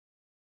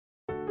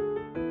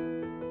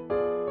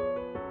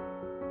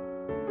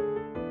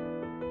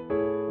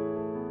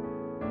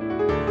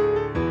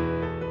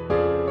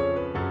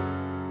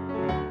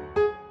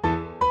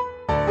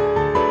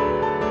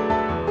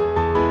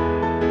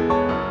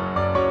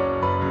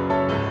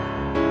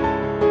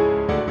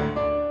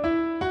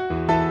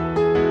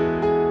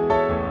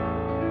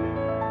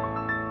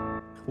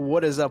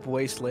What is up,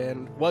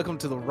 Wasteland? Welcome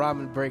to the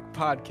Ramen Break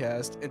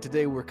podcast, and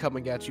today we're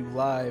coming at you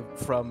live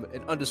from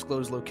an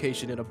undisclosed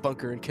location in a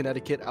bunker in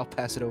Connecticut. I'll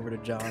pass it over to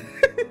John.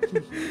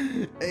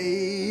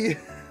 Hey.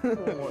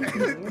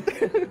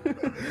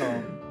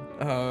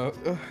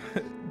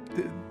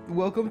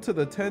 Welcome to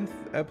the 10th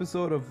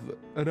episode of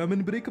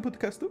Ramen Break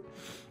podcast.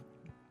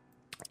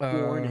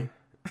 Warning.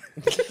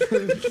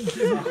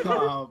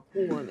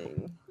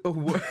 Warning.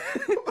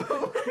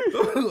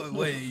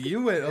 Wait,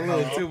 you went a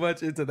little too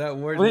much into that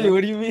word. Wait,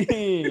 what do you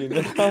mean?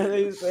 How do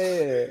they say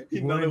it?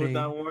 You know with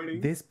that warning.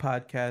 This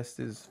podcast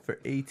is for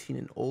 18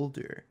 and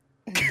older.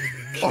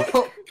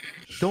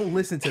 Don't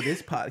listen to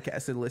this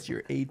podcast unless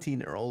you're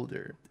 18 or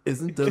older.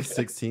 Isn't Dev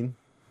 16?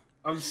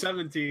 I'm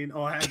 17.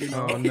 Oh, I had to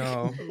know. Oh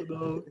no.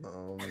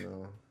 Oh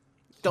no.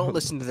 Don't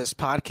listen to this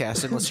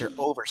podcast unless you're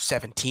over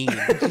 17.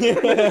 Thank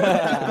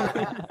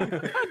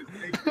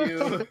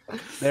you.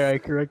 There, I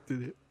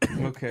corrected it.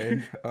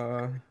 Okay.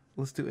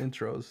 Let's do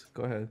intros.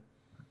 Go ahead.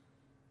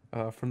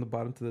 From the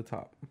bottom to the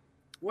top.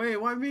 Wait,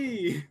 why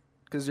me?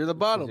 Because you're the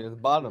bottom. You're the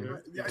bottom.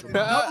 Yeah,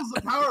 that was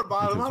the power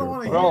bottom. I don't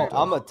want to Bro, hear it.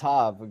 I'm a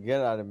top. Get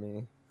out of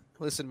me.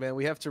 Listen, man,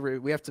 we have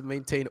to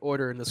maintain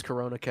order in this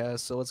Corona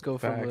cast, so let's go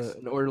from Facts.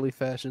 an orderly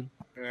fashion.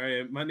 All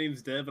right, my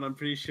name's Dev, and I'm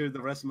pretty sure the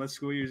rest of my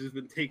school year's has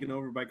been taken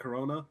over by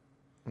Corona.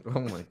 Oh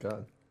my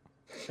god.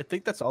 I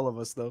think that's all of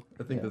us, though.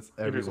 I think that's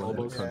It is everyone in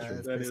the almost. country.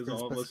 Yeah. That is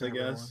all of us, I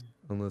guess.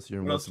 Unless you're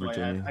in What West else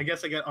do I add? Virginia. I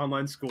guess I get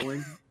online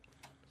schooling.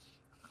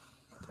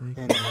 And,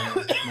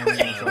 my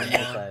name is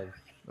Omar.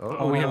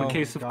 Oh, we have no. a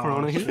case of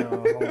Corona here.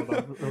 Hold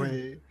on.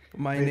 Wait,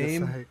 My wait a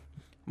name. sec.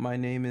 My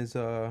name is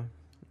Patient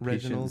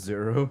Reginald.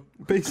 Zero.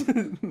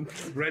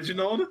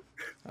 Reginald?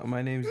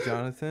 My name's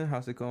Jonathan.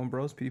 How's it going,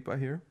 bros? PewDiePie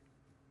here.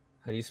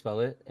 How do you spell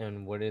it?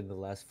 And what are the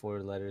last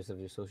 4 letters of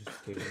your social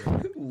security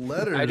number?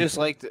 Letters. I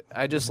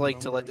just like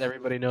to let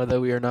everybody know that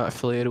we are not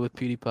affiliated with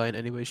PewDiePie in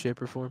any way,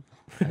 shape, or form.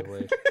 I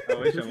wish. I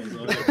wish I was.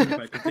 If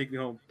I could take me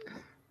home.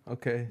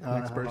 Okay,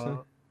 next person.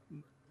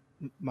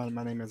 My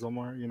name is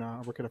Omar. You know,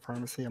 I work at a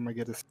pharmacy. I'm gonna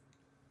get this.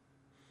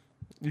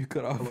 You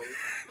cut off.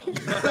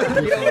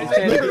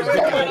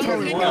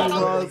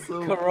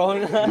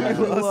 Corona.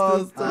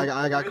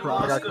 I got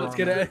corona. Let's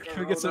get it. Can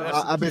we get some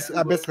I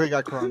basically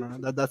got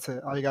corona. That's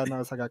it. All you gotta know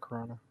is I got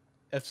corona.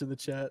 F's in the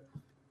chat?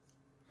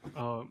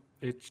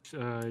 It's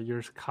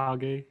your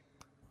Kage,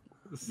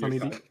 Sunny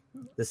D.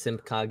 The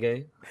Simp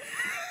Kage.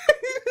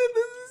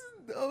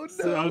 Oh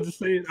So I'll just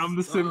say it. I'm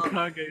the Simp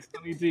Kage,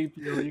 Sunny Deep.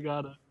 Yo, you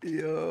gotta.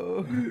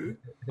 Yo.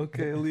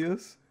 Okay,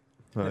 Elias.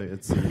 Hi,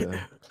 it's the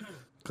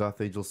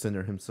Goth Angel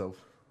Sinner himself.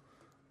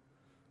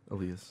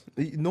 Elias.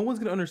 No one's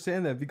gonna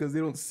understand that because they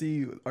don't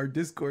see our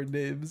Discord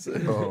names.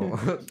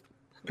 Oh.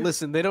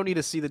 Listen, they don't need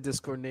to see the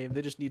Discord name.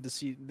 They just need to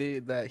see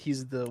that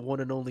he's the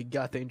one and only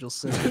Goth Angel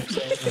Sin.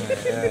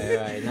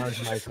 Alright. Now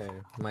it's my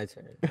turn. My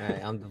turn.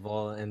 Alright, I'm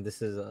Deval, and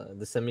this is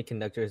the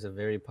semiconductor is a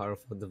very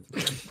powerful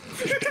device.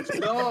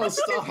 No,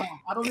 stop.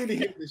 I don't need to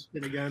hear this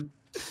shit again.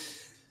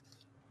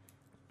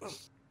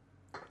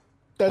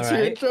 That's your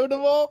Alright. intro,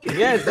 Deval?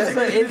 Yes, that's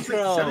my intro.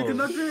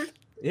 Semiconductor?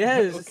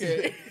 Yes.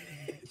 Okay.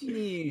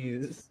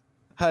 Jeez.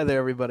 Hi there,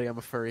 everybody. I'm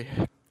a furry.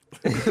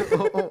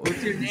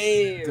 What's your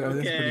name? That's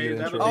Okay, pretty good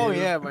that'll intro. Oh do.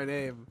 yeah, my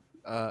name.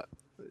 I Are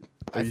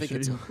you think sure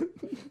it's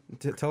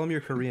you- Tell him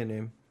your Korean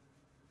name.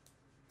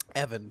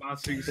 Evan.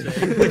 Masu say.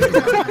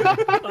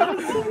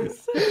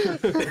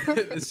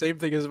 The same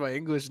thing as my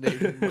English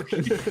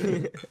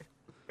name.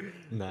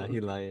 Nah, he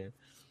lying.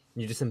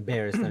 You're just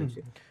embarrassed, aren't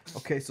you?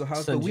 Okay, so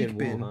how's the Sun week Jin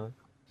Woo, been? huh?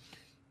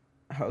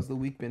 How's the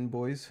week been,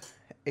 boys?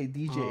 Hey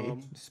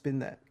DJ, spin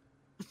that.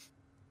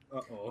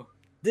 Uh-oh.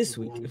 This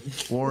week.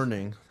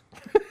 Warning.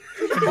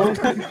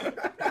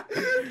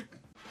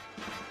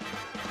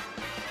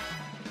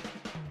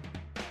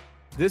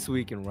 This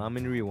week in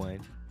Ramen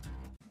Rewind.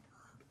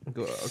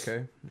 Go.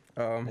 Okay.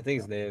 I think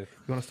it's Dave.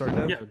 You want to start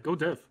that? Yeah, go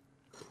Dev.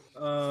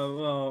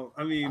 Well,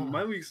 I mean,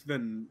 my week's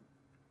been.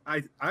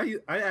 I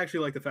actually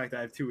like the fact that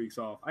I have 2 weeks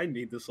off. I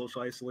need the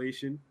social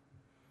isolation.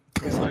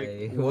 It's like,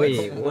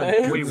 Wait,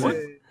 what? Wait, what?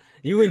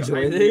 You I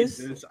enjoy need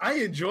this? I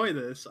enjoy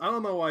this. I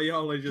don't know why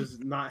y'all are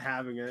just not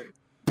having it.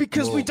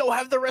 Because we Well, don't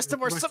have the rest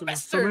of our Rest of the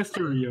semester.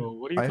 semester, yo.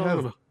 What are you I talking have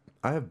about?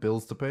 I have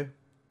bills to pay.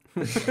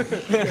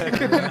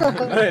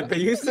 Alright, but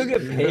you still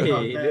get Not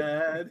paid.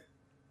 bad.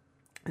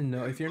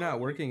 No, if you're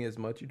not working as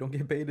much, you don't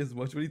get paid as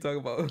much. What are you talking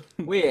about?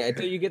 Wait, I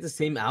thought you get the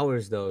same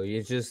hours though.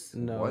 You just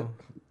No. What?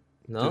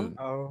 no. Dude.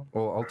 Oh,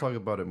 Well, I'll talk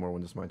about it more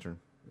when it's my turn.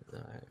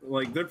 Alright.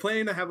 Like they're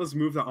planning to have us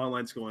move to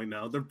online schooling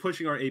now. They're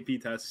pushing our AP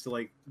tests to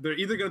like they're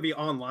either going to be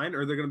online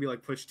or they're going to be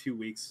like pushed 2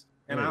 weeks.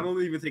 And I Wait.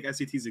 don't even think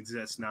SATs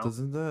exist now.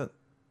 Doesn't that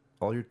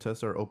all your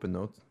tests are open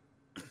notes?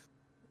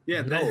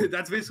 Yeah, No.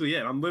 that's basically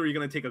it. I'm literally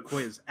gonna take a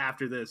quiz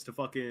after this to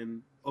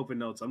fucking open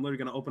notes. I'm literally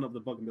gonna open up the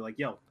book and be like,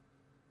 "Yo,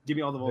 give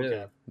me all the vocab."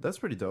 Really? That's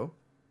pretty dope.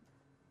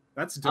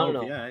 That's I don't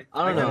dope. know. Yeah,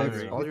 I don't know. can It's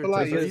agree. all your a lot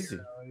tests are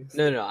easier. easy.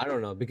 No, I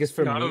don't know because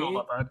for No, I don't know me,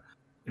 about that.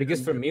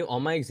 because for me, all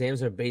my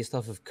exams are based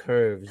off of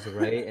curves,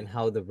 right, and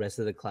how the rest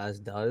of the class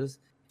does.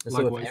 And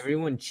so Likewise. if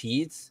everyone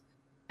cheats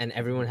and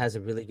everyone has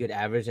a really good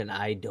average and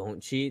I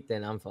don't cheat,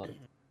 then I'm fucked.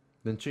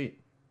 Then cheat.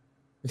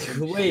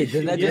 Wait,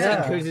 then that just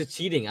Yeah. encourages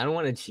cheating. I don't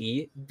want to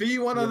cheat. Be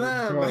one of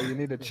them. Bro, you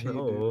need to cheat, dude.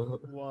 No.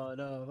 One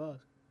of us.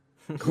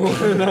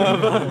 One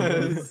of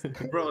us.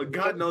 Bro,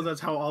 God knows that's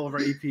how all of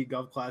our AP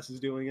Gov class is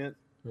doing it.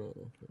 Oh.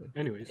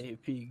 Anyways,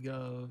 AP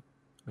Gov.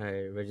 All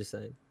right,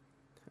 Regicide.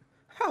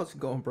 How's it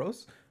going,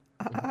 bros?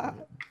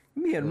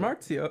 Me and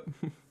Martia.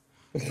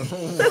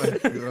 Oh my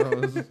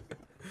gosh.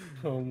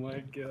 oh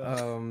my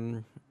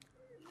god.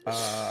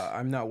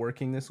 I'm not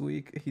working this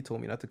week. He told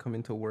me not to come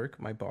into work,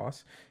 my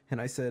boss, and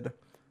I said,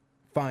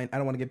 "Fine, I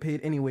don't want to get paid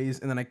anyways."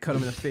 And then I cut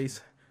him in the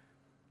face.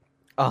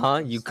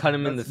 You cut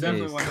him in the That's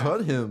definitely face. what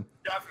Cut him.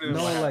 Definitely.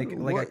 No, what like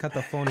happened. I cut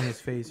the phone in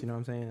his face. You know what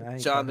I'm saying? I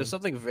ain't John, cut there's him.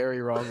 something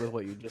very wrong with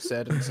what you just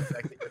said, and it's the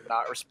fact that you're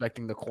not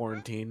respecting the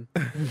quarantine.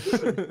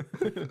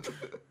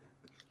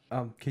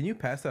 Can you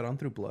pass that on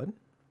through blood?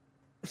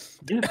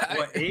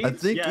 What, AIDS? I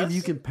think Yes. if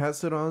you can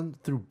pass it on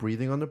through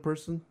breathing on the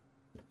person,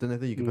 then I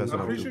think you can pass it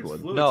I'm on pretty through sure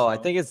it's blood. fluids, No, I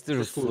though. think it's through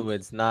Just fluids.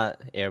 fluids,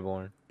 not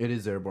airborne. It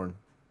is airborne.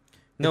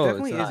 No,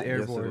 definitely it's is not.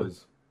 airborne. Yes, it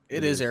is.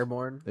 It is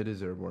airborne. It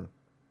is airborne.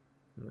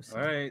 Let me see.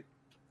 All right.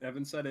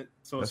 Evan said it,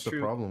 so That's it's the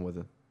true. problem with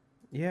it.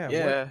 Yeah. what-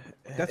 Yeah,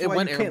 That's it why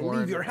went you can't airborne,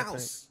 leave your I think.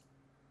 house.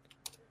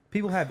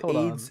 People have Hold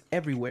on. AIDS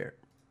everywhere.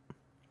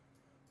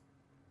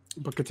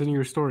 But continue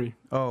your story.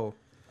 Oh.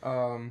 Cut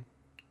him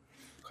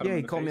Yeah, in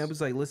he the called me face. up.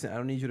 Was like, "Listen, I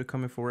don't need you to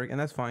come in for work," and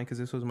that's fine because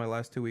this was my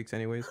last 2 weeks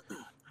anyways.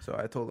 So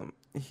I told him,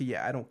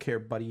 "Yeah, I don't care,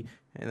 buddy,"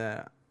 and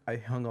I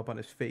hung up on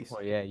his face.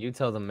 Well, yeah, you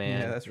tell the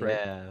man. that's right.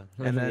 Yeah.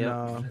 And then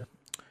Yep.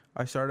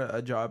 I started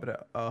a job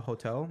at a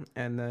hotel,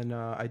 and then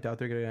I doubt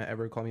they're gonna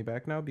ever call me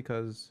back now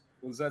because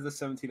Was that the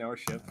 17-hour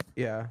shift?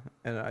 yeah,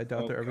 and I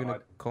doubt Oh, they're ever gonna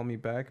God. call me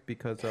back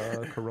because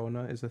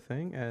Corona is a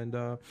thing, and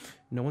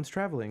no one's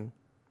traveling.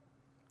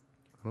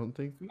 I don't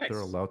think Nice. they're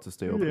allowed to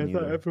stay open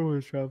either.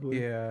 everyone's traveling.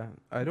 Yeah,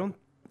 I don't.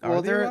 Well,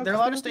 are they they're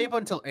allowed to stay stay up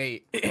until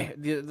 8.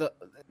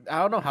 I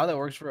don't know how that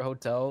works for a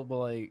hotel, but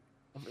like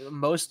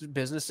most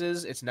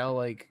businesses, it's now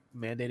like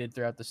mandated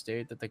throughout the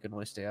state that they can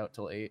only stay out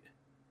till 8.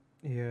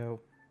 Yeah.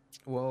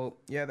 Well,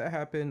 yeah, that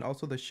happened.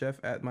 Also, the chef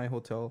at my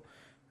hotel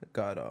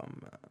got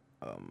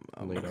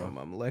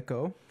let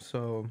go.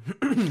 So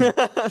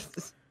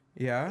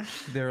yeah,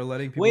 they're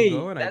letting people Wait,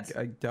 go, and that's-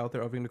 I doubt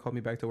they're ever going to call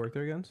me back to work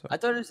there again. So I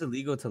thought it was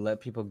illegal to let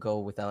people go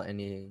without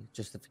any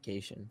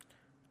justification.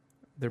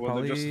 they Well,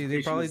 their probably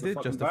justification is the did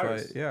fucking justify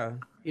virus. it. Yeah.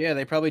 Yeah,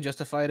 they probably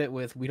justified it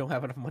with we don't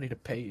have enough money to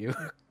pay you.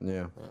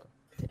 Yeah.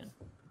 Yeah.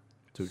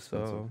 Too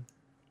expensive. So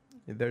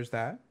there's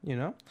that. You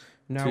know.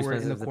 Now Too we're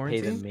in the expensive to pay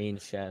quarantine. the main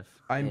chef.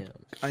 I'm-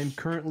 Damn.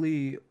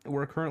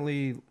 We're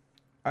currently.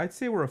 I'd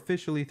say we're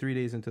officially 3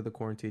 days into the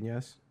quarantine.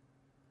 Yes.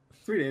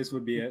 3 days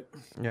would be it.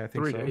 Yeah, I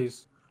think 3 so.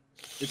 days.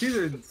 It's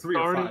either 3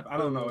 or Started- 5. I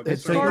don't know. It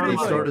It's started like they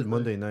like- started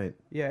Monday night.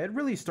 Yeah, it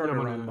really started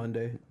Yeah, around yeah.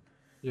 Monday.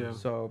 Yeah.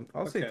 So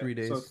I'll say 3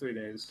 days. So 3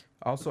 days.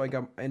 Also, I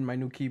got in my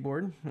new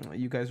keyboard.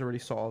 You guys already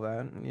saw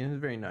that. It's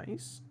very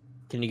nice.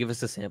 Can you give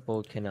us a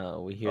sample? Can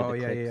we hear Oh the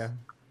yeah, clicks? yeah, yeah.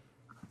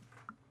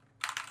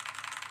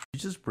 You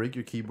just break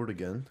your keyboard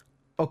again?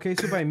 Okay,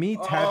 so by me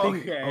tapping,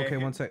 Okay. okay,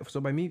 one sec.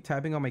 So by me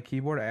tapping on my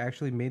keyboard, I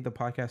actually made the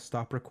podcast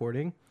stop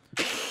recording.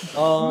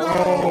 Oh,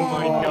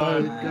 my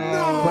God.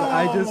 But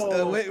I just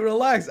wait,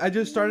 relax. I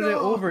just started it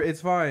over.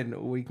 It's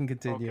fine. We can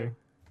continue.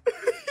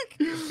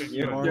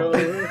 You're, Yo.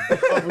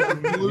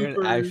 you're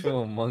an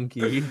actual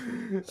monkey.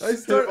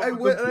 I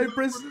went and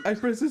I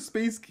pressed the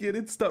space key and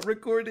it stopped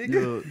recording.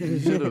 Yo,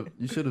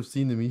 you should have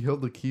seen him. He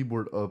held the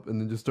keyboard up and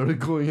then just started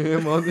going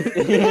ham on it.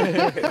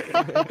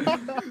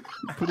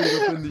 Put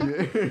it up in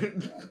the air.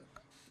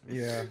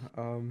 Yeah.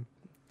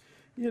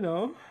 You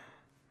know,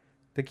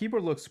 the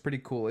keyboard looks pretty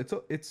cool.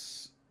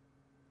 It's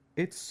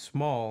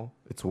small,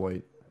 It's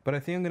white. but I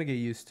think I'm gonna get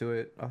used to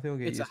it. I think I'll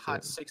get It's a used to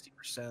hot it.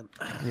 60%.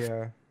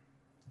 Yeah.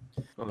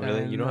 Oh,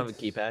 really? You don't have a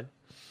that's- keypad?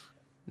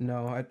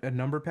 No, a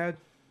number pad.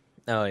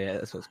 Oh yeah,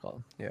 that's what it's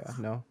called. Yeah,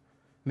 no.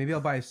 Maybe I'll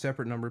buy a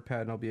separate number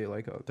pad and I'll be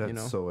like, That's you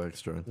know. so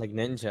extra. Like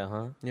Ninja,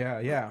 huh? Yeah,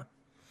 yeah.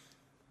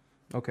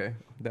 Okay,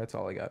 that's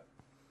all I got.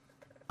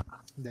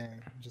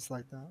 Dang, just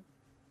like that.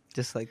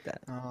 Just like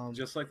that.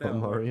 Just like that. Oh,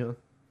 Mario.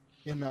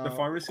 You know, The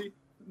pharmacy?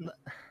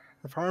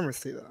 the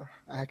pharmacy though.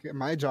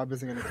 My job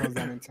isn't gonna close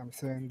down anytime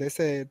soon. They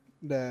say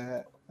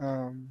that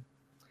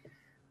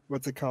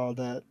what's it called?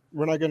 That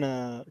we're not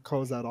gonna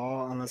close at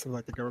all unless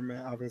like the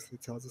government obviously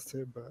tells us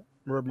to. But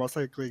we're most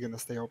likely gonna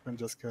stay open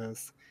just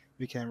because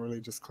we can't really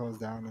just close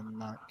down and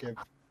not give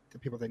the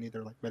people they need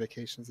their like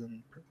medications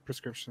and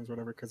prescriptions,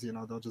 whatever. Because you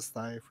know they'll just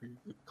die if we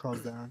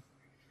close down.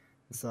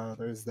 So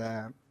there's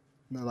that.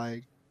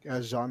 Like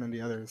as Jean and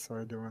the others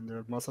are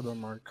doing, most of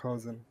them are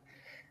closing.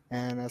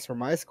 And as for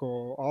my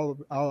school,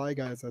 all I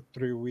got is a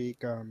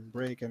 3-week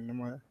break, and I'm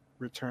gonna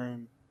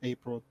return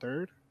April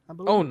 3rd, I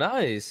believe. Oh,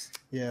 nice.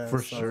 yeah,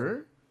 For so-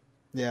 sure?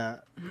 Yeah,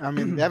 I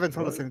mean they haven't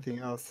told us anything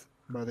else,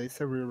 but they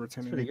said we were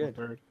returning pretty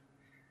April good. 3rd.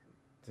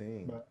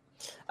 Dang. But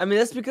I mean,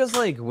 that's because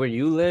like where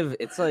you live,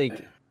 it's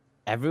like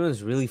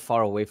everyone's really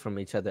far away from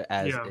each other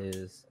as Yeah.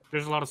 is.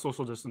 There's a lot of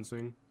social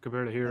distancing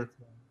compared to here.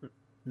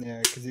 yeah,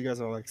 because you guys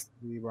are like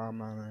city, while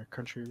I'm on a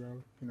country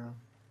road, you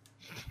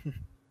know.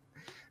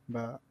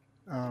 But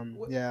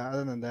Yeah,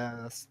 other than that,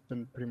 that's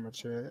been pretty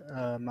much it.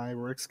 My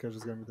work schedule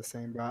is gonna be the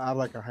same, but I have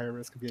like a higher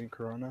risk of getting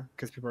corona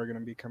because people are gonna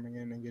be coming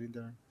in and getting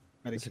their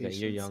It's okay,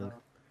 medication. you're young.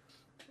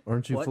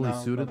 Aren't you What? fully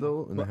No, suited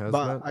no. though in the But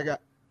hazmat? I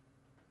got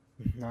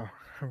no.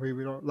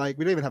 We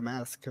don't even have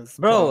masks because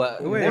Bro,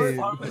 Wait. we're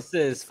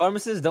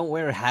pharmacists don't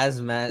wear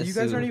hazmat You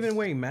guys aren't suits. even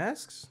wearing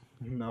masks?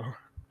 no.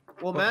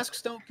 Well,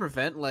 masks don't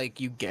prevent like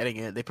you getting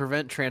it. They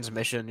prevent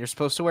transmission. You're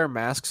supposed to wear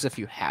masks if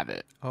you have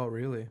it. Oh,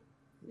 really?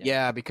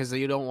 Yeah, because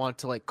you don't want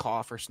to like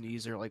cough or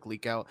sneeze or like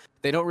leak out.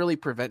 They don't really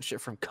prevent shit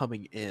from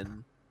coming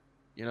in.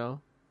 You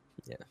know?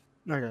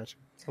 I got you.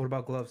 What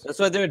about gloves? That's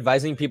why they're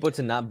advising people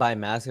to not buy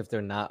masks if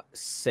they're not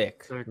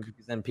sick. Sick.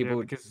 Because then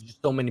people, because-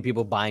 just so many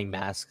people buying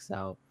masks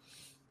out.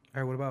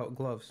 All right, what about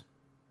gloves?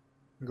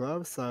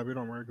 Gloves? We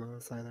don't wear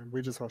gloves either.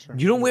 We just wash our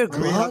You don't wear hands. I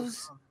mean,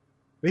 gloves?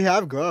 We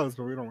have gloves,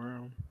 but we don't wear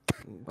them.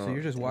 So Oh,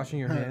 you're just washing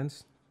your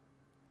hands?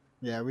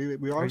 Yeah, we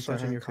you always wash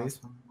touching our your hands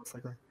face? constantly, most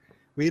likely.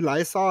 We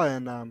Lysol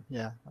and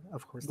yeah,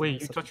 of course. Wait, the you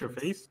rest of touch the your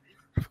place. face?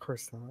 Of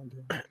course not,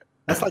 dude.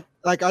 That's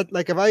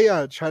like if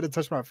I try to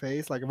touch my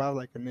face, like if I have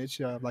like an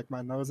itch, like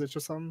my nose itch or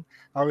something,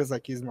 I always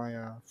like use my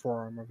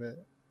forearm of it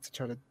to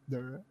try to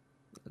do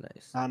it.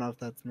 Nice. I don't know if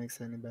that makes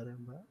it any better,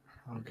 but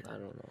I don't I care.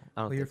 don't know.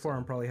 I don't Well, your think so.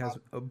 forearm probably has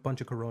a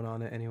bunch of corona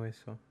on it anyway,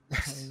 so.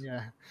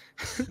 Yeah.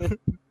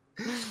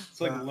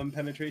 It's like Uh, limb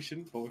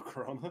penetration, but with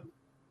corona.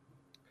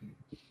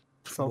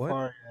 So What?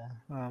 far,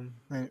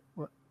 yeah.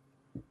 What?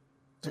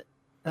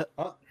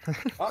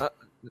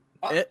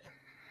 All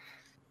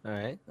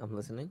right, I'm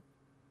listening.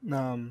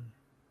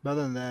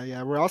 Other than that,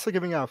 yeah, we're also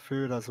giving out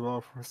food as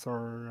well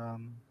for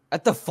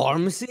At the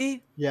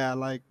pharmacy? yeah,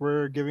 like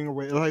we're giving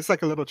away, like it's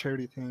like a little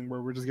charity thing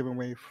where we're just giving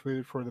away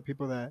food for the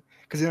people that,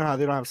 because you know how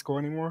they don't have school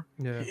anymore.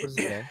 Yeah.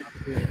 Okay.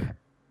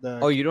 The,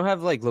 Oh, you don't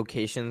have like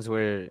locations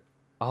where.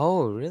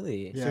 Oh,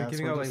 really? So yeah, you're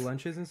giving we're out like just-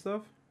 lunches and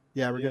stuff?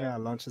 Yeah, we're giving Yeah.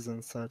 out lunches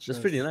and such. That's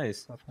and pretty nice.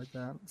 Stuff like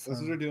that. That's what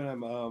So, they're doing at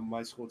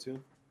my school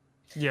too.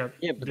 Yeah.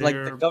 Yeah, but like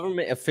the they're-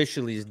 government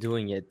officially is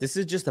doing it. This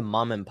is just a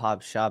mom and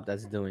pop shop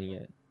that's doing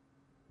it.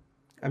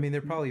 I mean,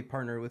 they're probably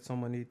partnered with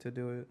somebody to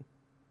do it.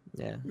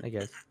 Yeah, I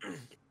guess.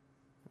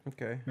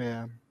 Okay.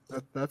 yeah,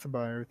 that's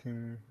about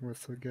everything was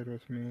so good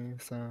with me.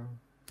 So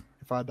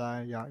if I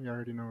die, yeah, you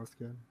already know what's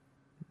good.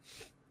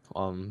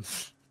 Um,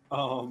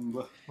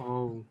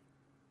 Oh,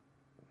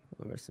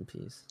 rest in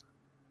peace.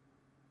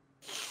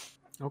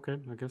 okay.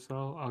 I guess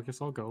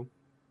I'll go.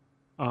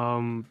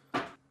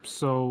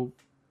 So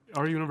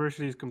our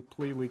university is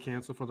completely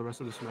canceled for the rest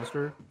of the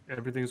semester.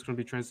 Everything's going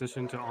to be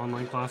transitioned to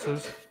online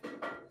classes.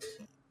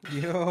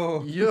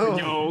 Yo.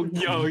 Yo.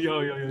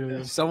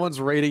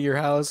 Someone's raiding your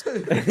house. Yo,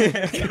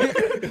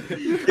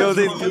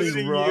 they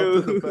getting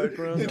robbed in the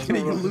background. You're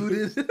getting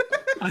looted.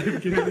 I'm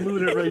getting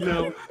looted right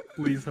now.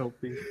 Please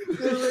help me.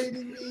 They're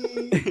raiding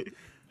me.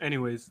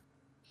 Anyways,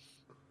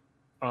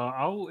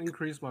 I'll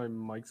increase my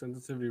mic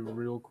sensitivity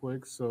real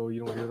quick so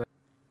you don't hear that.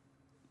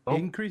 Oh.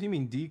 Increase? You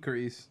mean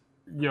decrease?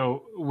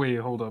 Yo, wait,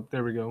 hold up.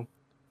 There we go.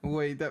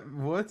 Wait, that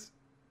what?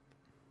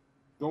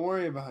 don't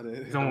worry about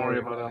it. Don't worry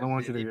about it. I don't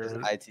want you to He hear does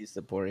it. IT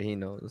support. He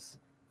knows.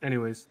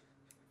 Anyways,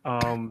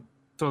 so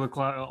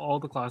all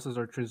the classes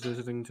are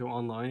transitioning to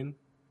online,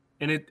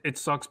 and it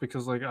sucks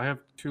because like I have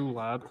 2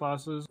 lab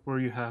classes where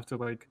you have to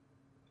like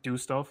do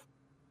stuff,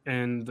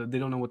 and they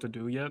don't know what to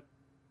do yet.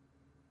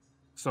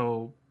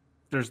 So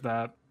there's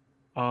that.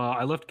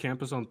 I left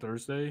campus on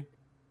Thursday,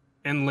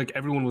 and like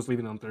everyone was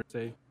leaving on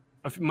Thursday.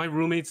 My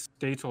roommates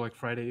stayed till like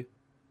Friday,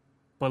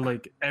 but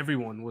like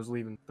everyone was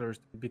leaving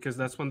Thursday because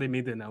that's when they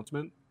made the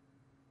announcement.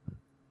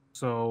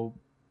 So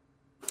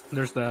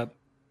there's that.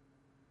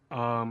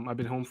 I've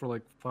been home for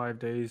like 5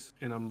 days,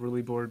 and I'm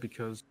really bored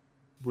because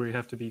we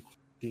have to be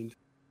quarantined.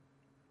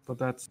 But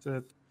that's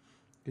it.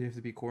 You have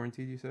to be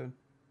quarantined, you said?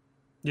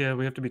 Yeah,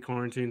 we have to be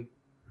quarantined.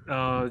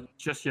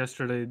 Just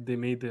yesterday they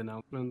made the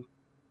announcement.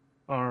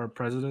 Our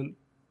president.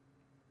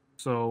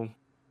 So,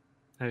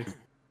 hey.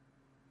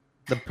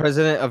 The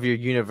president of your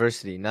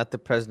university, not the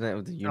president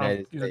of the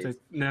United States.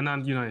 No,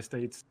 not United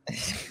States.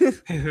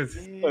 I was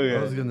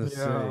gonna Yeah.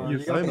 say, You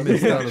I fucking-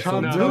 missed out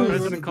on No, some the news.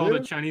 president called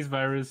it Chinese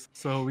virus,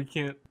 so we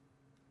can't.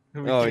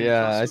 we Oh can't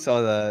yeah, I trust him.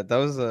 saw that. That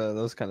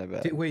was kind of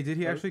bad. Wait, did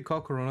he actually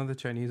call corona the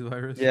Chinese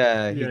virus?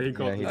 Yeah, Yeah, he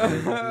called he it.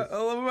 did.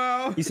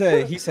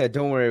 LMAO. He said,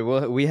 "Don't worry,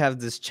 we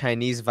have this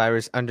Chinese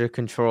virus under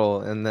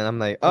control." And then I'm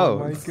like, Oh "Oh,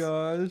 my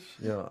gosh.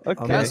 Yeah,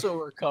 Okay. That's what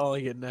we're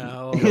calling it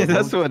now. yeah,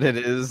 that's what it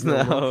is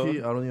No, now." low-key,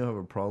 I don't even have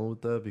a problem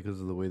with that because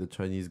of the way the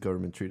Chinese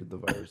government treated the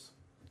virus.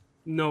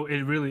 No, it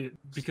really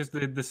because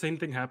the same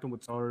thing happened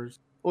with SARS.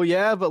 Well,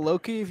 yeah, but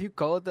Loki, if you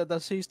call it that,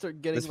 that's how you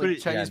start getting That's like pretty-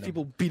 yeah, Chinese no.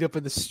 people beat up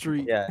in the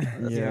street. Yeah,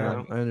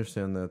 Yeah, I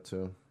understand that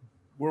too.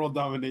 World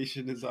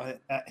domination is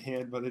at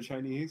hand by the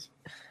Chinese.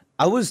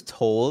 I was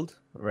told,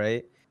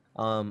 right?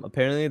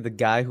 Apparently the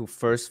guy who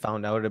first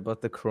found out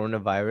about the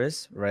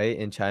coronavirus, right,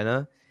 in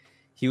China,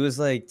 he was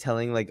like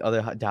telling like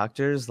other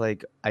doctors,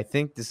 like, I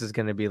think this is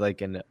gonna be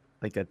like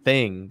a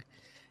thing.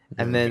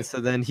 And then so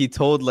then he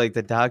told like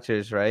the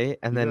doctors, right?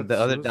 And He then got the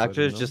other suicided,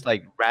 doctors no? just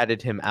like ratted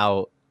him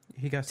out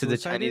He got to the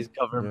suicided? Chinese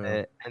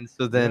government. And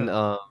so then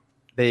Yeah.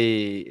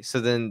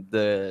 then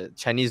the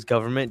Chinese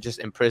government just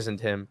imprisoned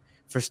him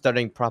for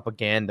studying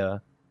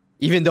propaganda,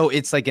 even though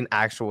it's like an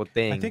actual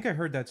thing. I think I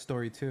heard that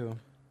story too.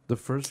 The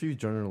first few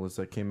journalists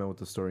that came out with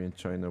the story in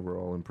China were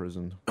all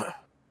imprisoned.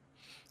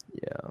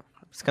 Yeah,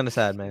 it's kind of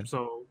sad, man.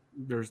 So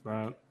there's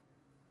that.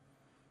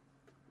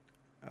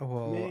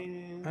 Well,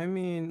 Man. I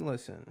mean,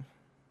 listen.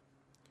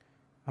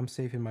 I'm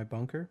safe in my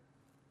bunker.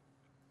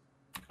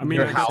 I mean,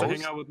 Your I got to house?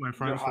 hang out with my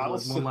friends for like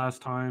house? one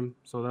last time,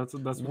 so that's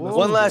Whoa,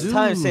 One last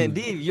time, dude.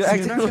 Sandeep. You're So you're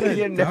acting not like gonna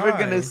you're never die.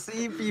 gonna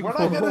see people.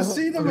 We're not gonna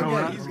see them No, we're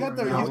again. not- He's got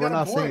no, the. No, He's we're got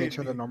not a seeing point. each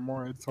other no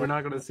more. It's We're like,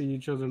 not gonna see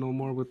each other no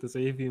more with this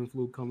avian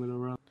flu coming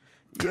around.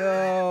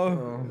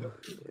 Yo.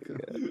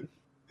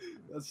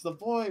 That's the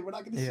point. We're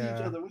not gonna see Yeah.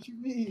 each other. What you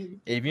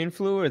mean? Avian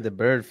flu or the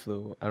bird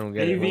flu? I don't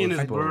get Avian it.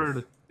 is both.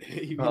 bird.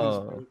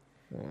 Oh.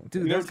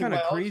 Dude, You that's ever kind of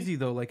took biology? crazy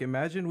though. Like,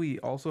 imagine we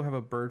also have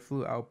a bird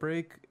flu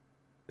outbreak.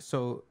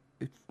 So,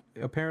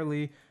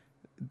 apparently,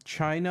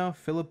 China,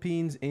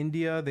 Philippines,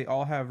 India, they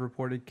all have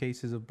reported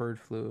cases of bird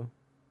flu.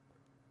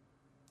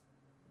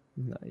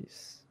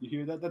 Nice, You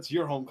hear that? That's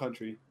your home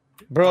country.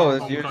 bro. Our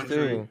It's home yours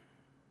country.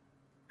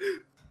 too.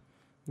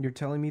 You're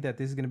telling me that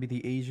this is gonna be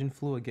the Asian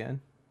flu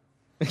again?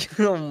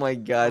 Oh my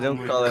god! Don't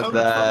my call it God.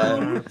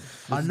 that.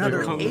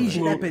 Another Kung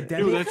Asian flu.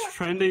 epidemic? Dude, that's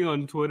trending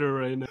on Twitter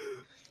right now.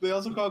 They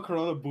also call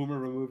Corona boomer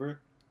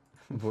remover.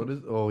 What is?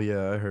 Oh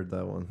yeah, I heard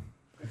that one.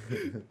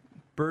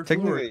 Bird flu or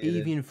Technically, it is.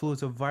 avian flu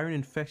is a viral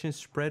infection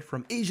spread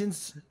from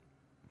Asians.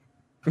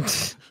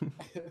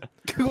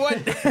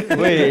 What?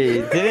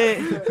 Wait,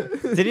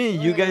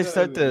 didn't you guys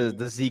start the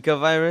Zika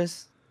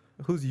virus?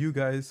 Who's you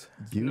guys?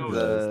 You No, guys.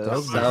 The That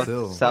was South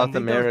Brazil. I South think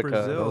that was America.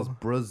 Brazil. That was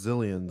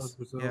Brazilians.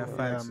 Yeah,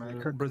 facts.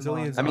 man, Kirk-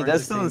 Brazilians. I mean, aren't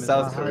that's the still in same as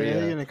South us. how are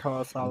Korea. you gonna call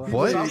us all out?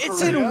 What? South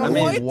It's in Korea? I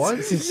mean, what?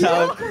 What?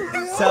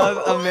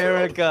 South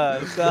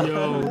America.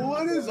 Yo,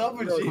 What is up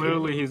with you?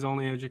 clearly he's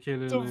only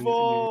educated in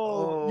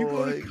Devol, You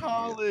go my to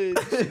college.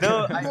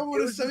 No, You know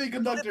what a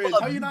semiconductor is.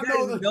 How you not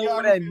know the know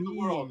what I geography of the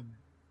world?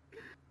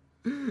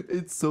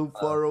 It's so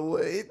far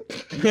away.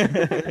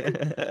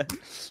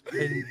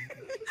 And-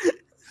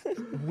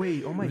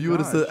 wait, oh my if you would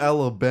have said gosh.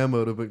 Alabama, it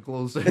would have been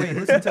closer. Wait,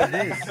 listen to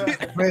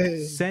this.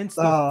 Wait, Since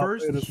the stop,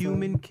 first wait a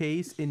human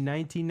case in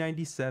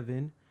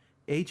 1997,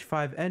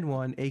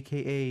 H5N1,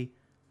 aka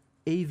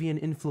avian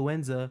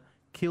influenza,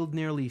 killed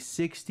nearly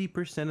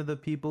 60% of the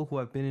people who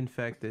have been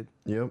infected.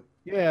 Yep.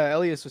 Yeah,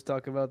 Elias was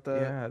talking about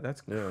that. Yeah,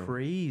 that's Yeah.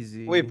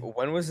 crazy. Wait, but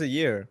when was the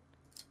year?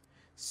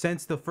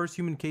 Since the first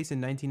human case in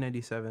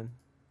 1997.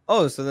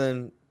 Oh, so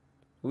then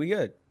we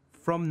good.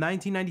 From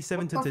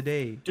 1997 to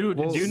today, Dude,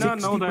 Well, do you not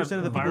know that 60%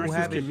 of the people who viruses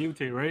have can it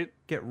mutate, right?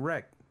 get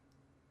wrecked.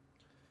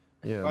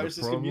 Yeah. The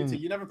Viruses can problem, mutate.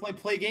 You never play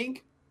Plague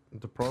Inc?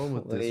 the problem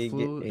with this Plague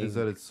flu is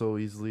that Inc. it's so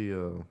easily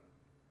So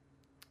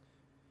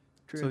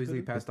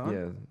easily passed on.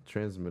 yeah,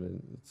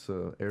 transmitted. It's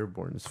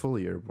airborne. It's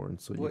fully airborne.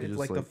 So you Well, can it's just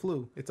like like the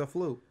flu. It's a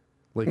flu.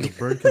 like a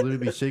bird can literally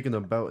be shaken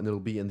about and it'll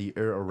be in the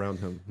air around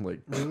him.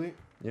 Like Really?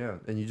 yeah,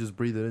 and you just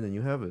breathe it in and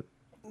you have it.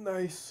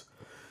 Nice.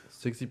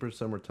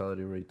 60%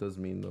 mortality rate does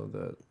mean though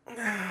that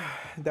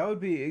That would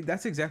be.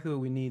 That's exactly what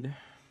we need.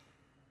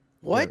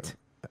 What?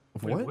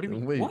 Wait, what do you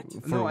mean? Wait, What?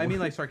 for No, I what? mean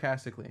like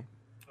sarcastically.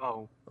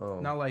 Oh, oh,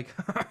 Not like.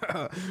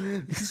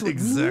 this is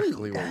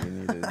exactly what we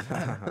needed.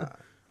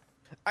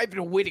 I've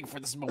been waiting for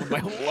this moment my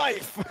whole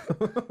life.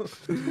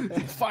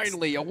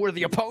 Finally, a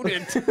worthy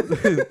opponent. Takes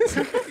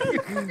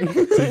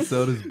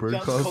out his bird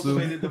Just costume.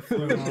 cultivated the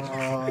flu.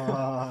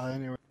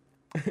 Anyway,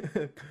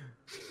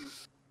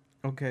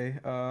 Okay.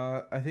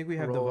 I think we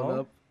have Rolling Deval.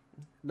 up.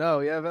 No,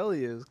 you have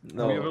Elias.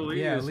 No. We have Elias.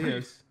 Yeah,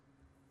 Elias.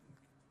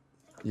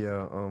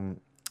 Yeah,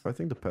 I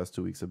think the past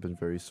 2 weeks have been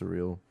very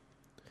surreal.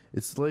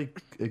 It's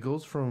like it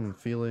goes from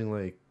feeling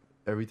like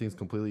everything's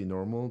completely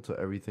normal to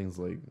everything's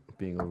like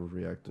being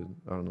overreacted.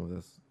 I don't know.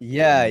 That's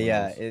Yeah, everyone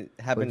yeah. else. It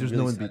Like happened. there's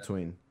really no in sudden.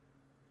 between.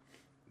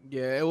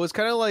 Yeah, it was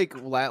kind of like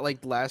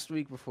last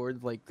week before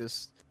like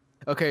this.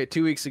 Okay,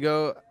 2 weeks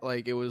ago,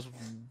 like it was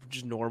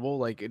just normal,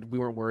 like we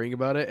weren't worrying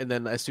about it, and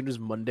then as soon as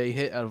Monday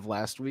hit out of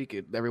last week,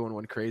 everyone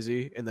went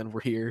crazy, and then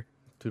we're here.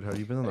 Dude, have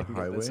you been on the I can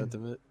get that highway?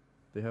 sentiment.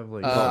 They have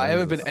like. I signs haven't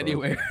and been stuff.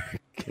 anywhere.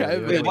 Yeah, I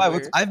haven't yeah. been Wait, why?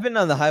 anywhere. I've been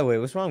on the highway.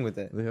 What's wrong with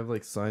it? They have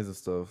like signs and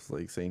stuff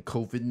like saying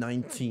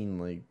COVID-19.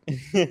 Like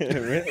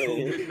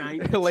Really?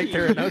 like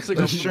they're announcing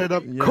a straight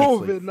up Yeah, it's like-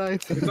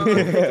 COVID-19. It's on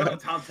the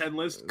top 10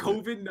 list.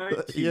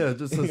 COVID-19. yeah, it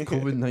just says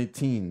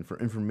COVID-19 for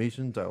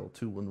information. Dial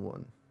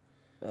 211.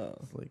 Oh.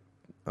 It's like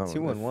I don't know,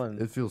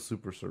 211. It feels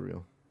super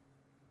surreal.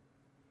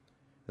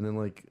 And then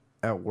like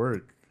at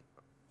work,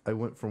 I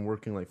went from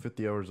working like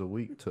 50 hours a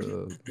week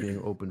to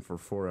being open for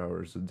 4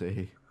 hours a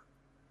day.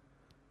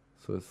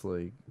 So it's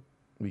like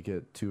we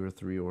get 2 or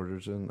 3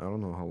 orders in. I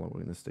don't know how long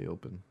we're gonna stay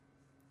open.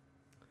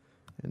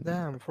 And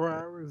Damn, 4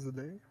 hours a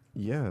day.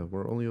 yeah,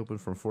 we're only open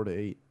from 4 to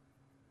 8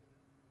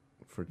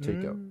 for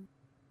takeout. Mm.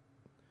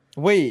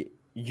 Wait,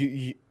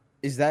 you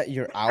is that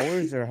your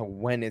hours or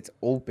when it's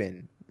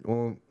open?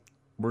 Well,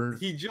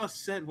 He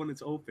just said when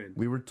it's open.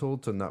 we were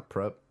told to not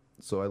prep,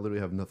 so I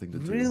literally have nothing to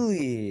do.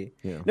 Really?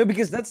 Yeah. No,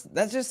 because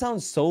that just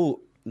sounds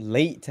so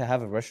late to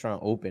have a restaurant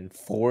open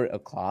 4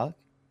 o'clock.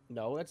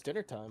 No, that's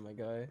dinner time, my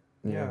guy.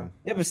 Yeah.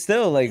 Yeah, but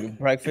still, like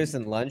breakfast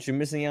and lunch, you're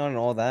missing out on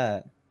all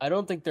that. I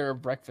don't think they're a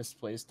breakfast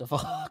place, Devon.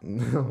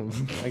 No.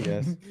 I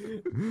guess.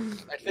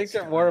 I think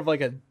they're more of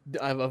like a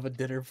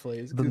dinner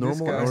place. The Dude, this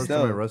normal guy- hours to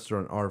my Still.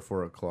 restaurant are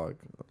 4 o'clock.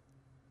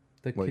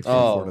 The Like kitchen- from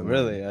Oh, 4 to 9.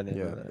 really? I didn't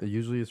know Yeah, that. it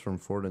usually is from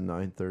 4 to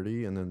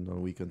 9:30, and then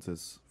on weekends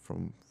it's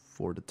from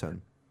 4 to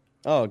 10.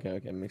 Oh, okay,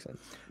 makes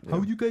sense. How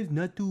would you guys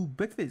not do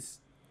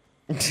breakfast?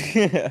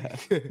 Yeah,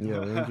 Yeah, we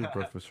don't do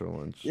breakfast for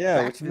lunch.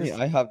 what you mean?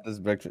 I have this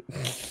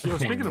breakfast. Yo,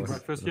 speaking of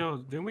breakfast, yo,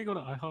 didn't we go to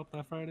IHOP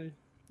that Friday?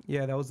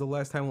 Yeah, that was the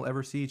last time we'll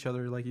ever see each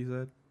other, like you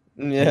said.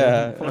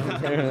 Yeah,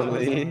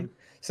 apparently.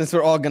 Since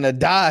we're all gonna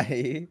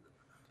die.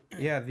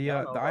 Yeah, the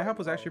IHOP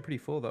was actually pretty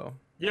full though.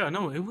 Yeah,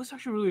 no, it was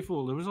actually really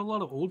full. There was a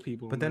lot of old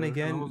people. But in then there, and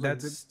I again, was like,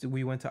 that's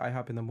we went to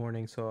IHOP in the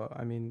morning, so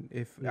I mean,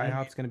 if Yeah.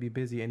 IHOP's gonna be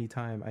busy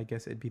anytime, I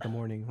guess it'd be the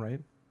morning,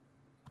 right?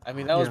 I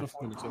mean, that was Yeah,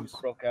 before the makes news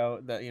sense. broke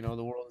out that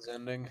the world is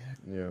ending.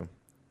 Yeah.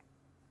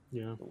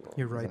 yeah.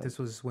 You're right. This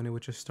was when it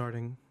was just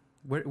starting.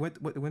 When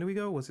did we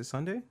go? Was it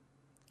Sunday?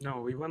 No,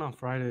 we went on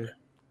Friday.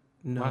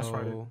 No. Last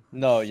Friday.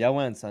 No, y'all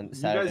went on You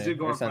Saturday guys did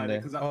go or on Friday.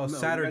 Sunday. 'Cause Oh, no, You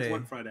Saturday. guys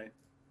went Friday.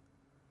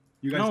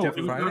 You guys No,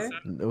 definitely it was Friday?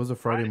 not It was a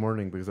Friday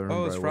morning because I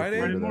remember it's I worked Friday?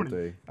 later Friday that morning.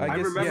 day. I I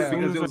guess, remember yeah.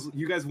 because It was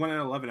you guys went at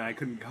 11 and I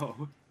couldn't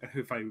go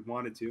if I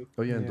wanted to.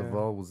 Oh yeah, and Yeah.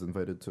 Deval was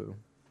invited too.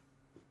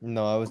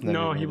 No, I was never.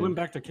 No, he invited. went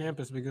back to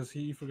campus because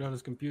he forgot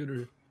his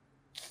computer.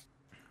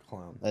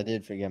 Clown. I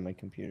did forget my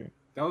computer.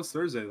 That was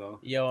Thursday though.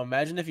 Yo,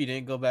 imagine if you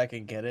didn't go back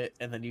and get it,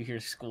 and then you hear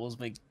schools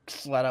make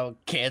flat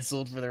out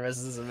canceled for the rest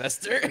of the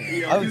semester.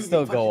 Yo, I would you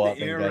still go punching up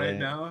the and air get right it.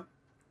 now.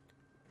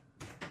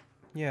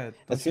 Yeah. don't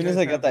As you soon as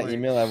guys I got have, that like-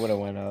 email, I would have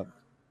went up.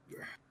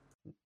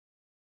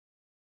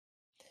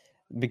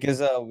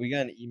 Because we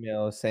got an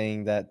email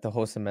saying that the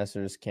whole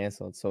semester is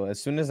canceled. So as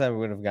soon as I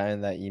would have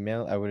gotten that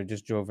email, I would have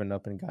just driven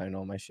up and gotten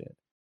all my shit.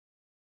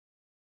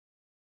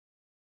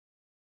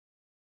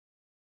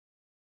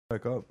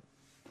 Back up.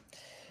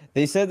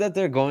 They said that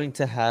they're going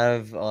to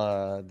have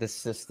this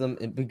system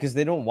because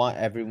they don't want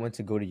everyone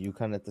to go to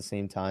UConn at the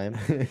same time.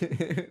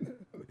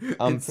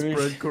 I'm It pretty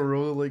spread su-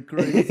 Corona like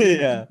crazy.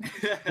 Yeah.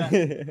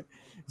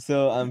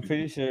 So I'm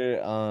pretty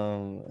sure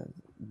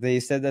they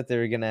said that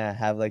they're gonna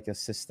have like a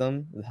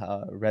system.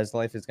 Res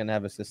Life is gonna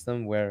have a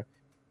system where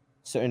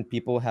certain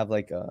people have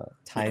like a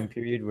time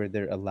period where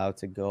they're allowed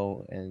to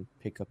go and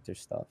pick up their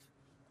stuff.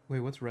 Wait,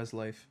 what's Res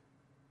Life?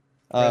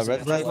 Res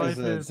Res Life Life is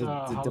the, is, the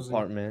housing.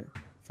 department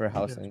for Yeah,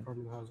 housing.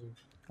 Department of Housing.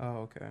 Oh,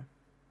 okay.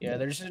 Yeah,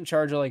 they're just in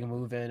charge of like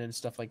move in and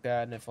stuff like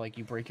that. And if like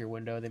you break your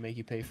window, they make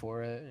you pay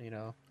for it.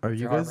 Are If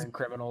you you're guys harboring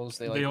criminals,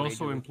 they They, like raid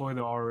also you. employ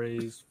the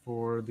RAs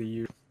for the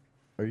year.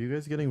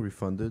 getting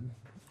refunded?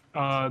 They're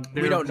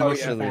don't know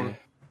looking yet. Partially. for-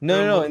 No,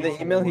 they're no. In looking the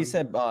for email, he one.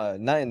 said,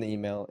 not in the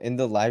email. In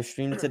the live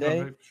stream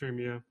today, live stream,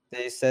 yeah.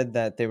 they said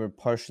that they were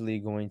partially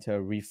going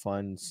to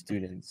refund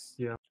students.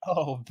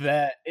 Oh,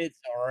 bet it's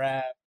a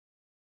wrap.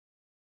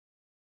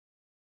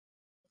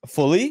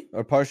 Fully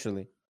or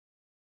partially?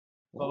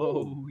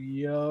 Oh,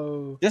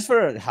 yo. Just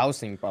for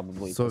housing,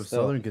 probably. So but if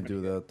still. Southern can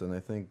do that, then I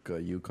think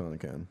UConn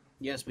can.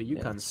 Yes, but Yeah.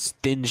 UConn's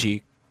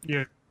stingy.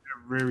 Yeah,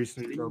 they're very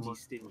stingy.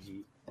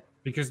 Stingy.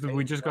 Because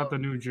we just got the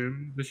new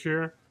gym this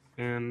year,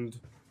 and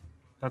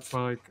that's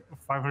like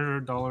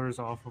 $500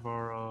 off of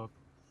our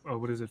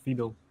fee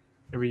bill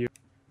every year.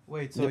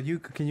 Wait, so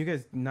can you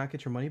guys not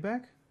get your money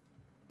back?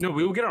 No,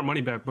 we will get our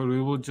money back, but we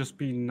will just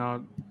be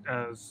not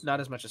as Not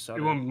as much as it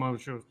Southern. won't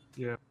much.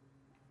 Yeah,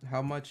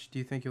 How much do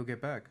you think you'll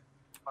get back?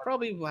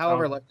 Probably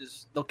however Um, left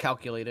is. They'll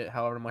calculate it.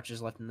 However much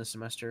is left in the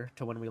semester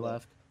to when we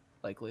left,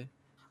 likely.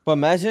 But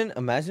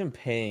imagine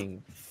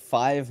paying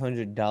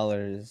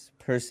 $500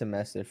 per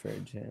semester for a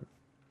gym.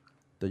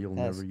 That you'll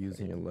That's never use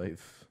in your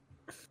life.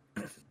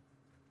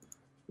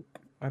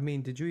 I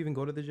mean, did you even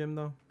go to the gym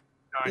though?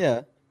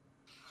 Yeah.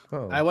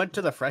 Oh, I went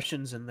to the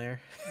freshens in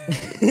there.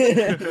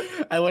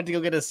 I went to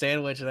go get a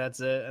sandwich and that's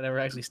it. I never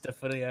actually stepped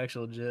foot in the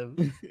actual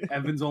gym.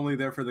 Evan's only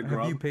there for the Have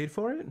grub. you paid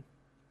for it?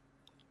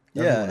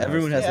 Yeah,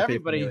 everyone has Yeah, to pay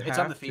for everybody. it. It's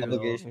on the Have fee to? bill.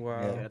 Obligation.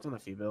 Wow. Yeah, it's on the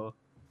fee bill.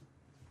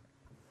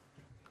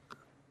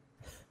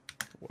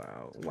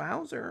 Wow.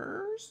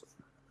 Wowzers.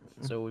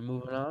 So we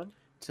moving on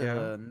to Yeah.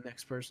 the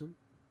next person.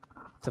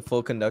 To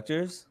full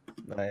conductors.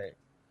 Right.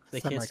 They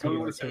can't see Tell me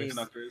your what the face.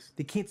 semiconductor is.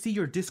 They can't see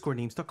your Discord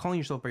name. Stop calling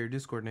yourself by your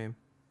Discord name.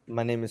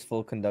 My name is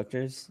Full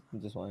Conductors. I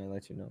just want to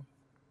let you know.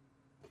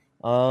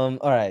 All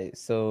right.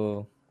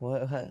 So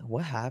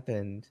what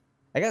happened?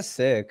 I got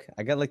sick.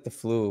 I got like the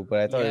flu, but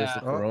I thought it was the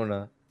Yeah.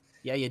 corona.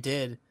 Yeah, you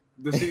did.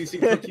 The CDC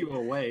took you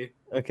away.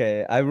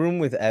 Okay, I room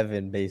with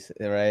Evan,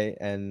 basically, right?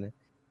 And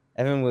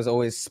Evan was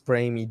always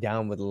spraying me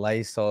down with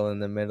Lysol in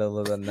the middle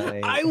of the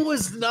night. I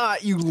was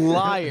not, you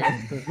liar.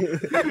 What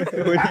do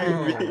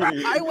you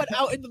mean? I went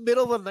out in the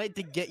middle of the night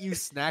to get you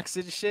snacks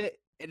and shit.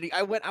 And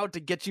I went out to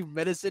get you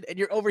medicine, and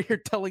you're over here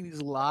telling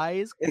these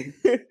lies.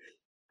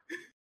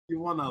 You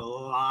wanna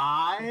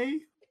lie?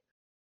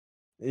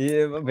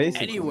 Yeah, but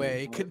basically.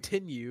 Anyway,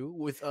 continue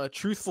with a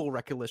truthful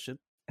recollection.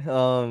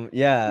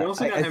 Yeah. You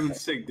also got him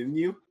sick, didn't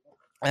you?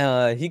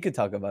 He could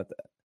talk about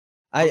that.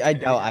 I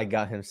doubt Okay. I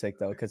got him sick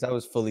though, because I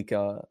was fully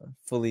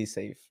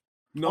safe.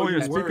 No, Oh, yeah,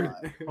 you speaking- weren't.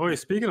 Oh yeah,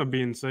 speaking of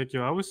being sick,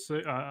 yo, I was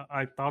sick.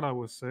 I thought I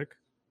was sick.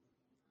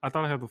 I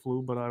thought I had the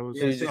flu, but I was.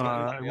 Yeah, you just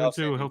I cut me went off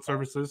saying to you health thought.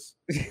 services.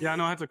 Yeah, I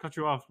know I had to cut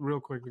you off real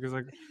quick because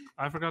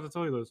I forgot to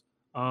tell you this.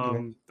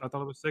 I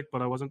thought I was sick,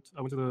 but I wasn't.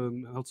 I went to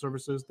the health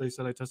services. They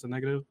said I tested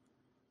negative,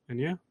 and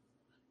yeah,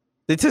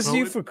 They tested Well,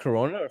 you it- for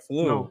corona or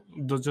flu?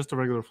 no, just a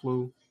regular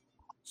flu.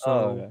 So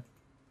Oh, okay.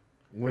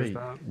 Wait,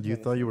 that. you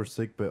thought you were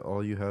sick, but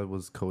all you had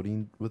was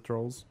codeine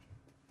withdrawals?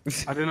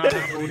 I did not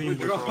have codeine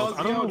withdrawals. Withdrawals,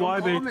 I don't yo, know why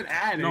call they. him an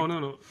addict.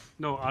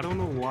 No. I don't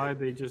know why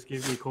they just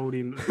gave me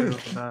codeine right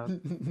off the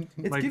bat.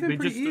 It's Like, given they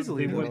pretty just-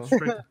 easily they went though.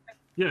 straight-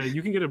 Yeah,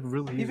 you can get it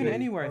really Even easily.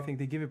 anywhere, I think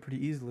they give it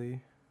pretty easily.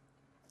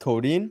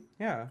 Codeine?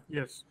 Yeah.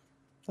 Yes.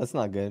 That's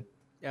not good.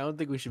 Yeah, I don't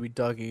think we should be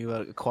talking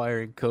about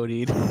acquiring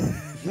codeine.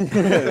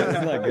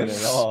 That's not good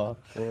at all.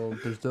 Well,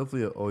 there's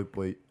definitely an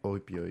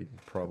opioid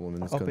problem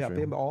in this country.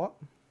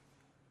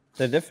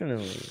 There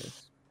definitely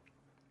is.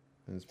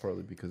 And it's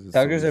probably because it's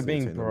Doctors so are easy to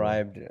being say no more.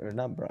 bribed, or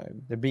not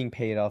bribed. They're being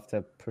paid off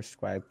to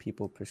prescribe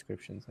people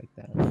prescriptions like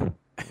that.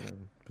 Yeah,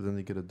 but then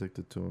they get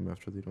addicted to them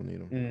after they don't need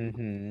them.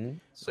 Mm-hmm.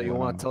 So you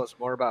want to tell us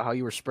more about how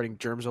you were spreading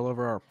germs all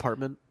over our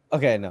apartment?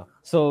 Okay, no.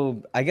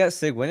 So I got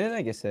sick. When did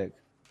I get sick?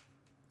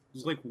 It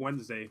was like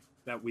Wednesday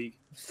that week.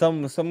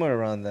 Somewhere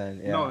around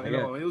then. Yeah. no, I got-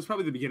 no, it was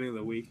probably the beginning of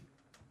the week.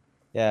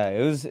 Yeah,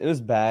 it was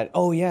bad.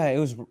 Oh yeah, it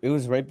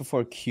was right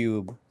before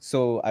Cube.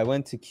 So I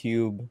went to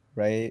Cube,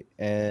 right?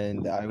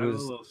 And I I have a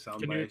was. little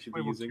soundbite Can you I should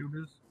be explain what using. cube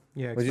is?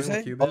 Yeah. What'd you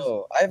explain say? what Cube is.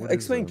 Oh, I've What is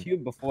explained that?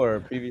 Cube before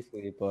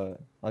previously,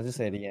 but I'll just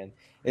say it again.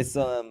 It's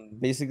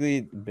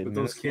basically With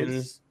those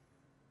kids?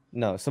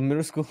 No, so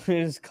middle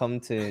schoolers come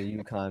to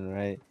UConn,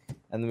 right?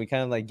 And then we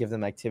kind of like give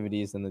them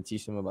activities and then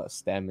teach them about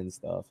STEM and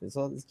stuff. It's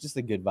just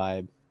a good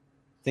vibe.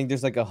 I think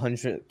there's like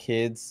 100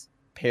 kids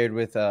paired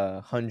with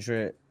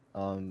 100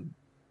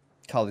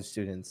 college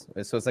students.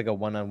 So it's like a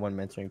one-on-one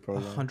mentoring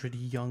program. 100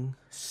 young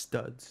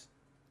studs.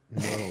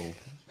 No.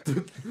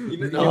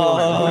 You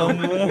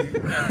know,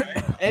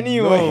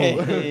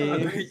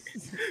 Anyway.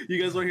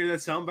 you guys want to hear that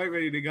soundbite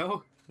ready to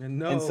go? And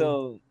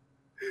no.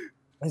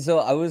 And so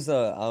I was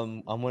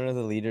I'm one of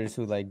the leaders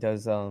who like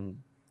does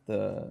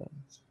the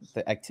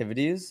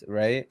activities,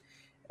 right?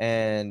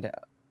 And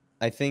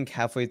I think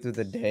halfway through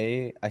the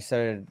day I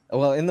started,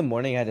 well, in the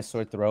morning I had a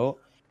sore throat,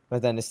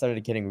 but then it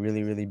started getting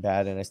really, really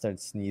bad and I started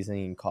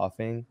sneezing and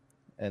coughing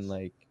and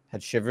like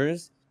had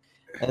shivers.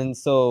 And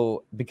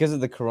so because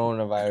of the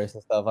coronavirus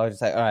and stuff, I was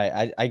just like, all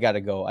right, I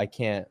gotta go. I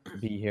can't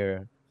be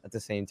here at the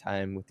same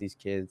time with these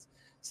kids.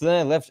 So then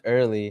I left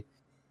early.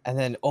 And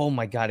then, oh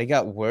my God, it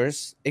got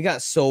worse. It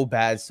got so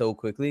bad so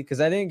quickly because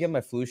I didn't get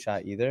my flu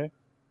shot either.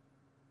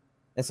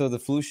 And so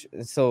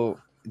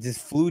this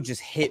flu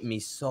just hit me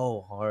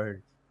so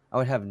hard. I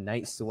would have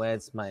night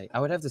sweats. I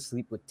would have to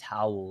sleep with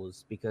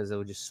towels because I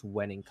was just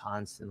sweating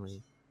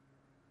constantly.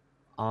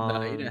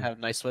 No, you didn't have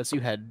nice sweats. You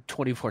had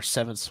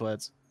 24/7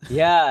 sweats.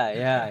 Yeah.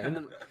 And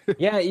then,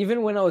 yeah,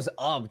 even when I was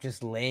up,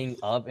 just laying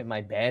up in my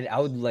bed, I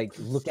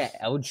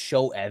would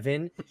show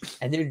Evan,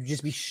 and there'd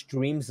just be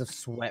streams of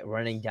sweat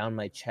running down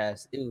my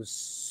chest. It was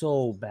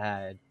so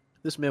bad.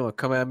 This man would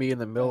come at me in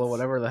the middle of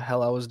whatever the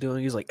hell I was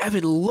doing. He's like,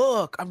 Evan,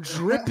 look, I'm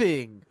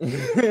dripping.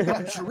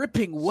 I'm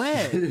dripping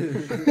wet.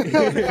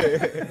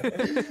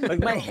 Like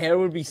my hair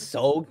would be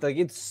soaked. Like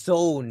it's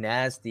so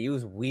nasty. It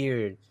was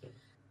weird.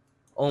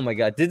 Oh my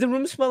God. Did the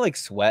room smell like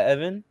sweat,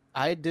 Evan?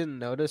 I didn't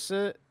notice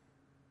it.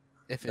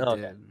 If it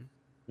Okay.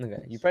 did.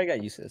 Okay, you probably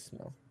got used to the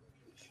smell.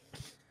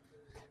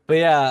 But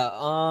yeah,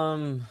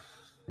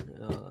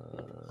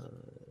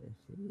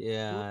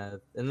 yeah,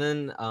 and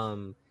then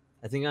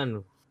I think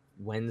on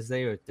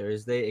Wednesday or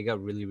Thursday it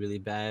got really, really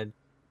bad.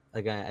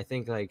 Like I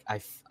think like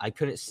I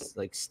couldn't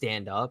like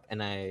stand up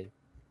and I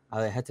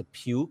had to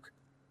puke.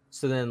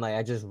 So then like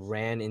I just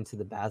ran into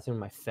the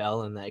bathroom. I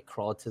fell and I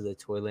crawled to the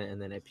toilet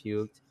and then I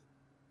puked,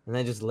 and then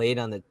I just laid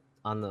on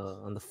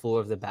the floor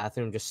of the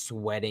bathroom just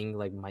sweating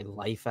like my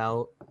life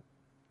out.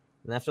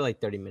 And after like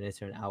 30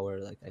 minutes or an hour,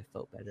 like I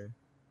felt better.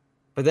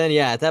 But then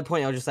yeah, at that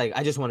point I was just like,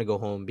 I just want to go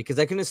home because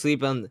I couldn't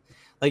sleep on,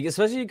 like,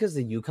 especially because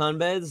the UConn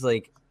beds,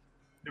 like,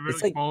 They're really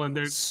It's like small and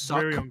they're suck.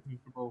 very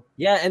uncomfortable.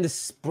 yeah, and the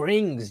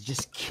springs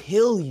just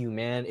kill you,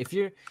 man. If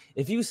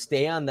you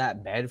stay on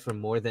that bed for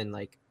more than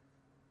like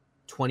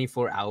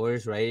 24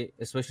 hours, right?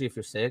 Especially if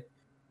you're sick,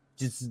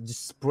 just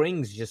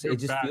springs Your it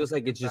just back, feels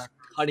like your it's just back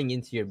hurts. cutting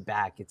into your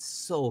back. It's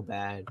so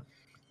bad.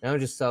 And I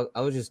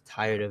was just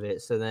tired of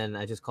it. So then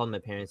I just called my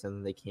parents and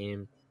then they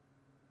came,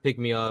 picked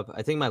me up.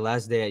 I think my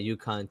last day at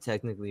UConn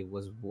technically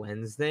was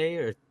Wednesday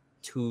or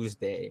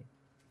Tuesday.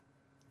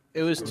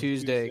 It was It was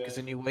Tuesday because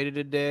Tuesday. then you waited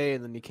a day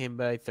and then you came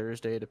back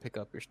Thursday to pick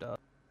up your stuff.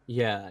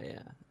 Yeah.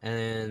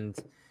 And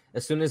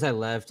as soon as I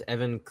left,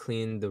 Evan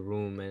cleaned the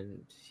room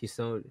and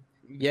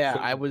Yeah, So-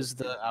 I was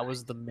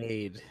the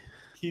maid.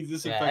 He's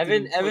yeah,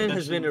 disinfecting. Evan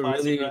has been a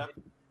really.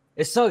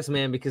 It sucks,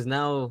 man, because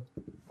now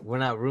we're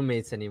not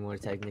roommates anymore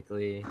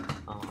technically.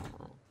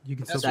 You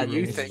can That's still what Sad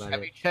you news think. about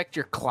Have it. you checked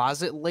your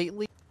closet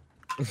lately?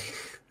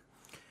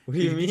 What do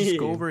you mean? Just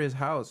go over his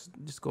house.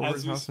 Just go over As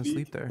his we house and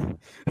speak. sleep there.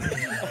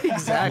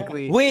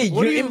 Exactly. Wait,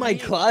 What you're do in you my mean?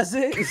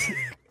 closet?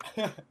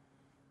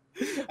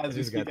 As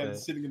we just got speak, I'm that.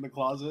 sitting in the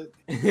closet.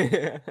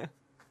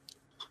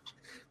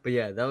 But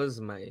yeah, that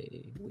was my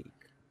week.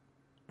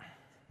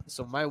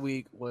 So my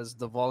week was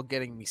Duvall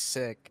getting me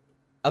sick.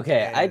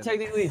 Okay, I And-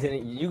 technically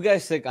didn't. You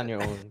guys sick on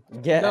your own.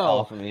 Get No,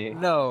 off of me.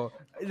 No,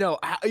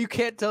 you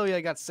can't tell me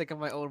I got sick on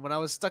my own when I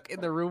was stuck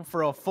in the room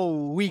for a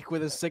full week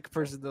with a sick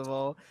person,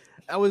 Duvall.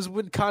 I was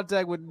in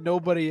contact with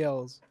nobody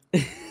else.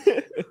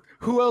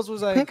 Who else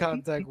was I in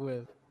contact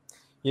with?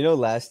 You know,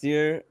 last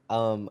year,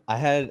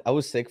 I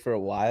was sick for a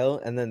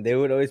while, and then they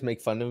would always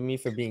make fun of me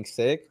for being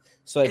sick.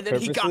 So I And then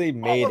he got purposely all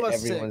made of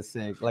us sick. everyone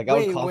sick. Like I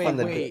would cough on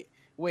the.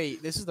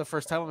 Wait! This is the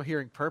first time I'm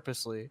hearing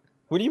purposely.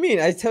 What do you mean?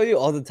 I tell you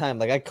all the time.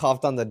 Like I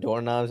coughed on the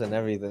doorknobs and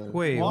everything.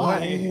 Wait,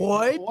 Why?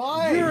 What?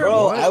 Why? You're-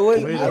 Bro, What? I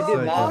was. Wait a I did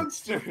second. not.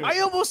 Monster. I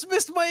almost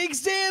missed my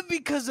exam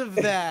because of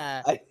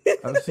that.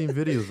 I've seen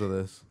videos of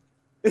this.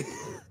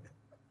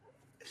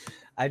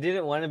 I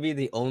didn't want to be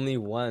the only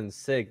one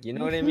sick. You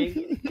know what I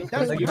mean?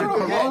 That's Like, what you're you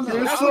wrong. get.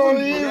 You're That's so what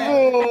you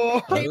get.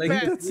 evil. Came Like,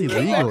 back- that's they came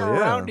illegal, back yeah.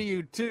 around to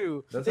you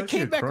too. That's They actually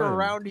came a back crime.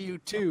 around to you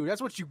too.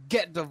 That's what you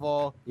get,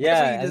 Duvall. That's what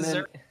Yeah, you and then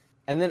deserve.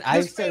 I This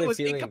man started was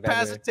feeling better.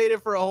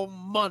 incapacitated for a whole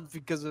month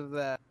because of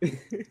that.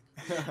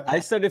 I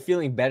started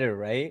feeling better,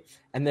 right?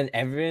 And then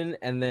Evan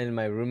and then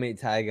my roommate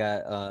Ty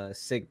got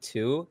sick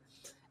too,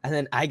 and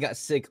then I got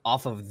sick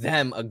off of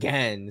them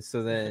again.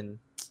 So then,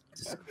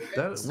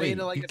 That Saying wait,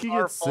 it like you it's can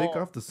our get sick fault.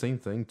 off the same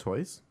thing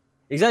twice.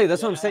 exactly,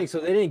 that's what I'm Yeah. saying. So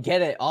they didn't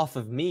get it off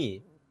of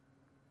me.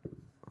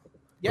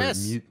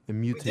 Yes. It did,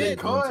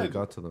 mutated once it could.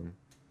 got to them.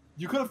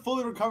 You could have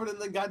fully recovered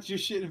and then got your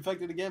shit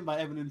infected again by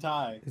Evan and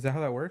Ty. Is that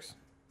how that works?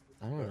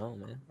 I don't know,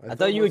 man. I I, thought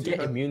thought you would once you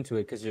get had- immune to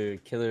it because you're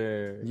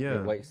killer.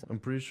 Yeah, white cell. I'm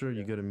pretty sure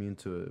you get immune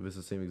to it if it's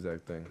the same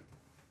exact thing.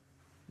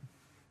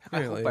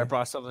 I hope I Really?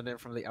 brought something in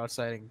from the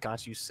outside and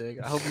got you sick.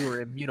 I hope you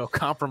were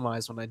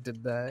immunocompromised when I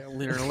did that. I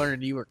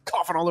learned you were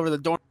coughing all over the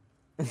door.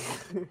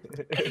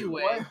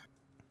 Anyway, What?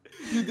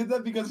 You did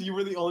that because you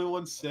were the only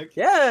one sick?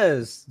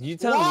 Yes, you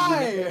tell me.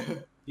 Why?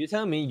 You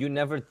tell me you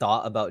never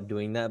thought about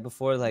doing that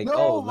before. Like, No,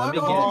 oh, my let me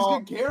get. parents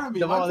took care of me.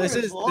 My Duvall, this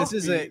parents is loved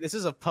me. this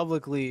is a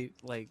publicly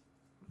like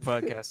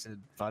broadcasted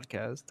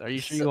podcast. Are you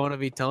sure you want to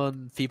be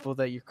telling people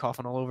that you're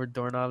coughing all over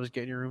doorknobs,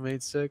 getting your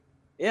roommates sick?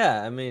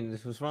 Yeah, I mean,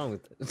 what's wrong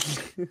with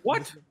it?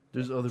 What?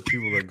 There's other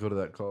people that go to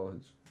that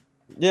college.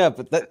 Yeah,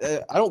 but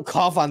that, I don't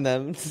cough on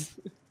them.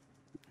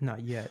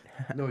 Not yet.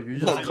 No, you're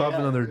just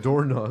coughing on their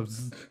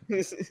doorknobs.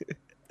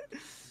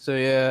 So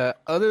yeah,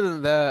 other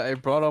than that, I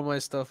brought all my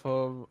stuff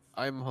home.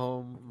 I'm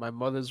home. My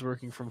mother's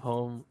working from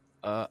home.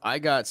 I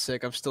got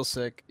sick. I'm still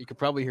sick. You could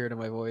probably hear it in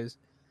my voice.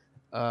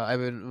 I've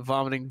been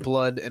vomiting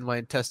blood in my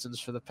intestines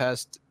for the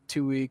past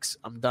 2 weeks.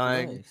 I'm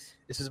dying. Nice.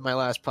 This is my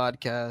last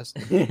podcast.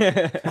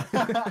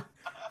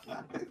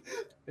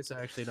 It's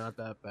actually not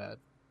that bad.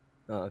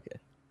 Oh, okay.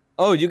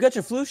 Oh, you got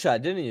your flu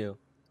shot, didn't you?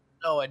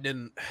 No, I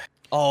didn't.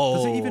 Oh.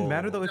 Does it even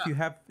matter though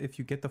if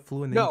you get the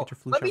flu and then you No, get your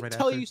flu let shot me right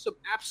tell after? you some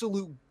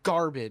absolute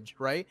garbage,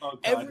 right? Oh, God,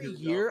 Every here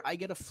we go. year I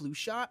get a flu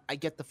shot, I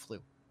get the flu.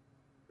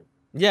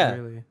 Yeah.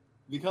 Really?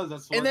 Because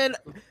that's And what- then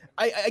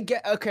I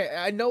get okay.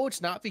 I know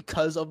it's not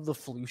because of the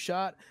flu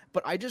shot,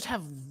 but I just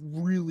have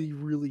really,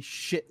 really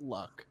shit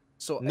luck.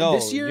 So No,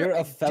 this year you're I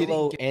a didn't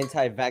fellow get-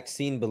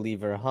 anti-vaccine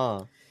believer,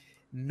 huh?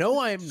 No,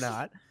 I'm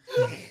not.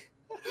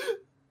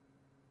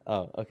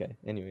 Oh, okay.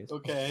 Anyways.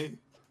 Okay.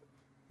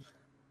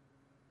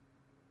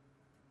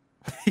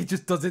 He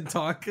just doesn't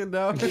talk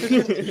now. He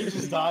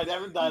just died.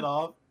 Evan died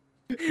off.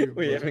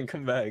 Wait, Evan,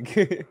 come back.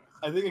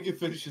 I think I can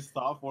finish his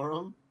thought for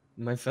him.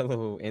 My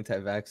fellow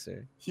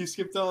anti-vaxxer. He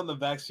skipped out on the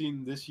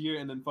vaccine this year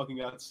and then fucking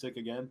got sick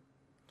again.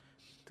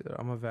 Dude,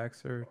 I'm a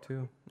vaxxer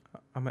too.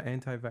 I'm an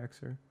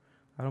anti-vaxxer.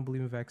 I don't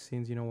believe in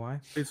vaccines. You know why?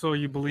 Wait, so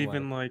you believe Why?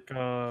 in like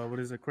what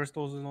is it,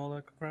 crystals and all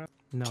that crap?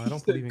 No, I don't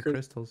said believe in cr-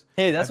 crystals.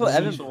 Hey, that's I what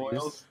Evan believe- Essential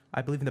believes. oils.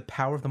 I believe in the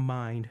power of the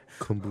mind.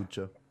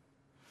 Kombucha.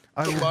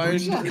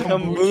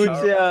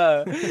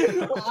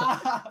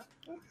 Kombucha.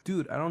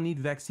 Dude, I don't need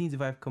vaccines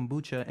if I have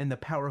kombucha and the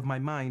power of my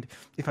mind.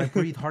 If I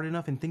breathe hard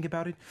enough and think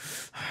about it,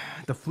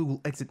 the flu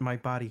will exit my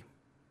body.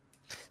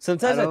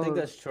 Sometimes I think don't-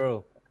 that's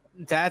true.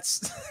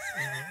 That's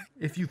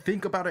If you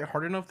think about it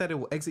hard enough that it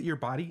will exit your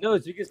body. No,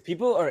 it's because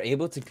people are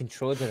able to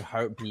control their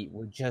heartbeat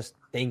with just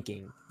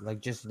thinking, like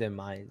just their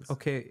minds.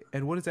 Okay,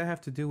 and what does that have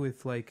to do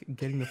with like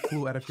getting the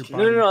flu out of your No,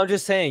 body? no, no. I'm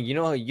just saying. You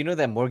know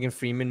that Morgan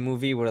Freeman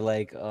movie where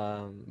like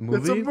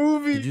Movie?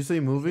 movie. Did you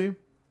say movie?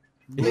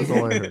 That's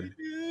all I heard.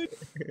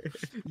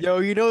 Yo,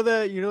 you know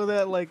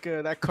that like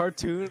that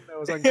cartoon that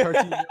was on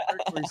Cartoon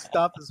Network where he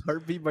stopped his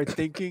heartbeat by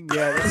thinking.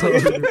 Yeah, that's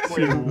what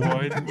Wait,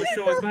 what? What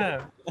show is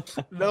that?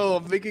 No,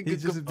 I'm making a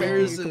He's just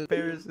comparison. making a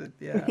comparison.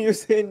 Yeah. you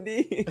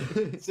Cindy.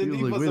 He Cindy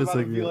was like, was wait a about to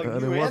second, be like, I "You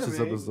didn't watch this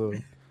anime."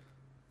 episode.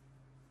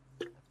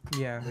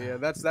 Yeah. Yeah,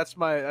 that's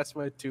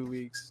my 2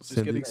 weeks. Just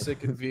Cindy- getting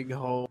sick and being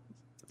home.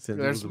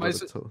 Sandy There's was my about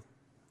to s- tell-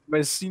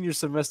 My senior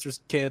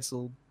semester's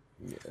canceled.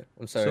 Yeah,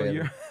 I'm So sorry.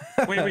 you're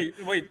Wait.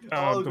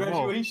 Oh, Deval.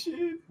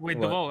 graduation. Wait,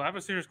 What? Deval, I have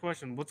a serious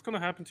question. What's gonna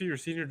happen to your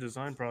senior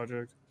design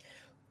project?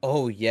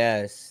 Oh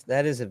yes,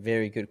 that is a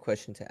very good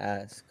question to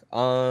ask.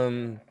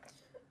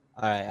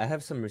 All right, I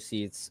have some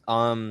receipts.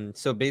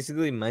 So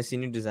basically, my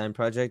senior design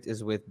project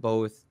is with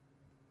both.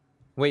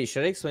 Wait,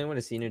 should I explain what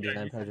a senior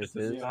design project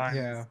is?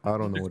 Yeah. I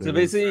don't know what So it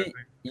is. basically,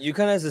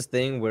 UConn has this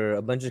thing where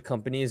a bunch of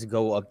companies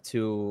go up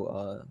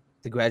to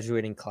the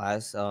graduating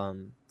class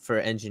for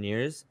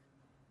engineers,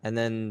 and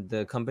then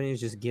the companies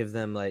just give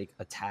them like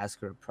a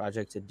task or a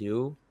project to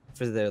do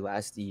for their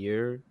last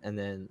year, and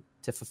then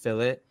to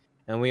fulfill it.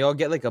 And we all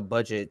get like a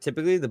budget.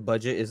 Typically, the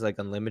budget is like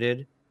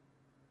unlimited,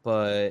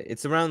 but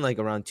it's around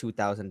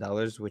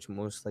 $2,000, which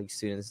most like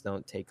students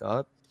don't take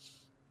up.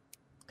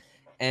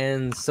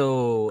 And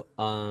so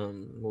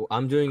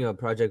I'm doing a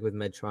project with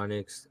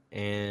Medtronics,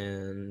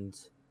 and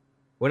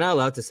we're not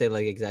allowed to say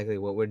like exactly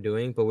what we're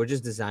doing, but we're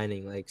just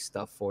designing like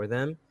stuff for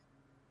them.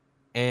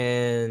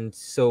 And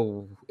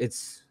so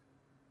it's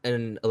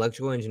an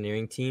electrical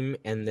engineering team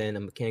and then a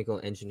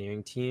mechanical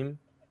engineering team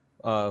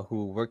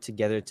who work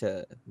together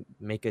to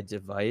make a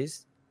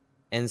device.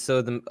 And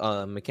so the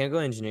mechanical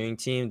engineering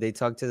team, they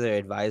talk to their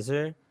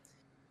advisor,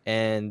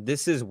 and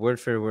this is word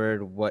for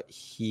word what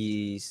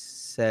he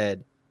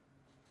said.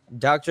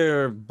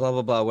 Dr. blah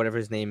blah blah, whatever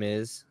his name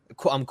is,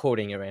 I'm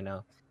quoting it right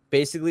now,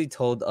 basically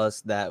told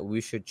us that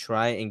we should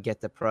try and get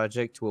the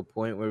project to a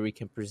point where we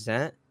can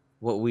present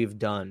what we've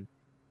done.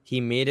 He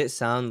made it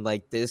sound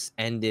like this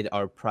ended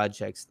our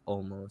projects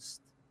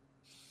almost.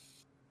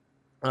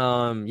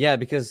 Yeah,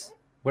 because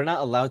we're not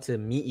allowed to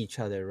meet each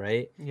other,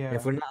 right? Yeah.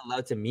 If we're not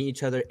allowed to meet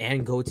each other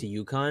and go to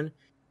UConn,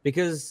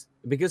 because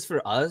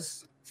for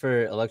us,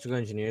 for electrical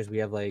engineers, we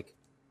have like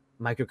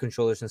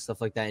microcontrollers and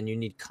stuff like that, and you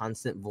need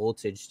constant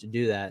voltage to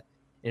do that.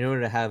 In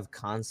order to have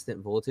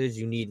constant voltage,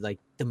 you need like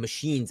the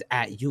machines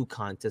at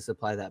UConn to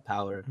supply that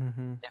power.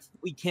 Mm-hmm. If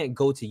we can't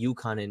go to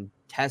UConn and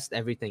test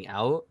everything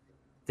out,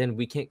 then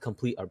we can't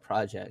complete our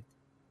project,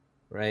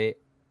 right?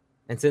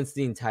 And since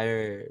the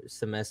entire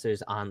semester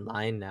is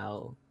online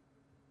now,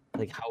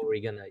 like how are we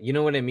gonna, you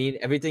know what I mean?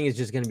 Everything is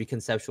just gonna be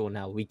conceptual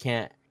now. We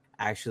can't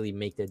actually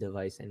make the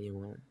device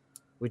anymore,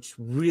 which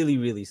really,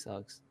 really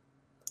sucks.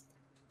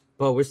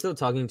 But we're still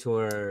talking to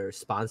our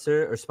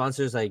sponsor. Our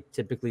sponsor is like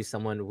typically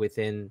someone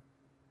within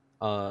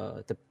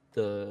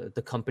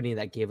the company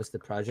that gave us the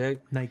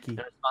project. Nike. And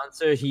our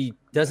sponsor, he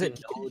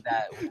doesn't know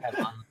that we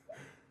have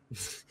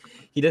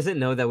he doesn't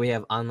know that we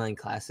have online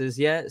classes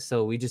yet.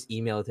 So we just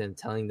emailed him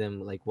telling them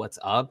like what's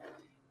up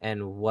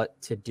and what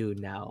to do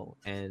now.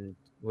 And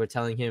we're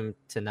telling him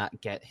to not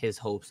get his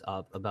hopes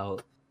up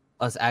about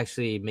us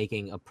actually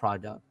making a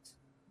product.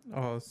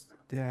 Oh,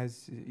 yeah.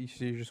 So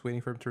you're just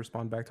waiting for him to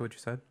respond back to what you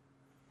said.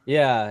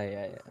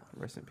 Yeah.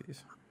 Rest in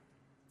peace.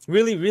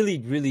 Really, really,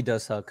 really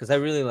does suck because I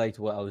really liked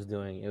what I was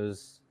doing.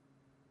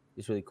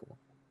 It's really cool.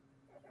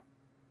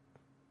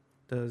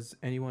 Does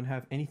anyone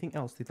have anything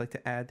else they'd like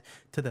to add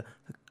to the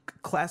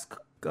class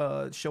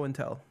show and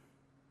tell?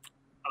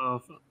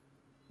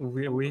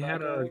 We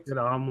had a good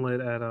omelet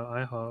at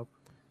IHOP,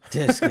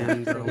 This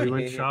and we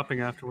went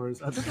shopping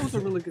afterwards. I think it was a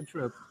really good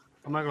trip.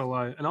 I'm not gonna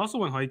lie, and I also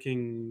went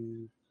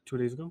hiking 2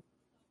 days ago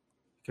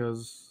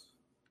because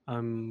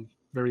I'm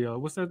very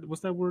what's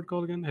that word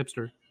called again?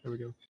 Hipster. There we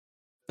go.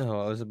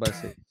 Oh, I was about to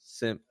say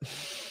simp.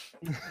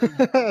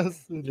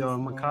 Yo,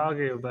 I'm a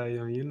Kage of that,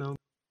 you know.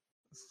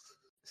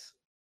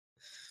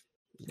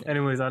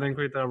 Anyways, I didn't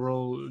create that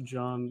role.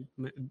 John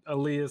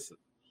Elias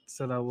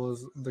said I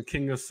was the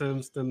king of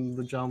Sims, then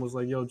the John was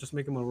like, "Yo, just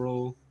make him a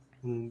role."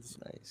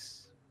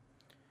 Nice.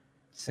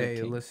 Simp Hey,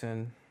 king.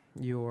 listen,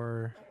 do you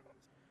want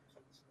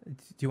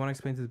to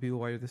explain to the people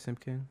why you're the Simp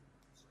King?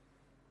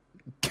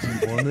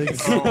 Want to Oh,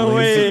 explain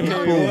wait, to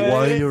people what?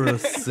 why you're a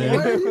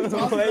simp?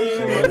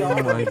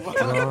 Oh my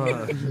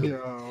god.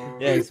 Yo.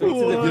 Yeah, explain to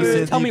the What?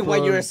 viewers. Tell me why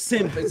you're a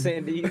Simp. simp,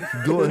 Sandy.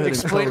 Go ahead and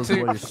Explain tell us to- why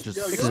you're just a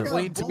simp.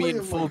 Explain to me in Bully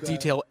him full like that.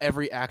 detail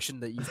every action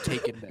that you've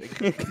taken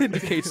that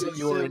indicates that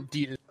you are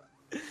indeed.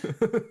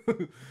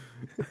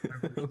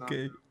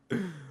 Okay.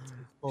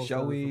 False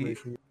Shall we?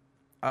 information.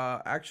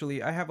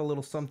 Actually, I have a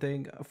little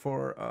something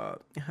for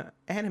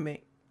anime.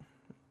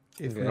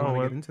 If we Okay. want to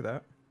Oh, get into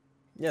that.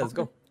 Yeah, let's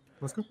go.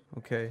 Let's go.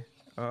 Okay.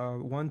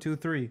 1, 2,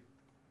 3.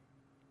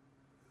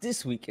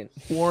 This weekend.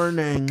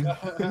 Warning.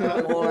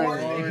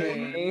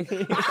 Morning.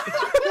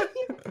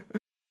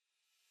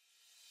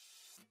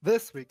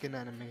 This week in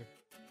anime.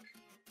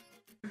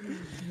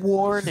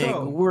 Warning: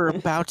 So- we're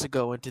about to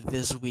go into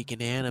this week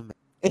in anime.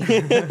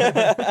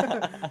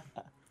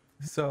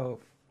 So,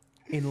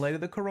 in light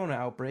of the corona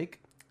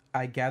outbreak,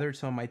 I gathered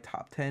some of my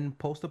top 10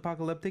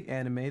 post-apocalyptic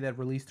anime that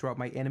released throughout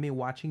my anime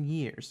watching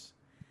years.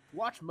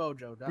 Watch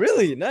Mojo. That's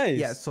Really nice.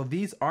 Yeah, so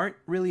these aren't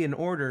really in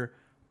order,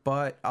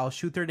 but I'll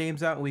shoot their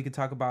names out and we can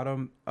talk about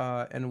them,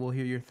 and we'll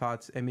hear your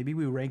thoughts, and maybe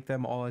we rank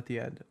them all at the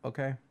end,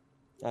 okay?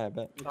 I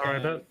bet. All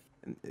right, bet.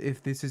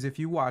 If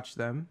you watch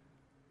them.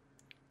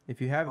 If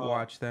you haven't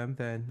watched them,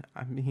 then,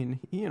 I mean,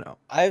 you know.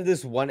 I have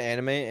this one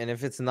anime, and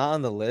if it's not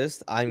on the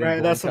list, I'm Right,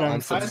 going that's to what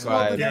I'm saying.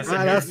 unsubscribe. Yes,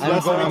 Ah, that's I'm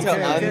what going I'm to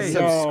saying.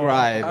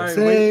 unsubscribe. All right,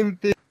 Same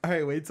thing. All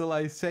right, wait till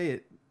I say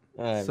it.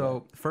 All right,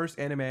 So, first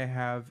anime I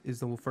have is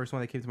the first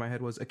one that came to my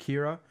head was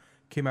Akira.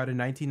 Came out in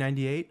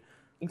 1998.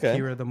 okay.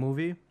 Akira the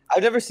movie.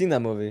 I've never seen that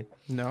movie.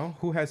 No?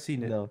 Who has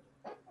seen it? No.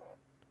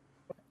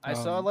 I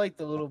saw Um, like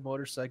the little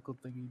motorcycle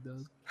thing he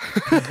does.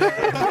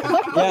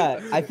 Yeah,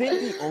 I think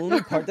the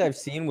only part that I've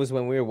seen was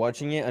when we were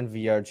watching it on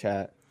VR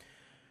chat.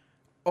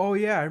 Oh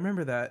yeah, I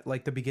remember that.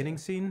 Like the beginning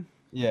scene,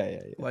 Yeah, yeah,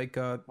 yeah. like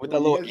With Oh, that you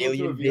little guys went to a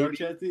alien VR baby.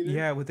 chat theater?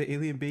 yeah, with the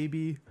alien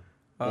baby,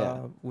 Yeah.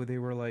 where they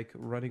were like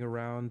running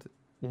around.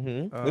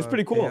 Mm-hmm. It was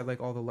pretty They cool. had like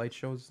all the light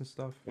shows and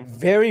stuff.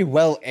 Very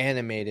well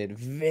animated.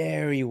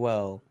 Very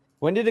well.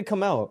 When did it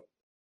come out?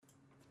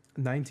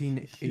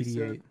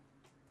 1988.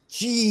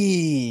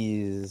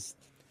 Jeez.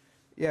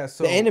 Yeah,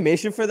 so The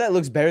animation for that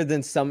looks better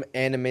than some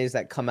animes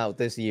that come out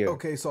this year.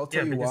 okay, so I'll Yeah,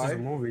 tell you because it's a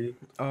why. movie.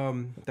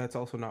 That's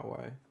also not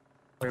why.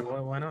 Wait,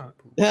 why not?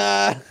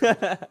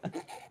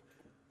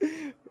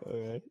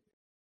 Alright.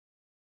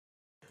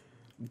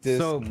 This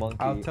So monkey.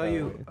 I'll tell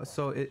you.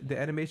 So the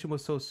animation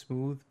was so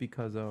smooth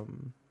because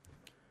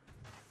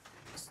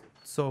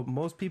so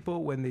most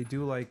people when they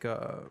do like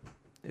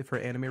for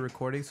anime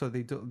recording, so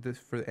they do this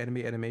for anime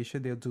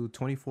animation, they'll do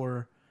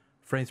 24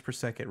 frames per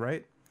second,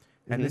 right?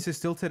 And this is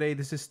still today.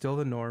 This is still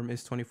the norm.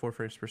 Is 24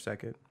 frames per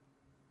second.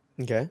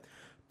 Okay.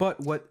 But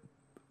what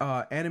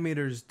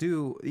animators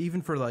do,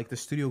 even for like the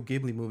Studio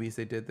Ghibli movies,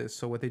 they did this.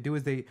 So what they do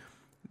is they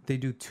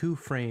do 2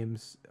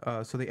 frames.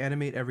 So they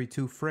animate every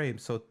 2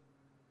 frames. So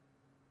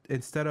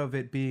instead of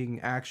it being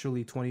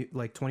actually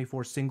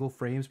 24 single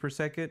frames per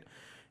second,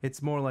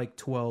 it's more like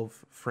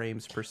 12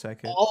 frames per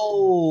second.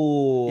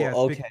 Oh, yeah,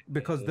 okay.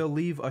 because they'll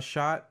leave a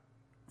shot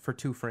for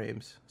 2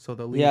 frames. So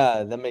they'll leave.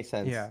 Yeah, that makes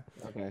sense. Yeah.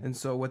 Okay. And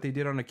so what they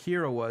did on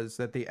Akira was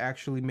that they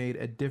actually made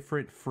a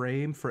different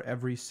frame for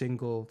every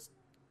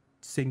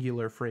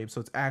singular frame. So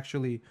it's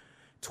actually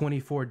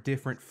 24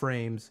 different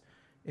frames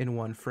in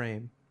one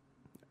frame.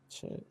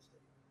 Shit.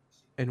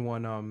 In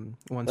one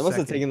That must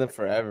have taken them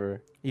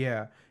forever.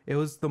 Yeah, it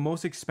was the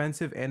most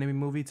expensive anime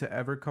movie to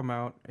ever come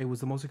out. It was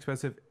the most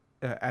expensive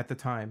at the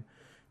time,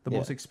 the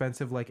most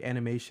expensive like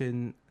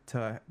animation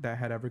that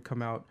had ever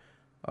come out,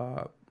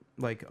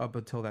 like up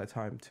until that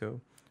time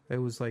too. It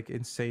was like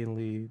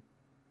insanely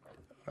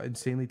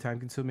time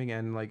consuming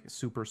and like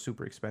super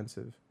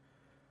expensive.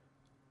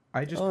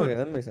 I just put Okay,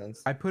 that makes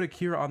sense. I put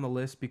Akira on the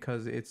list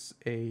because it's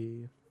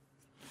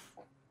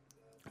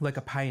like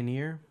a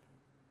pioneer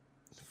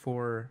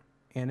for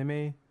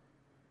anime.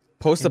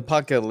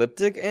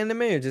 Post-apocalyptic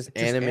anime or just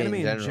anime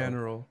in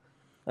general?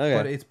 Okay.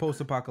 But it's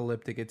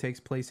post-apocalyptic. It takes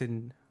place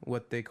in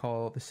what they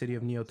call the city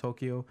of Neo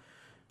Tokyo.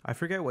 I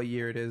forget what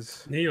year it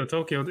is. Neo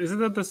Tokyo. Isn't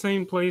that the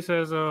same place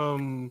as No,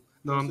 I'm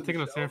Ghost in thinking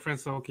the of San Shell?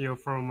 Francisco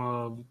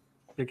from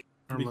Big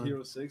Big Hero.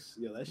 Hero 6?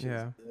 Yeah, that shit's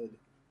Yeah. dead.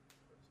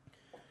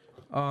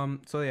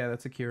 So yeah,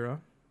 that's Akira,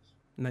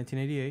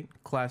 1988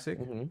 classic.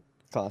 Mm-hmm.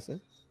 Classic.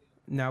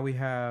 Now we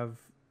have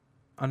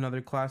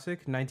another classic,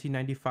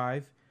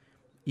 1995,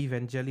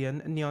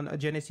 Evangelion Neon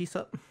Genesis.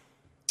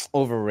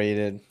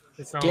 Overrated.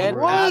 It's not Get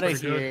overrated. outta It's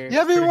pretty good. here. You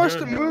haven't Pretty watched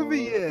good. the movie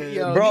yet.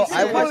 Yo, Bro, he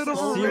I said watched it's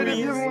the overrated. series.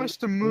 You haven't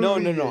watched the movie. No.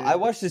 yet. I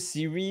watched the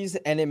series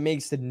and it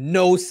makes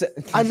no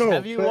sense. I know.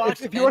 Have you but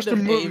watched if you watch the End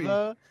of movie,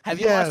 Ava? Have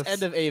you watched Yes.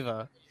 End of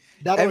Ava?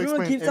 that'll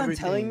Everyone explain keeps on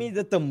telling me everything.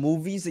 that the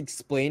movies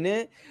explain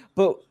it,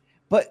 but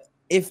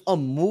if a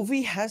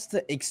movie has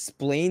to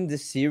explain the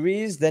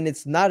series, then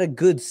it's not a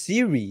good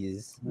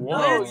series.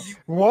 What?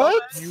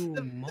 What? You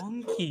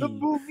monkey. The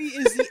movie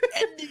is the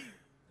ending.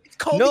 It's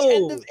called No, the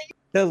End of Ava.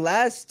 the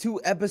last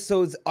 2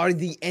 episodes are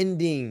the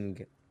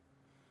ending.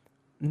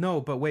 No,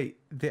 but wait,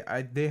 they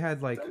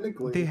had like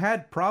Technically. they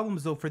had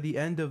problems though for the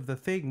end of the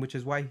thing, which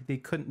is why they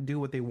couldn't do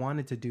what they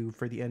wanted to do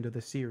for the end of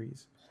the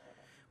series,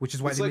 which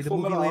is why It's they like made the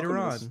movie Fullmetal later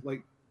Alchemist. on.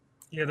 Like,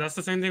 Yeah, that's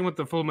the same thing with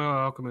the Full Metal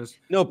Alchemist.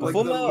 No, Like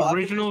Full the Metal The Alchemist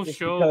original was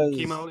show because-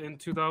 came out in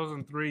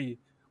 2003,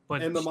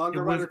 but And the manga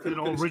it writer was couldn't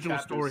an finish original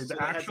chapters, story. so The they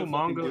had to actual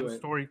fucking do manga it.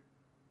 story,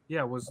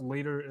 yeah, was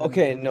later. in-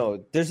 Okay,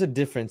 no, there's a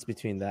difference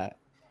between that.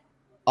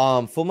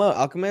 Full Metal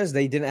Alchemist,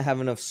 they didn't have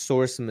enough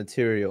source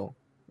material,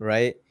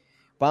 right?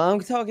 But I'm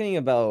talking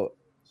about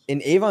in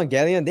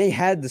Evangelion, they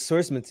had the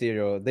source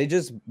material. They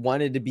just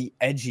wanted to be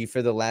edgy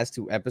for the last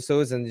 2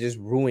 episodes and they just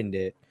ruined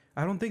it.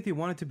 I don't think they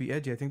wanted to be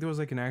edgy. I think there was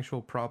like an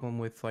actual problem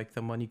with like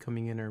the money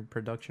coming in or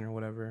production or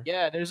whatever.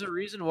 Yeah, there's a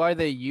reason why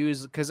they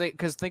use because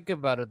think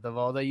about it,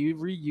 Deval. They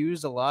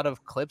reused a lot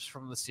of clips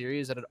from the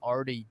series that had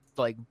already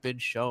like been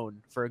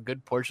shown for a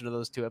good portion of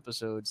those 2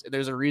 episodes. And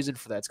there's a reason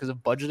for that. It's because of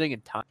budgeting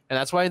and time. And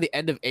that's why in the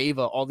end of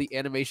Ava, all the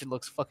animation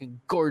looks fucking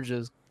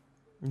gorgeous.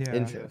 Yeah.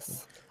 Interesting.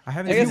 I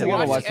haven't I guess If seen you I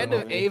gotta watch watch the that end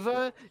of movie.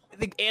 Ava,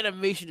 the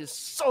animation is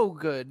so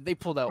good. They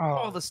pulled out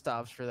all Oh. the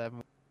stops for that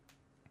movie.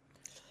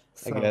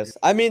 I So, guess.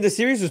 I mean, the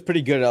series was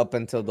pretty good up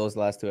until those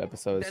last 2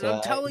 episodes. And so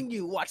I'm telling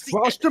you, watch the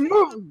Watch end the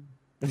of movie.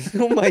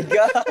 oh my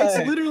god.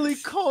 It's literally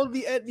called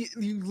the end.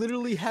 You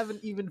literally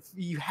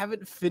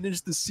haven't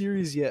finished the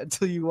series yet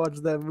until you watch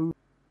that movie.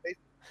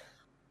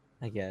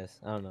 I guess.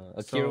 I don't know.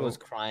 Akira was So-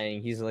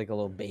 crying. He's like a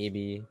little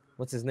baby.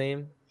 What's his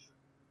name?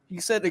 You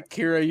said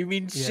Akira, you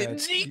mean Yeah,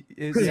 Shinji?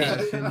 yeah,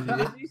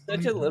 Shinji. He's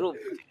such a little.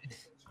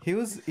 He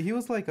was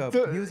like a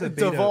The- he was a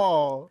beta.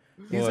 Deval.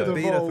 He was a What?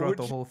 beta Deval, throughout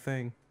the which- whole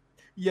thing.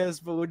 Yes,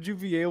 but would you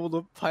be able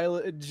to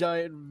pilot a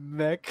giant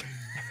mech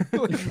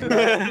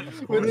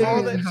with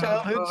all that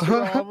childhood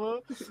trauma?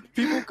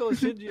 People call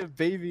Shinji a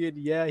baby, and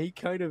yeah, he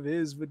kind of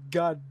is. But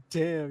god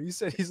damn, you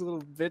said he's a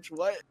little bitch.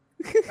 What?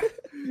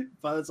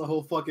 But that's a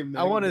whole fucking.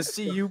 I want to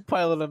see you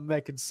pilot a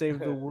mech and save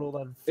the world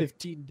on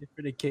 15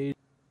 different occasions.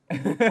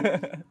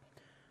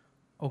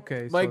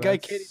 Okay, My so guy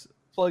can't that's-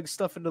 plug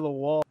stuff into the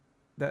wall.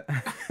 that.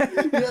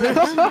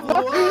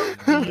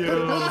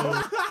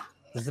 Yo.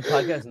 Does the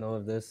podcast know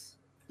of this?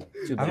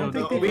 Too I don't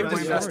bad. think they We've know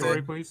Explain the that discussed story,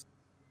 it. please.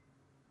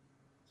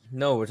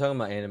 No, we're talking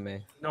about anime.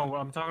 No,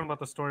 I'm talking about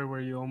the story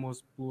where you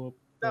almost blew up.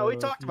 No, we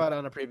the- talked about it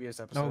on a previous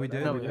episode. we I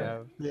did? know We we did?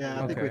 have.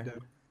 Yeah, I think we Okay.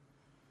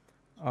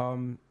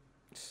 did.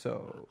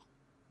 So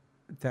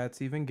that's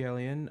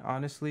Evangelion.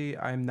 Honestly,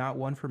 I'm not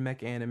one for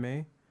mech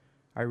anime.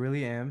 I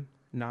really am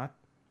not.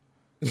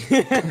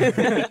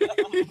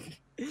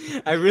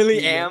 I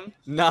really am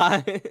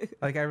not.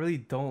 Like, I really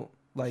don't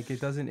like. It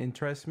doesn't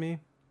interest me.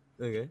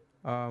 Okay.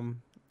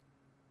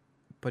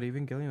 But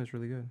Evangelion was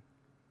really good.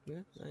 Yeah,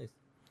 nice.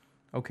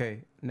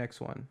 Okay, next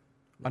one.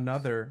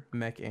 Another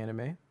mech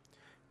anime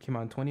came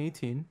out in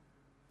 2018.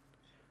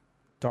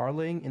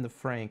 Darling in the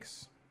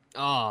Franxx.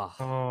 Oh.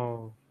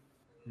 Oh.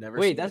 Never.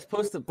 Wait, seen that's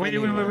supposed to.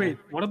 Wait.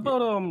 What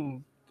about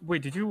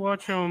Wait, did you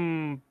watch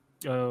Code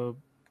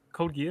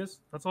Geass?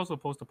 That's also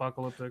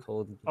post-apocalyptic.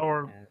 Cold.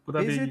 Or would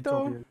that Is be it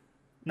though? utopian?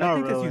 I Not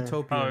think really. it's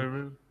Utopian. Oh,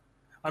 really?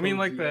 I mean,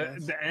 like Code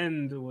Geass. the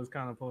end was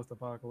kind of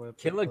post-apocalyptic.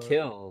 Kill la but-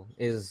 Kill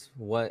is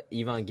what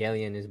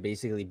Evangelion is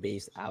basically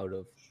based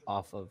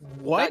off of.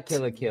 What? Not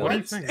Kill la Kill. What do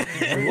you think?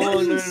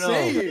 Oh, no.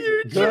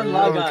 Gurren You're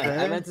Lagann. okay.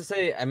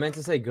 I meant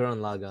to say Gurren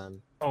Lagann.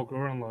 Oh,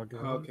 Gurren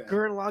Lagann. Okay.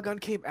 Gurren Lagann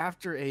came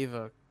after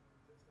Ava.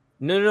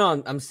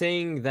 No. I'm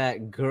saying that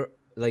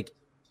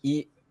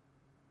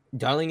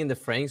Darling in the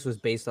Franxx was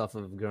based off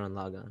of Gurren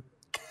Lagann.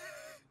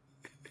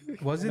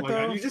 Was Oh it my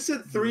God, though? you just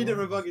said 3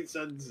 different fucking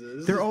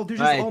sentences. They're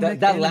just Right, all that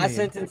mech last anime.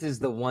 sentence is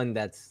the one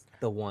that's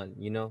the one,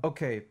 you know?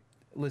 Okay,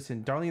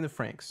 listen, Darling in the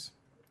Franxx.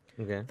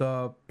 Okay.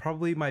 The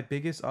probably my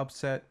biggest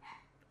upset.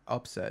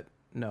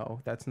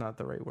 No, that's not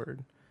the right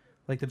word.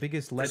 Like the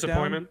biggest letdown.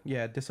 Disappointment?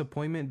 Yeah,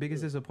 disappointment.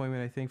 Biggest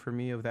disappointment I think for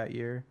me of that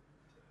year.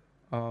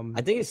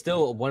 I think it's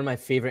still one of my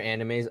favorite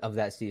animes of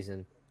that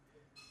season.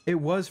 It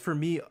was for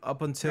me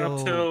up until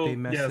they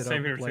messed yeah, it same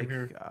up. here, same like,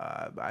 here.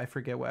 I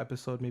forget what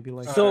episode. Maybe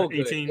like So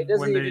good. 18 It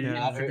doesn't when they even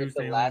matter if introduced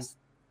the aliens. last.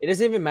 It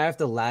doesn't even matter if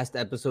the last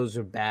episodes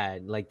are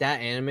bad. Like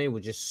that anime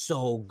was just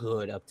so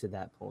good up to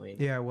that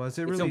point. yeah, it was.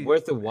 It It's really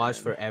worth a watch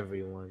for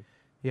everyone.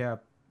 Yeah,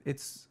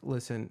 it's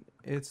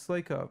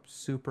like a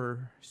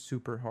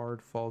super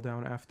hard fall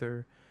down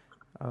after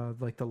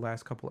like the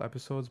last couple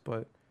episodes,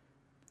 but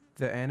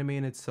the anime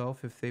in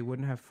itself, if they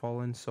wouldn't have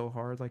fallen so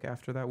hard like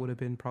after that, would have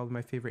been probably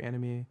my favorite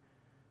anime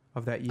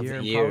of that the year,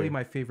 and year. probably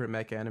my favorite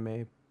mech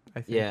anime,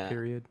 I think. Yeah.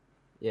 Period.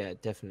 Yeah,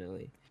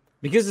 definitely.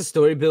 Because the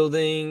story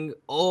building,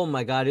 oh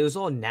my god, it was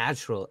all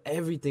natural.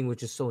 Everything was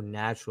just so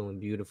natural and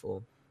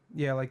beautiful.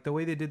 Yeah, like the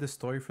way they did the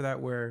story for that,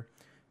 where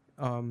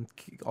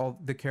all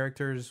the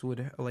characters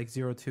would like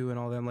 02 and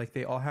all them, like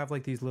they all have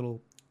like these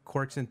little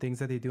quirks and things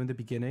that they do in the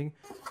beginning,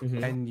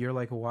 Mhm. and you're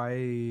like, why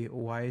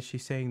is she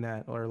saying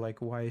that, or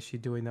like why is she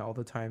doing that all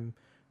the time,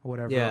 or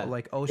whatever. Yeah.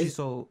 Like, oh, she's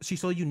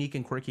so unique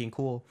and quirky and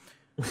cool.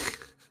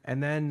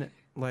 And then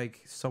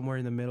like somewhere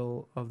in the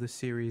middle of the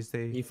series,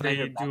 You they find They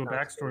her do a background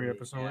backstory story,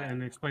 episode yeah.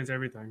 and it explains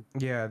everything.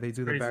 do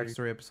the Crazy.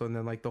 backstory episode, and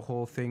then like the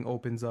whole thing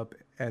opens up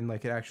and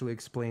like it actually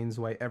explains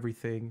why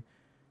everything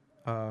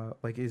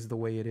like is the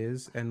way it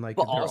is, and like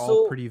But they're all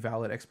also- pretty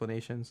valid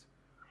explanations.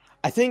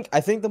 I think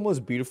the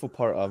most beautiful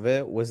part of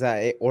it was that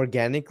it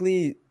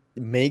organically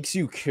makes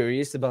you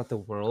curious about the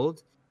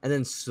world and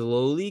then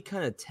slowly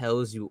kind of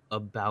tells you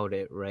about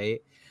it,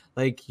 right?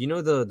 Like, you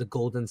know, the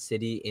golden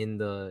city in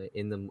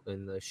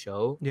the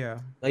show? Yeah.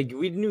 Like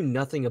we knew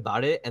nothing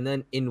about it, and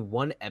then in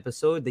one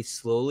episode they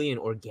slowly and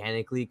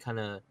organically kind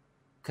of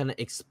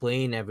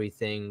explain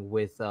everything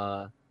with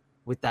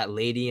that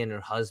lady and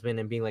her husband,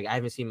 and being like, I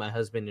haven't seen my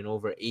husband in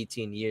over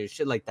 18 years,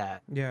 shit like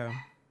that. Yeah.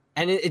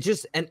 And it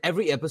just, and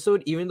every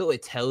episode, even though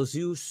it tells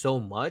you so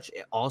much,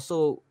 it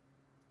also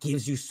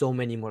gives you so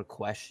many more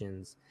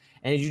questions,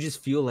 and you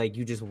just feel like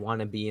you just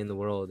want to be in the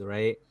world,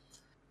 right?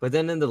 But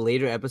then in the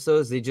later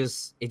episodes, it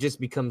just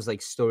becomes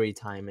like story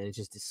time, and it's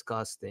just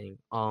disgusting.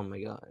 Oh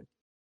my god.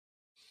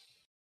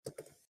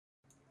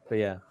 But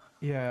yeah.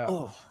 Yeah.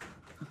 Oh,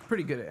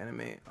 Pretty good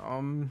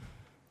anime.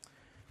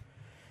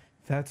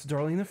 That's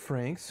Darling in the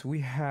Franxx.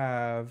 We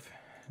have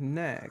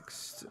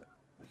next.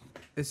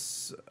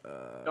 It's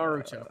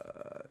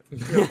Naruto.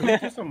 It's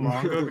just a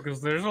manga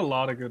because there's a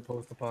lot of good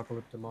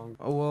post-apocalyptic manga.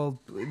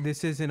 well,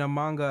 this isn't a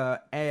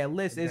manga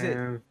list, is it?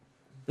 And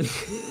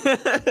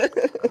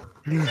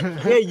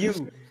yeah,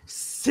 you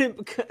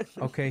simp.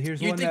 Okay,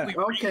 here's You one think that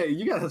we- Okay,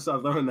 you gotta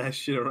stop throwing that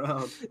shit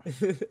around.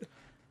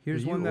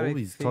 here's you one that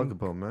always I talk think,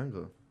 about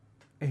manga.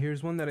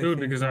 here's one that I dude,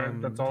 think,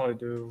 because that's all I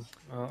do.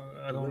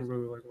 I don't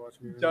really like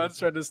watching it. John's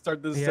trying to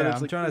start this. Yeah, sentence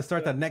I'm like trying to this,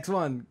 start the next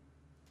one.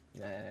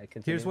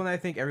 Continue. Here's one that I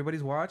think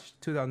everybody's watched.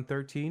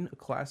 2013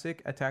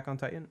 classic, Attack on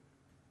Titan.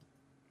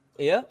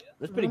 Yeah,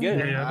 that's pretty good.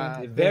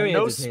 Yeah, Very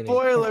no entertaining.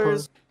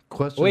 spoilers.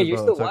 Question Wait, you're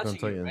about still Attack on watching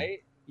it, Titan.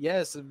 right?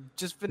 Yes, I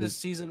just finished Is-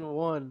 season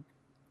 1.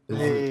 Is,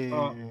 Hey.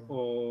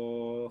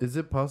 Oh. is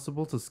it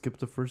possible to skip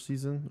the first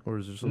season, or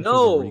is there some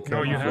No. sort of recap?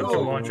 No, you have to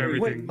No. watch Wait,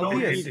 everything. no,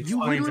 Elias, It you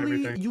explains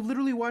literally everything. you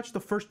literally watched the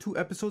first 2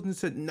 episodes and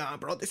said, "Nah,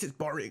 bro, this is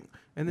boring."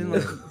 And then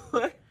Yeah.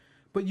 like,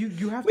 but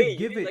you have Wait, to you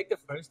give didn't it. like the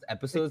first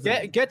episodes?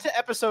 Get to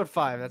episode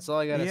 5. That's all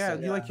I gotta Yeah,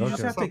 say. you like you just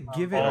Okay. have to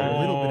give it a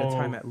little bit of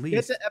time Oh. at Get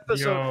least. to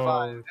episode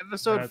 5. Yo,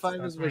 Episode that's- 5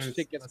 that's is where when it's-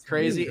 shit gets that's when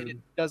it's crazy, and good.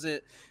 it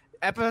doesn't.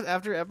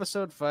 After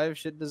episode 5,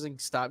 shit doesn't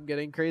stop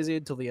getting crazy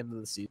until the end of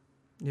the season.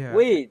 Yeah,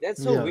 Wait,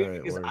 that's so Yeah. weird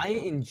Alright, because word. I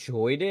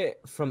enjoyed it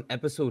from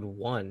episode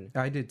 1.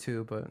 I did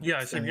too, but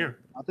Yeah, same here.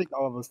 I think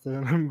all of us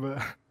did,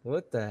 but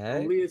What the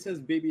heck? Elias has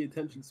baby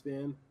attention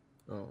span.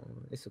 Oh,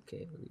 it's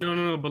okay.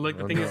 No, but like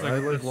the thing is, I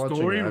like like the watching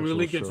story actual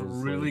really gets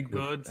shows, really like,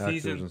 with good. actors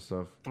Season and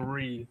stuff.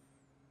 3.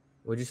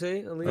 What'd you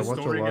say, The Elias? watch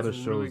a story lot gets of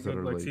shows really that good,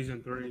 are like like-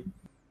 season 3.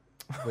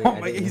 Wait, oh I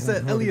my, didn't he know.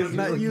 said Elias,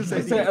 not you. I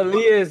Said said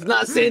Elias,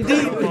 not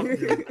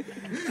Sandeep.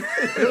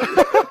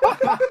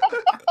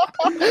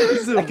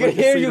 I could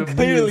hear you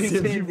clearly, He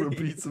Sandy.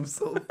 repeats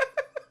himself.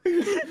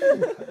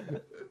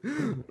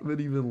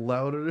 But even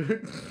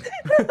louder.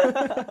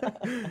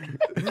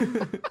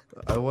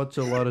 I watch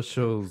a lot of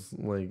shows,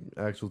 like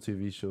actual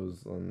TV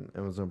shows on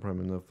Amazon Prime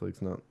and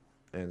Netflix, not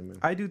anime.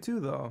 I do too,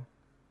 though.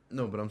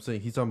 No, but I'm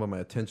saying he's talking about my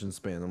attention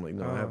span. I'm like,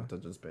 no, I have Oh.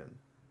 attention span.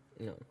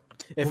 No.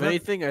 If Well, that-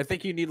 anything, I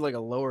think you need like a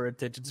lower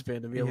attention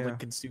span to be able Yeah. to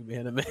consume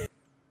anime.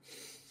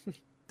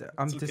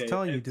 I'm It's just okay,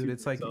 telling I you, have dude. two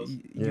It's like cells.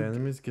 Yeah, you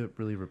animes get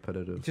really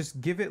repetitive. just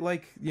give it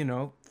like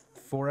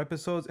 4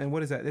 episodes, and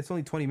what is that? It's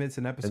only 20 minutes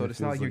an And episode. it It's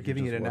not feels like you're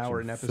giving it just an hour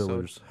watching an episode.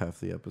 Fillers half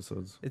the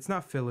episodes. It's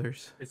not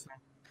fillers. It's not.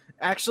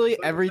 Actually, So-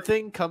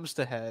 everything comes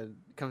to a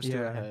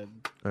Yeah. head.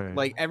 All right.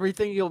 Like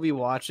everything you'll be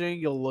watching,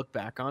 you'll look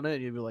back on it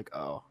and you'll be like,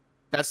 "Oh,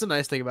 that's the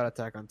nice thing about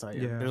Attack on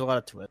Titan." Yeah. There's a lot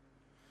of to it,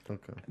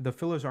 Okay. The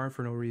fillers aren't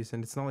for no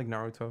reason. It's not like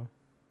Naruto.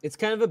 It's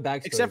kind of a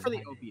backstory. except for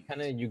the OP.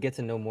 Kind of you get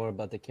to know more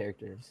about the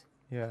characters.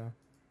 Yeah.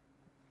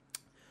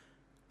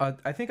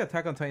 I think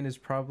Attack on Titan is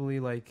probably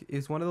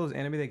is one of those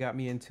anime that got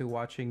me into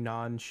watching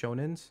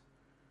non-shonens.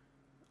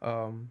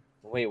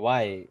 Wait,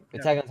 why?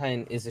 Attack on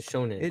Titan is a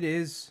shonen. It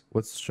is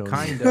What's shown?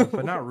 kind of,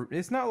 but not.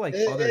 It's not like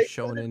other it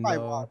shonen might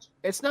though. watch.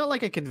 It's not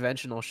like a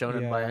conventional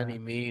shonen by Yeah. any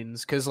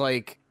means, because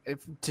like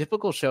if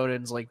typical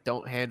shonens like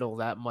don't handle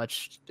that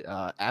much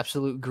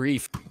absolute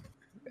grief,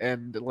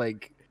 and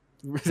like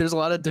there's a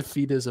lot of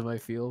defeatism. I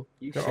feel.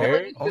 You They're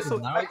sure?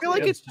 also- I feel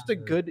like it's just a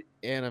good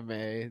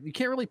anime. You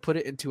can't really put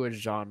it into a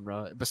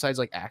genre besides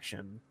like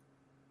action.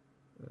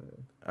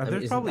 I mean, There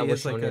isn't probably that what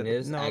is like shonen a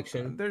is? no.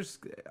 Action? There's,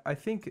 I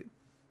think,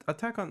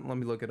 Attack on. Let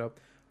me look it up.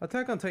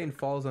 Attack on Titan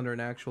falls under an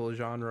actual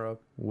genre.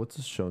 What's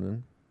a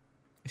shonen?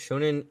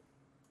 Shonen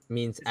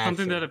means It's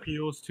something that action.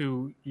 appeals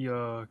to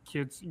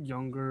kids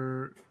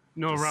younger.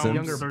 No, Sims? around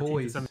Younger 13 to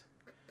boys. 17.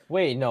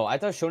 Wait, no, I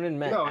thought shonen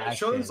meant No,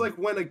 action. shonen's like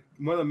when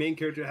the main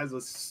character has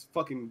a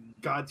fucking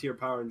god tier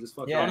power and just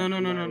fucking. Yeah. No.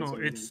 annihilates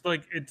everything. It's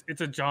like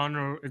it's a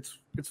genre. It's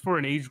for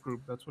an age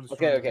group. That's what it's.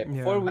 Okay, trying to okay.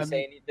 Before Yeah. we I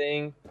say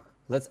anything,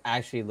 let's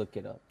actually look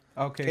it up.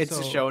 Okay, It's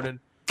so a shonen.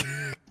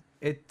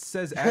 it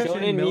says action.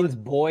 Shonen means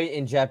boy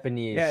in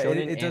Japanese. Yeah,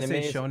 shonen it does say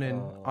anime is- shonen.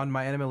 oh. On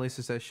my anime list,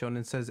 it says shonen.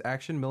 It says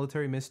action,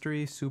 military,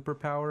 mystery,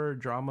 superpower,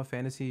 drama,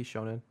 fantasy,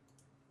 shonen.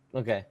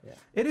 Okay, yeah.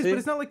 It is, See? but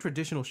it's not like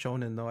traditional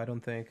shonen, though. I don't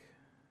think.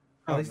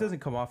 At Oh, least it no. doesn't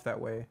come off that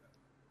way.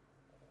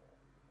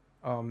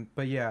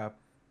 But yeah,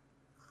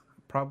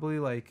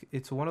 probably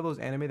it's one of those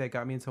anime that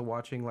got me into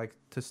watching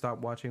to stop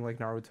watching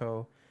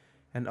Naruto,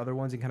 and other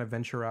ones and kind of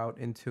venture out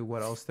into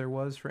what else there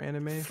was for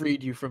anime.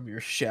 Freed you from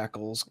your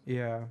shackles.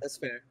 Yeah, That's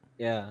fair.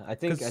 Yeah, I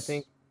think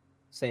 'Cause-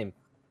 same.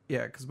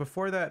 yeah. Because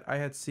before that, I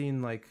had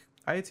seen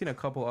a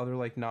couple other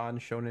non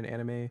shonen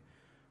anime.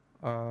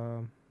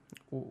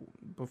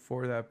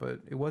 Before that, but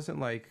it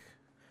wasn't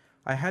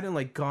I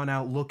hadn't gone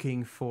out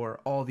looking for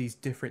all these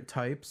different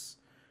types,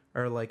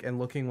 or and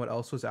looking what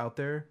else was out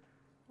there,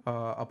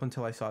 up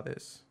until I saw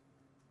this.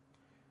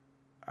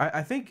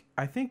 I think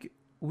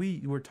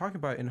we were talking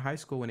about it in high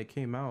school when it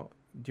came out.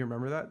 Do you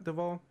remember that,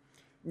 Deval?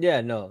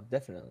 Yeah, no,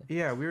 definitely.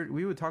 Yeah,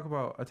 we would talk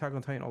about Attack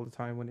on Titan all the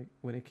time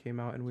when it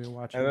came out, and we were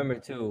watching. I remember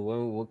too.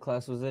 What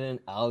class was it in?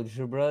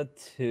 Algebra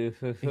 2.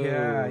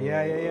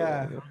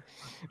 Yeah.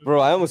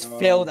 Bro, I almost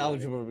failed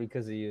algebra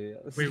because of you.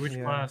 Wait, which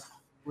Yeah. class?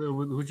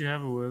 Who'd you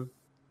have it with?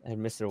 I had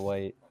Mr.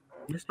 White.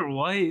 Mr.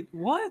 White.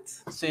 What?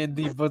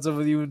 Sandy, what's up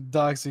with you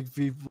toxic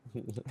people?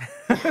 Back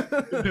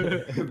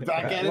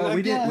at it Well, we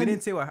again.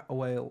 didn't say what.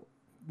 Well,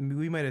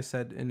 we might have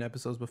said in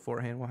episodes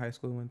beforehand what high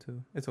school we went to.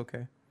 It's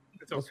okay.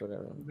 It's That's okay.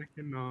 whatever.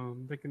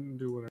 They can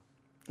do whatever.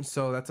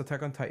 So that's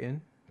Attack on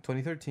Titan,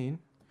 2013.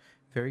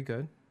 Very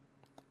good.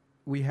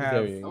 We Very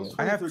have. good.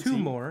 I have two 2013.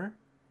 more.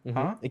 Mhm.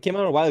 Huh? It came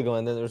out a while ago,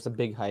 and then there was a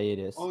big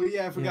hiatus. Oh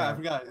yeah, I forgot. Yeah. I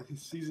forgot.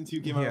 Season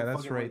 2 came out. Yeah, that's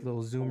fucking, right. like, Little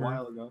a zoomer.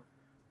 while ago.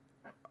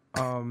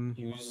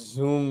 You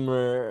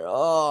zoomer.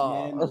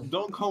 Oh. Man,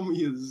 don't call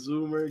me a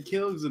zoomer.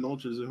 Caleb's an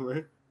ultra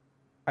zoomer.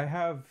 I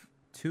have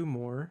two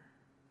more.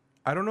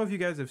 I don't know if you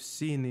guys have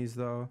seen these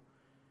though.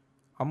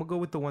 I'm gonna go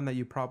with the one that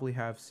you probably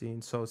have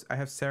seen. So I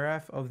have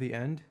Seraph of the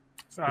End.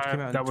 came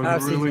out in That was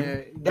I've seen really.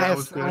 it. That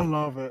was That's I good.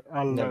 love it. I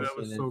Yeah, love that it.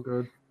 was so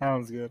good. That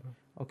was good.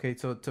 Okay,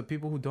 so to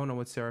people who don't know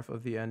what Seraph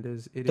of the End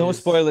is, it Don't is-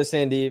 spoil it,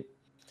 Sandy.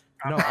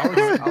 No,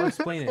 I'll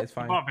explain it. It's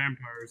fine. About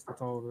vampires.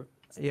 That's all of it.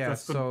 Yeah,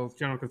 That's the so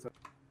general concept.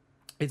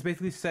 it's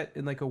basically set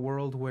in like a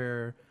world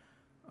where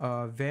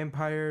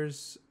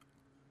vampires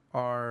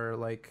are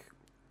like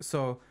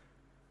so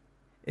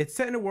it's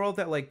set in a world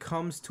that like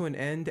comes to an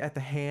end at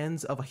the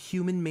hands of a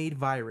human-made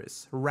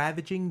virus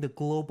ravaging the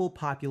global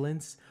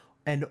populace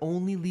and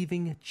only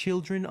leaving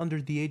children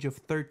under the age of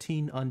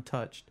 13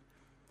 untouched.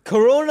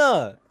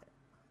 Corona.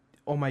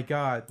 Oh my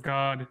god.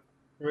 God.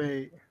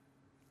 Wait.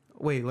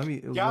 Wait, let me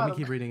Got him.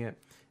 keep reading it.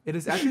 It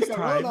is at this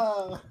time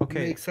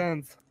okay. Makes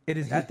sense. It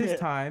is at this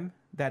time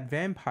that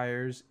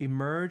vampires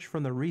emerge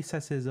from the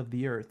recesses of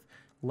the earth,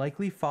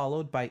 likely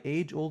followed by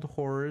age-old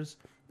horrors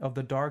of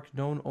the dark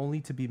known only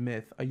to be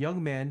myth. A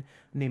young man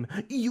named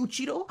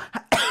Yuichiro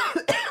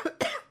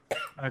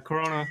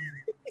Corona.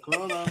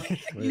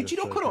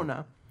 Yuichiro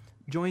Corona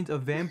joins a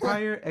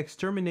vampire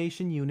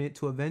extermination unit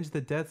to avenge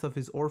the deaths of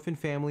his orphan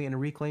family and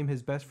reclaim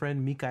his best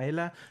friend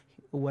Mikaela,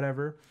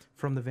 whatever,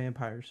 from the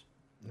vampires.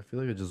 I feel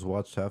like I just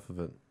watched half of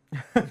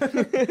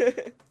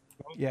it.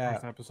 Yeah.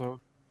 First episode.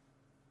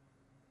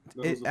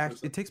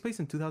 It takes place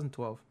in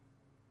 2012.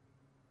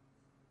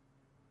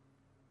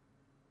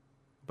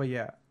 But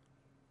yeah,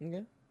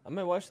 Okay, I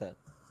might watch that.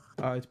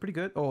 it's pretty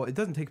good. Oh, it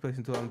doesn't take place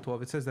in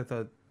 2012. It says that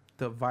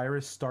the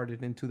virus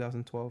started in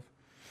 2012.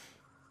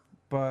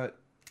 But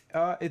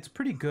it's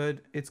pretty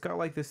good. It's got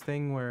like this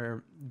thing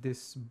where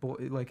this boy,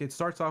 like it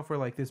starts off where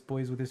like this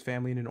boy's with his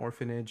family in an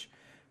orphanage,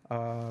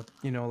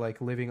 you know, like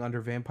living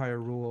under vampire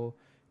rule,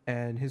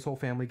 and his whole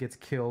family gets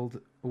killed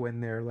when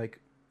they're like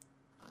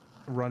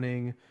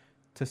running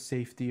to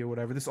safety or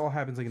whatever. This all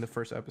happens like in the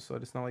first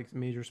episode. It's not like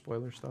major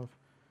spoiler stuff.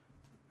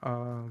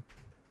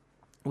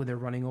 When they're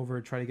running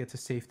over, try to get to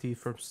safety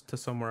to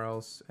somewhere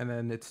else, and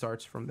then it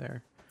starts from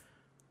there.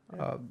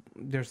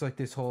 There's like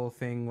this whole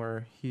thing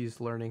where he's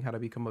learning how to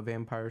become a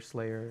vampire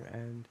slayer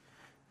and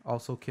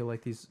also kill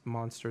like these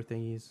monster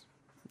thingies.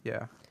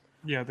 Yeah.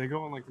 Yeah, they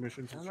go on like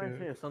missions That and reminds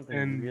me shit. of something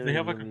And really, they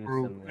have like a really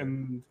group, similar.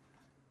 and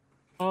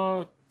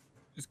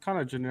it's kind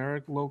of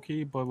generic, low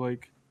key, but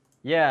like,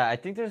 Yeah, I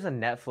think there's a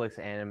Netflix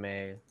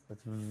anime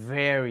that's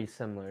very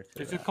similar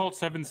to is that. it called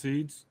Seven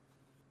Seeds?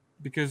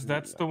 Because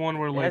that's the one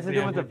where It like has to they do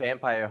have, with the like-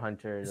 vampire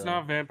hunter. It's though.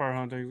 not vampire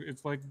hunting.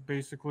 It's like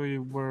basically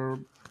where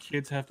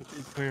kids have to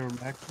clear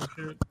max and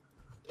shit.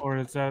 Or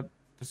is that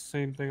the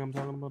same thing I'm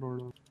talking about, or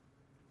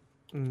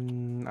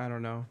no? I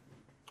don't know.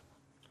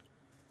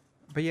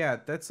 But yeah,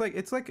 that's like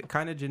it's like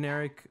kind of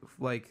generic,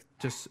 like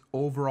just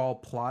overall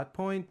plot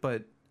point.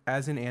 But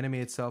as an anime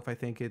itself, I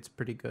think it's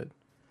pretty good.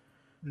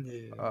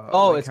 Yeah.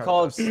 Oh, like it's how it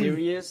called does.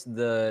 Sirius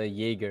the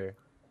Jaeger.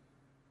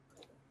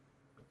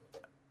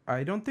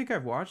 I don't think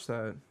I've watched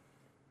that.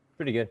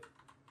 Pretty good.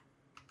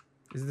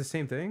 Is it the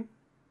same thing?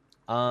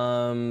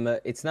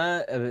 It's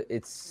not.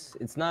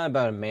 It's not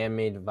about a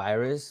man-made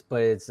virus,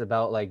 but it's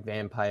about like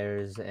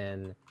vampires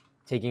and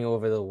taking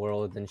over the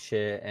world and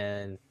shit.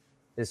 And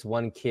this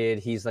one kid,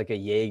 he's like a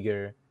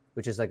Jaeger,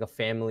 which is like a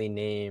family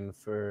name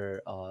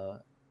for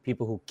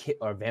people who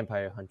are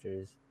vampire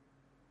hunters,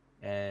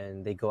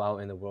 and they go out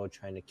in the world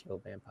trying to kill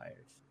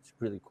vampires. It's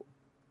really cool.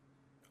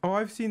 Oh,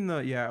 I've seen the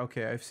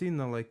I've seen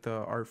the like the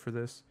art for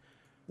this.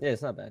 Yeah,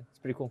 it's not bad. It's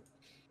pretty cool.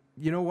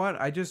 You know what?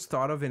 I just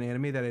thought of an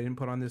anime that I didn't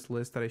put on this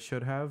list that I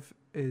should have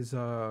is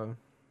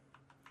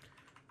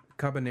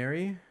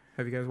Cabaneri.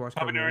 Have you guys watched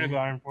Cabaneri the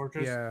Iron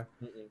Fortress. Yeah.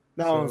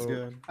 That one's So-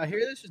 good. I hear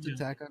this is Yeah.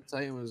 Attack on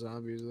Titan with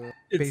zombies though.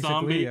 It's Basically,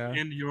 zombie yeah.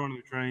 and you're on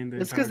the train. the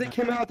It's because they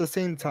entire came out at the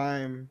same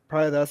time.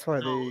 Probably that's why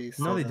No, they.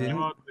 No, they said that. didn't.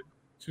 time.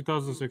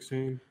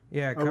 2016.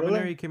 Yeah, Oh, really?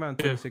 Cabaneri came out in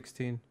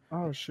 2016.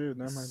 Oh shoot,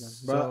 never mind then.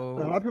 But So-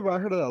 a lot of people I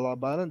heard it a lot,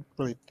 but I don't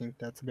really think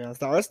that, to be honest.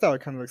 The art style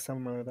kind of looks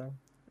similar though.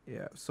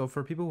 Yeah, so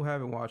for people who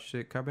haven't watched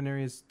it,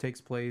 Cabaneri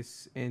takes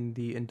place in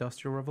the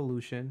Industrial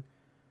Revolution.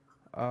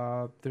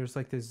 There's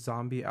like this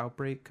zombie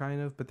outbreak kind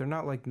of, but they're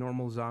not like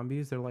normal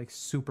zombies. They're like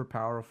super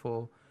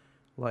powerful.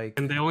 Like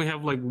And they only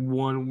have like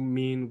one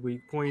main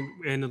weak point,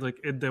 and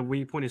the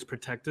weak point is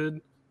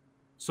protected.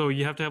 So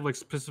you have to have like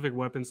specific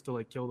weapons to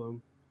like kill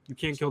them. You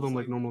can't So kill it's them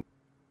like like- normal.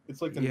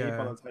 It's like the Yeah. Nape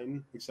on a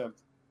Titan,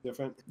 except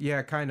different.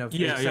 yeah, kind of.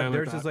 Yeah, Except yeah, like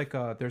theirs that. is like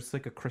there's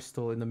like a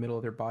crystal in the middle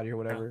of their body or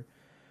whatever.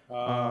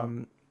 Uh,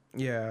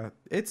 Yeah,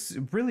 it's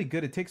really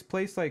good. It takes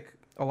place like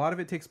a lot of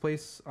it takes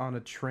place on a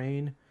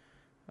train,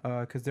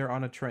 because they're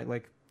on a train,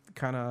 like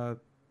kind of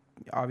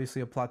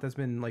obviously a plot that's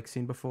been like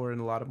seen before in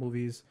a lot of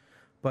movies,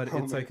 but oh,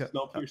 it's like nice.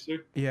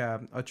 Snowpiercer. yeah,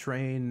 a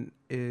train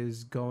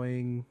is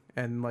going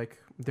and like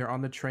they're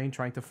on the train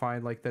trying to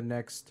find like the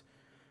next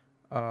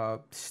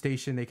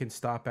station they can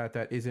stop at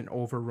that isn't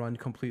overrun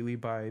completely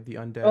by the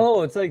undead.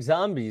 Oh, it's like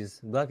zombies.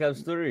 Black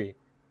Ops 3.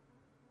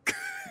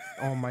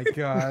 Oh my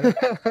god.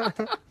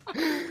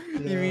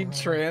 You mean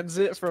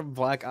Transit from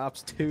Black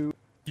Ops 2?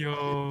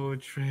 Yo,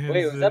 transit.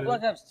 Wait, was that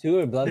Black Ops 2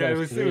 or Black Yeah, Ops it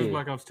was 3? it was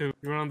Black Ops 2.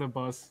 You were on the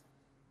bus.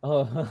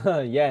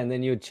 Oh, yeah, and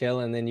then you would chill,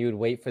 and then you would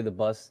wait for the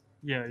bus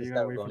Yeah, to you gotta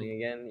start wait for rolling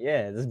again.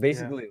 Yeah, that's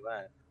basically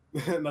that.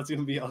 That's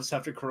gonna be us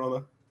after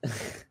Corona. Yeah,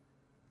 that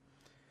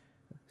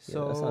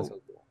sounds So so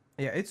cool.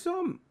 yeah, it's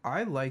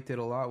I liked it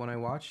a lot when I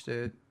watched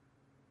it.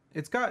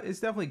 It's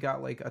definitely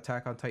got like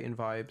Attack on Titan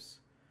vibes.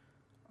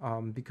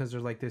 Because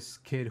there's like this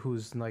kid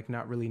who's like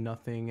not really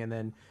nothing, and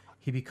then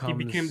he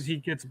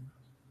gets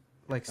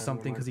like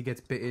something because he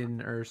gets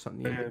bitten or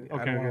something. Yeah, I okay, don't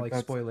want to okay, like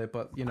that's- spoil it,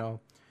 but you know.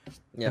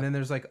 Yeah. And then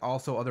there's like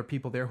also other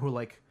people there who are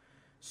like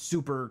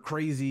super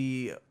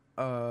crazy,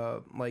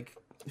 like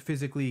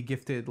physically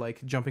gifted,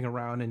 like jumping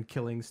around and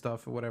killing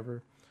stuff or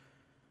whatever.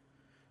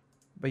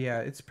 But yeah,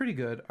 it's pretty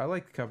good. I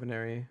like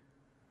Covenary.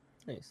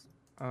 Nice.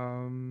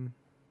 And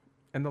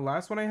the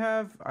last one I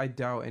have, I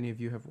doubt any of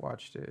you have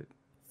watched it.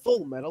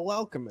 Full Metal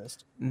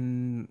Alchemist.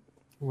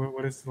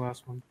 What is the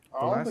last one? I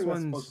don't last think that's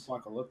one's-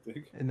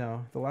 post-apocalyptic.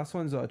 No, the last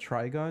one's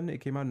Trigun. It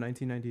came out in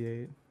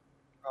 1998.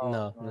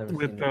 No, never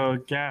With seen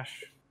it.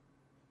 Gash.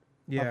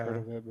 I've Yeah. heard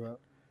of it, but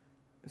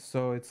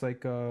So it's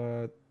like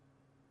I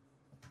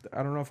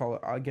don't know if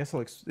I guess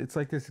it's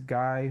like this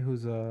guy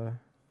who's Is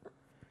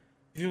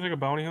he like a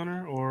bounty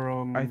hunter or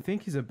I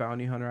think he's a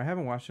bounty hunter. I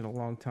haven't watched it in a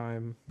long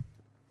time.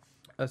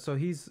 So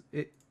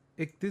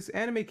this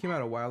anime came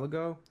out a while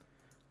ago.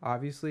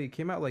 Obviously, it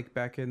came out like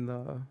back in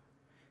the.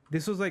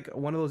 This was like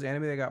one of those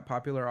anime that got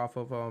popular off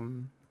of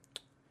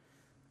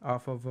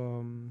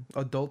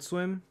Adult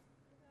Swim.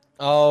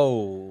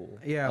 Oh.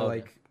 Yeah, okay.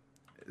 like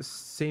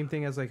same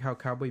thing as like how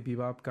Cowboy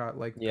Bebop got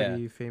like Yeah.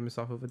 pretty famous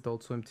off of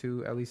Adult Swim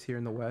too, at least here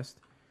in the West.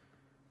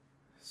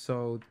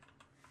 So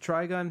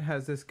Trigun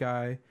has this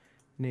guy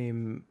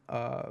named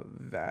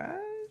Vash.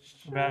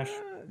 Vash.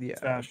 Yeah,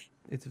 Vash.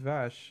 it's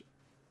Vash.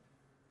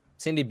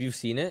 Cindy, have you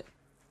seen it?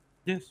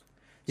 Yes.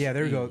 Yeah,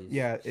 there we go. Jeez.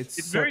 Yeah,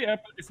 It's so- very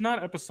it's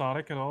not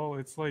episodic at all.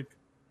 It's like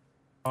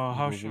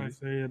how should I Movie.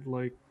 say it?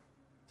 Like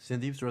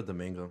Sandeep's read the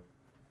manga.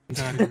 I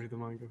didn't read the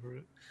manga for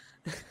it.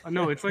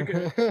 No, it's like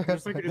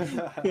it's like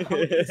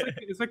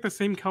it's like the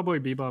same Cowboy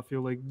Bebop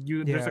feel. Like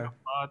there's like Yeah.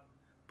 a plot,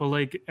 but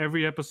like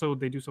every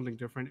episode they do something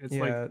different. It's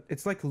yeah, like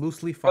it's like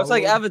loosely Oh, followed. it's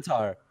like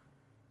Avatar.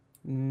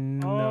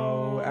 No,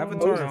 Oh,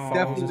 Avatar no. follows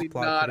Definitely this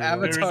plot not pretty well.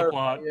 there is a Avatar,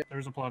 plot. yeah.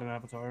 There's a plot in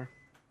Avatar.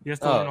 You have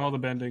to Oh. learn all the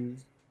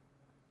bendings.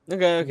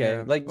 Okay,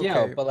 Yeah, like yeah,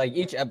 okay. but like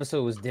each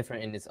episode was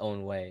different in its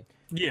own way.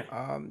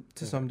 Yeah,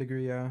 To some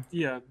degree, yeah.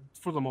 yeah,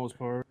 for the most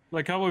part.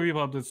 Like Cowboy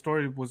Bebop, the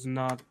story was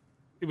not.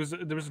 There's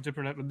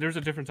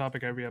a different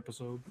topic every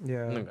episode. Yeah.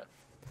 Okay.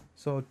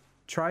 So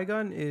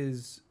Trigun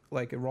is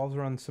like it revolves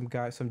around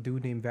some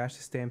dude named Vash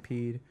the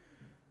Stampede,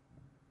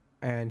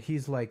 and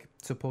he's like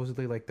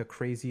supposedly like the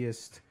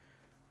craziest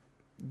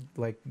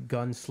like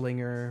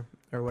gunslinger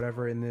or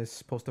whatever in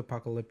this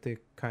post-apocalyptic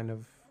kind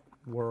of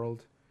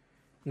world.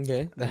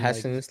 Okay, the And, hash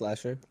like- and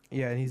slasher.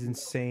 Yeah, and he's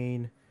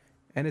insane.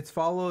 And it's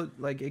followed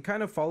like it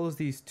kind of follows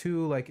these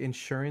two like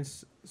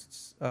insurance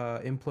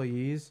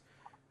employees,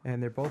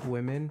 and they're both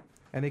women,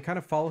 and they kind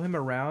of follow him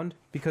around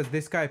because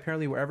this guy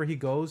apparently wherever he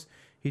goes,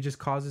 he just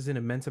causes an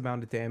immense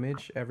amount of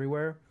damage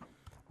everywhere,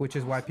 which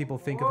is why people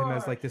think of him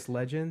as like this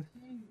legend.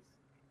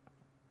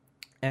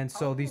 And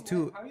so these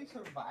two,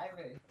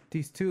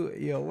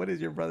 yo, what is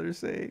your brother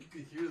saying?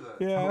 You hear that?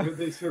 How Yeah. are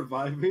they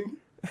surviving?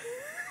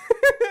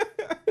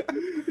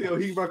 Yo,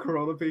 he brought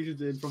Corona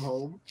patients in from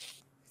home.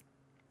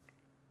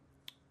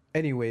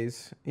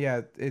 Anyways,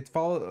 yeah, it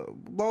follow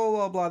blah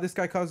blah blah. This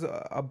guy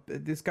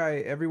this guy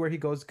everywhere he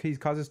goes, he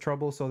causes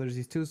trouble. So there's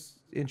these two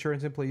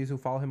insurance employees who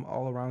follow him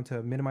all around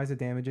to minimize the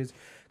damages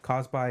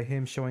caused by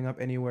him showing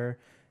up anywhere,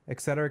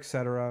 etc.,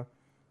 etc.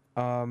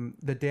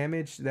 The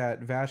damage that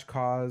Vash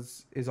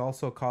caused is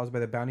also caused by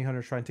the bounty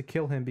hunters trying to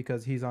kill him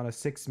because he's on a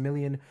 $6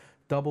 million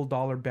double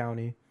dollar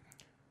bounty.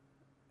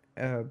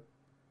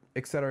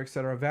 Etc.,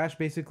 etc. Vash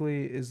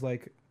basically is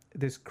like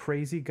this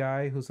crazy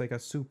guy who's like a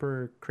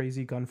super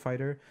crazy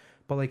gunfighter,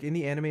 but like in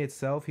the anime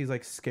itself he's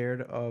like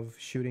scared of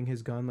shooting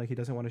his gun, like he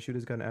doesn't want to shoot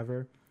his gun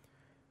ever,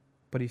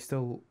 but he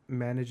still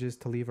manages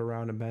to leave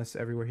around a mess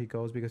everywhere he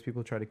goes because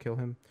people try to kill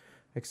him,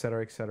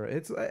 etc., etc.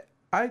 It's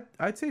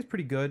I'd say it's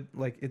pretty good.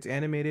 Like it's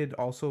animated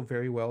also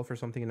very well for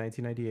something in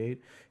 1998.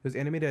 It was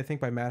animated I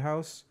think by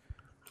Madhouse.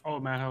 Oh,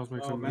 Madhouse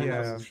makes Oh, it. Madhouse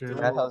Yeah, is shit. dope.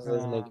 Madhouse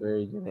does make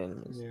very good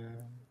animes. Yeah.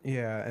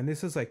 Yeah, and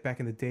this is like back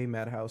in the day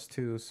Madhouse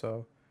too,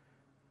 so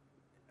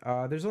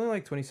there's only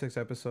like 26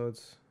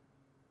 episodes.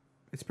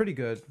 It's pretty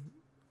good.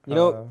 You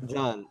know,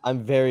 John,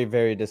 I'm very,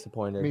 very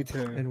disappointed. Me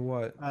too. In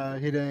what?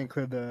 He didn't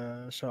include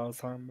the show I was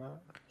talking about.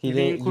 You didn't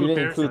didn't include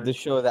include the Parasite.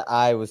 show that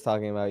I was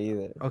talking about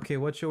either. Okay,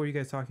 what show were you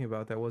guys talking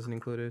about that wasn't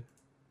included?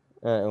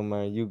 All right,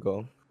 Omar, you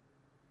go.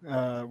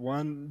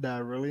 One that I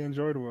really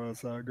enjoyed was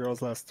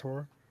Girls Last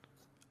Tour.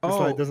 Oh, It's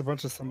like there's a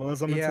bunch of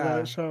symbolism yeah, into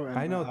that show. And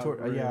I know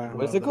Tour- yeah.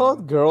 What's love it that.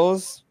 called?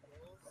 Girls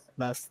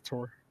Last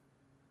Tour.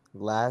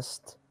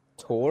 Last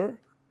Tour?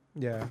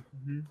 yeah.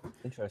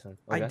 Interesting.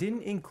 I Okay.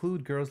 didn't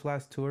include Girls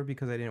Last Tour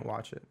because I didn't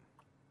watch it.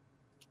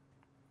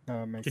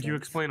 Makes Could you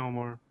sense. explain,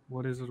 Omar?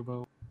 What is it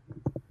about?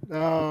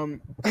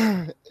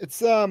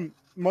 It's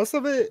most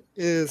of it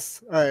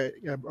is alright.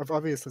 Yeah,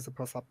 obviously it's a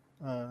post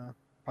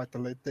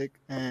apocalyptic,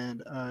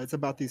 and it's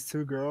about these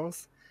two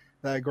girls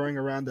that are going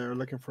around there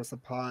looking for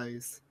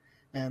supplies,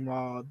 and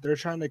while they're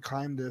trying to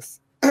climb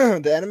this,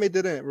 the anime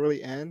didn't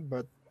really end,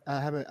 but I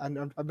haven't.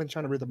 I've been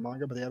trying to read the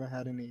manga, but they haven't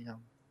had any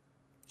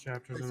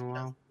Chapters in a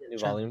while. New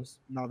volumes.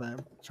 not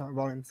that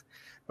volumes.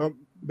 But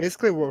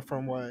basically,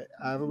 from what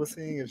I was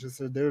seeing, is just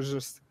that they're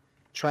just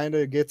trying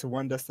to get to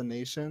one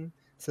destination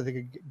so they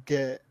could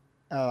get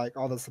like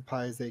all the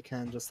supplies they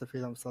can just to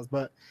feed themselves.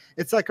 But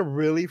it's like a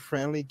really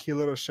friendly, cute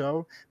little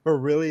show. But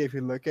really, if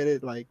you look at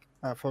it, like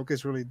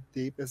focus really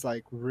deep, it's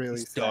like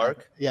really It's sad.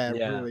 dark? Yeah,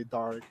 Yeah. really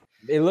dark.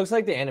 It looks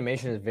like the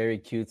animation is very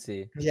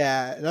cutesy.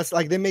 Yeah, that's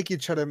like they make you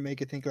try to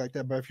make it think like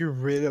that. But if you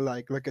really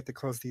like look at the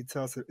close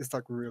details, it's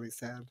like really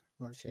sad.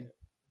 Like, Shit.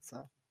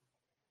 so.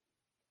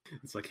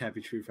 It's like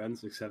Happy Tree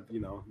Friends, except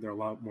they're a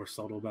lot more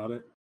subtle about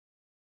it.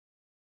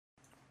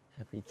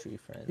 Happy Tree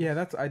Friends. Yeah,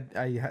 that's I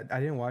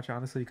didn't watch it,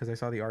 honestly, because I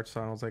saw the art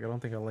style. I was like, I don't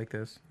think I like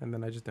this, and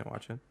then I just didn't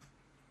watch it.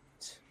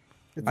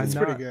 I'm It's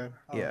pretty not- good.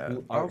 Yeah,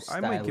 You art I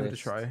might give it a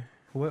stylist. try.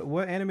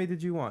 What anime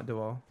did you want,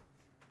 Duval?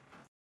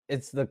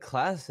 It's the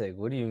classic.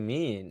 What do you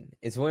mean?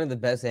 It's one of the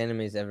best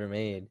animes ever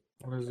made.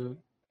 What is it?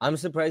 I'm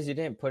surprised you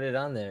didn't put it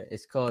on there.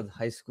 It's called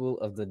High School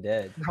of the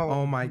Dead.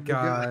 Oh my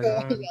God.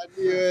 I knew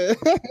it.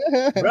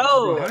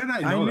 Bro, How did I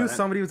I know knew that?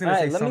 somebody was gonna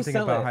Alright, say let me something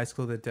sell about it. High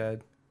School of the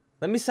Dead.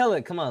 let me sell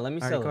it. Come on, let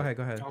me All sell right, go it. ahead,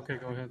 go ahead. Okay,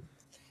 go ahead.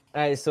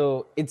 All right,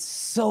 so it's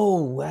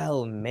so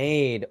well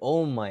made.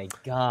 Oh my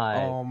god.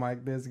 Oh my,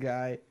 this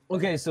guy.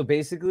 Okay, so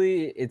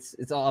basically, it's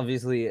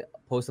obviously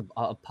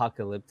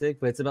post-apocalyptic,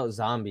 but it's about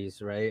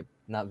zombies, right?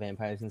 Not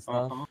vampires and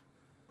stuff. Uh-huh.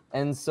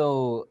 And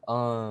so,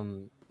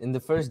 in the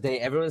first day,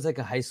 everyone's like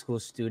a high school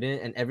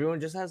student, and everyone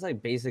just has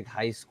like basic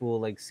high school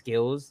like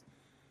skills.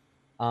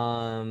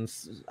 I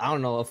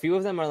don't know. A few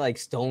of them are like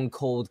stone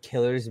cold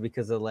killers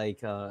because of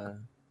like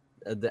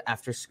the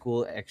after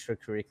school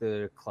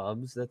extracurricular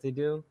clubs that they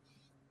do.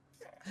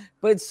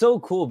 But it's so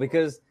cool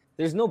because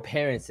there's no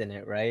parents in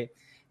it, right?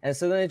 And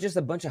so then it's just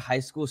a bunch of high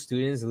school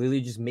students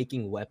literally just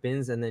making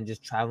weapons and then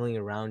just traveling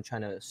around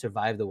trying to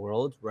survive the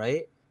world,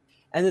 right?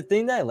 And the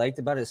thing that I liked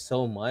about it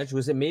so much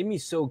was it made me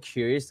so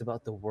curious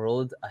about the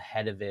world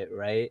ahead of it,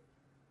 right?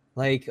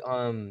 Like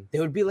there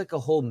would be like a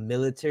whole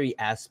military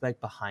aspect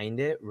behind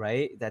it,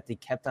 right? That they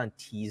kept on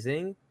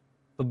teasing.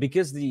 But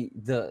because the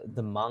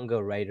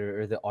manga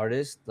writer or the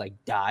artist like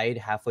died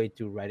halfway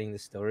through writing the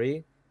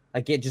story,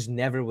 like it just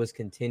never was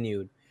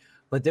continued.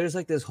 But there's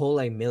like this whole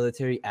like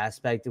military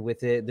aspect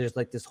with it. There's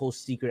like this whole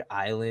secret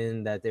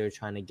island that they were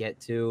trying to get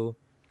to.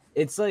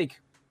 It's like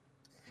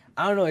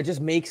I don't know, it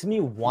just makes me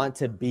want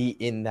to be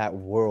in that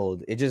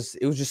world. It was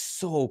just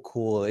so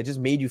cool. It just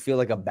made you feel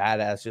like a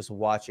badass just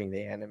watching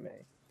the anime.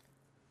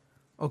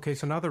 Okay,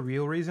 so now the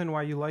real reason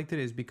why you liked it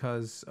is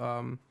because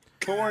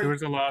There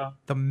was a lot.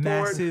 the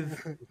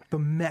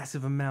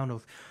massive amount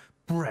of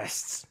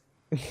breasts.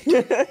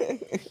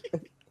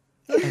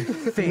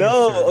 Fan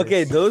No,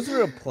 okay, service. those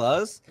were a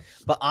plus.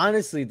 But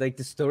honestly, like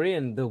the story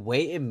and the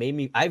way it made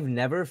me, I've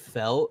never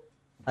felt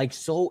like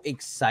so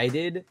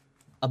excited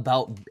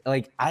about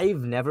like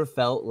I've never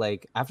felt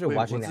like after Wait,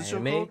 watching what's the the show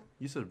anime. called?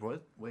 You said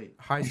what? Wait,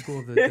 High School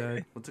of the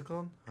Dead. what's it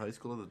called? High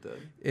School of the Dead.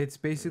 It's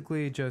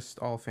basically just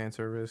all fan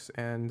service,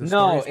 and the No,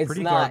 story is it's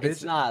pretty not. garbage.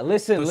 It's not.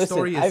 Listen, The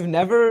story listen. is I've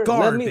never.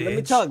 Let me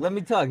garbage. talk. Let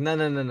me talk.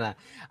 No.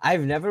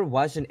 I've never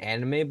watched an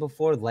anime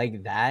before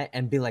like that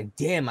and be like,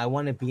 damn, I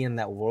want to be in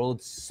that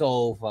world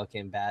so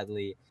fucking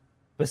badly.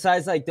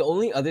 Besides, like the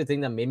only other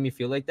thing that made me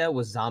feel like that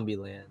was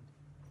Zombieland.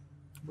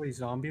 Wait,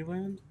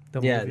 Zombieland?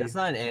 The Yeah, movie. that's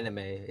not an anime.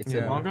 It's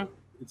Yeah. a Manga?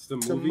 It's the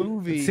It's a movie.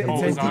 movie. They- Oh,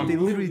 they- zombie they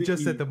literally movie.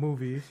 just said the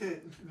movie.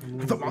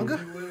 The manga?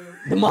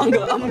 The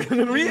manga. I'm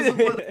gonna read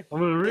it. I'm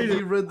gonna read He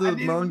it. read the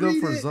didn't manga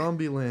read for it.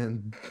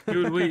 Zombieland.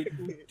 Dude,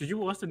 wait. Did you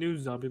watch the new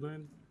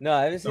Zombieland? No,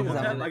 I haven't seen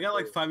I Zombieland. got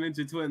like 5 minutes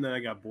into it and then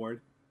I got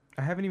bored.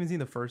 I haven't even seen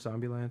the first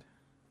Zombieland.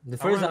 The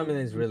first wanna-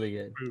 Zombieland is really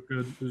good.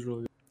 Good. It was really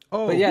good.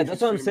 Oh, But yeah, we that's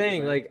should what I'm stream it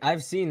saying. tonight. Like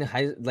I've seen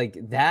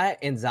like that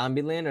and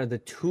Zombieland are the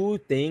two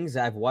things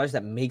that I've watched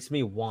that makes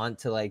me want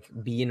to like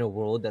be in a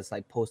world that's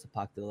like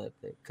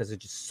post-apocalyptic because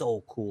it's just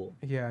so cool.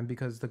 yeah, and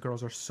because the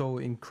girls are so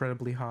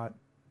incredibly hot.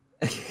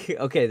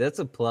 Okay, that's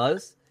a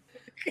plus.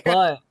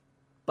 But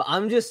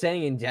I'm just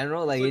saying in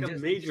general, like, It's it like a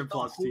just major it's so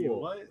plus to you.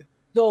 cool. What?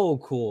 So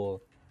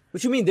cool.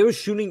 What you mean? They were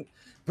shooting,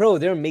 bro.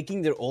 They're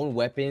making their own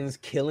weapons,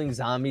 killing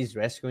zombies,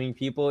 rescuing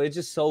people. It's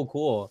just so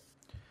cool.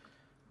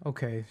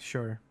 Okay,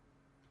 sure.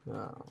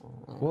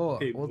 Oh. We'll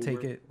Hey, we'll take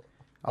boomer. it.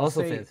 I'll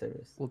Also say fan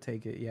service. we'll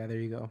take it. Yeah, there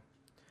you go.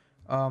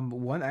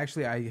 One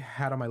actually I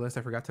had on my list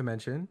I forgot to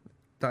mention.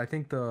 I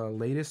think the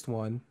latest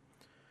one,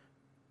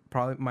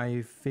 probably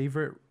my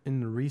favorite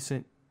in the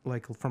recent,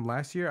 like from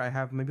last year. I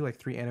have maybe like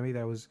 3 anime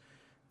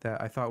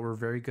that I thought were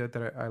very good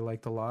that I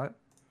liked a lot,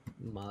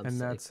 Mob and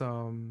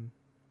Psycho.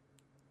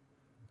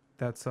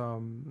 that's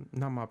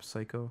not Mob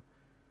Psycho.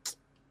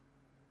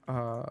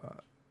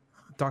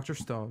 Doctor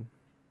Stone.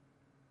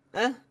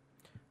 Eh?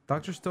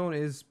 Doctor Stone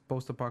is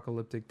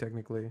post-apocalyptic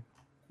technically.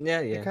 Yeah,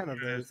 It yeah. kind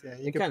of is. Yeah,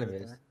 you It can kind put of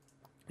it is. there.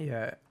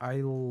 Yeah,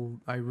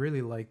 I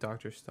really like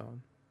Doctor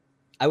Stone.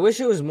 I wish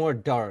it was more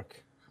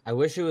dark. I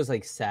wish it was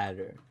like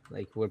sadder,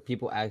 like where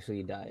people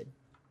actually died.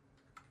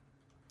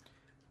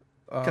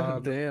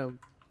 God damn.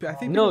 I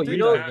think No, people you did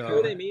know, die, you know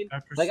what though. I mean?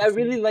 After Like, I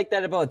 16. really like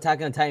that about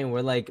Attack on Titan,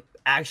 where like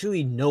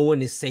actually no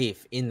one is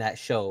safe in that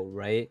show,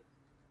 right?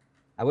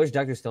 I wish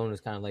Dr. Stone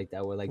was kind of like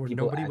that, where like Where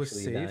people nobody was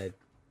actually safe? died.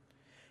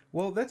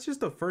 Well, that's just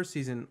the first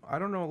season. I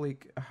don't know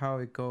like how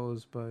it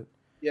goes, but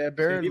Yeah,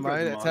 bear Maybe in for the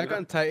mind, Attack manga?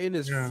 on Titan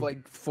is Yeah.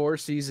 like 4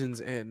 seasons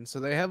in, so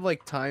they have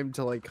like time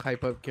to like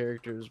hype up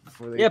characters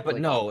before they. Yeah, but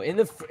like, no,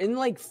 in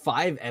like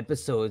 5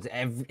 episodes,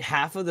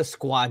 half of the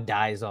squad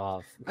dies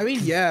off. I mean,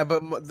 yeah,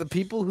 but the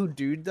people who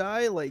do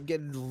die like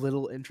get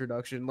little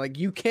introduction. Like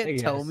you can't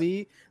tell guess.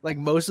 me like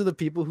most of the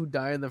people who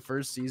die in the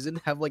first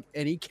season have like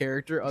any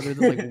character other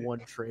than like one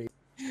trait.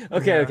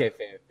 Okay, Yeah. okay,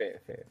 fair.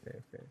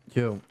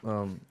 Yo,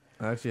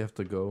 I actually have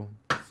to go,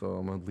 so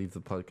I'm gonna leave the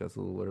podcast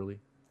a little early.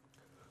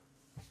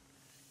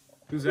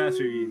 Whose ass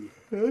are you eating?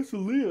 that's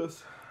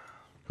Elias.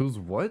 Who's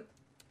what?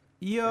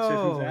 I said, whose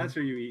Yo, ass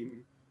are you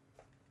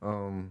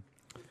eating?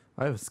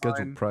 I have scheduled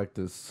Fine.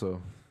 practice,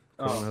 so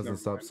Oh, Colin hasn't never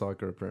stopped mind.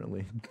 soccer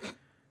apparently.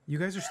 you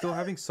guys are still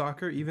having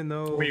soccer even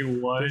though Wait,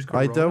 what? there's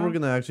I doubt Corona? we're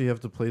gonna actually have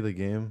to play the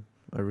game.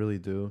 I really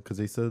do, because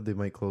they said they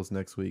might close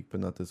next week, but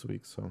not this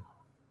week. So,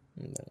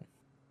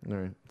 all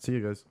right, see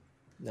you guys.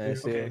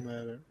 Nice. Okay. Yeah.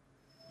 Matter.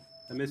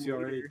 I miss you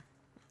already.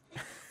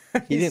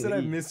 he didn't said I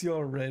leave. miss you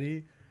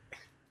already.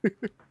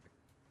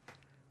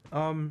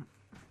 What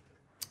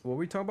were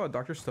we talking about?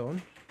 Dr.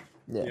 Stone?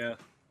 Yeah.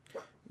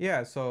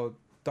 Yeah, so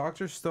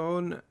Dr.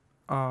 Stone,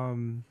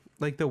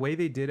 like the way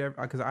they did it,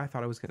 because I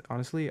thought I was gonna,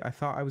 honestly, I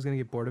thought I was gonna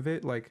get bored of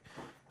it, like,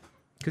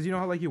 because you know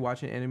how like you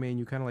watch an anime and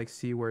you kind of like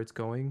see where it's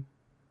going,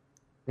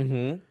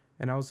 Mm-hmm.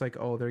 and I was like,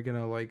 oh, they're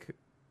gonna like,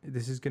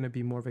 this is gonna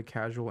be more of a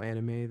casual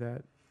anime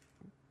that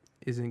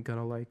isn't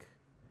gonna like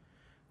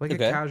a Okay.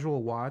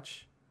 casual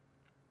watch.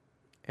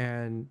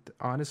 And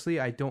honestly,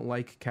 I don't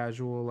like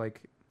casual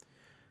like.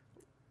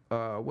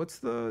 What's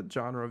the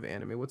genre of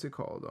anime? What's it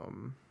called?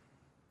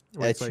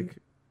 Where it's Ecchi?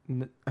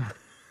 like.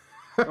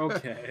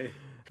 Okay.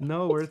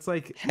 No, where it's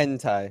like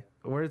Hentai.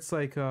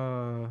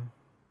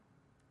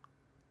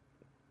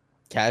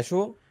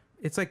 Casual?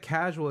 it's like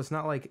casual. It's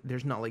not like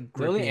there's not like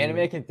The only gripping- anime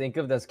I can think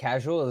of that's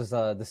casual is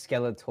the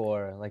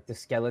Skeletor, like the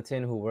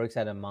skeleton who works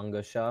at a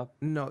manga shop.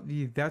 No,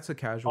 that's a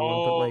casual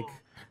one, but like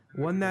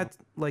Oh, one that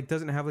like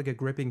doesn't have like a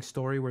gripping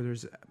story where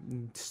there's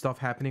stuff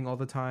happening all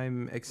the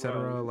time,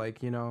 etc. Well,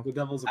 Like, you know. The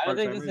Devil's a I don't part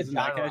think timer. this is Isn't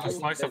that genre. a casual?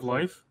 slice of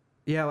life.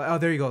 Yeah, like, oh,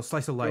 there you go.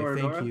 Slice of life. Thank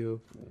Dora? you.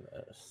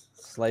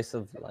 Slice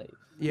of life.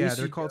 Yeah,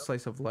 they're Ishii- called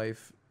slice of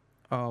life.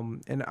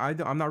 And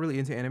I'm not really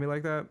into anime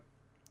like that.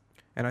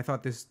 And I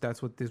thought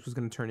that's what this was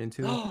going to turn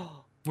into.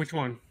 Which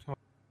one?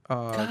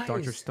 Oh, Dr.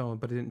 Guys! Stone,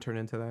 but it didn't turn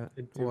into that.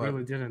 it What?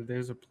 really didn't.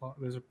 There's a plot.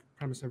 There's a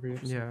premise every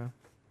episode. Yeah.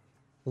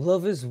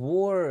 Love is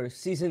War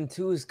season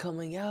 2 is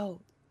coming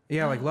out.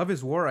 Yeah, like Love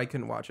is War, I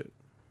couldn't watch it.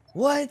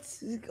 What?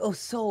 Oh,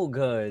 so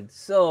good,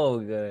 so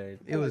good.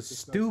 It was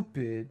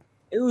stupid.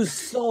 It was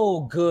so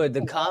good.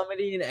 The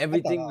comedy and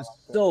everything was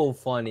so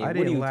funny. I What are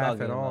didn't you laugh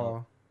talking at about?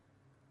 all.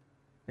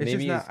 It's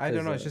Maybe just not. it's I don't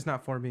 'cause, know. It's just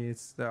not for me.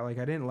 It's that, like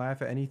I didn't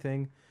laugh at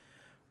anything.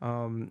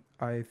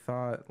 I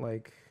thought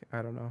like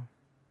I don't know.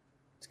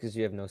 It's because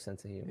you have no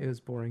sense of humor. It was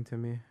boring to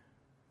me.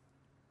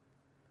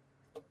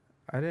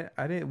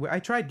 I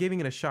tried giving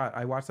it a shot.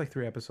 I watched like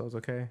 3 episodes.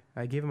 Okay,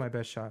 I gave it my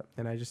best shot,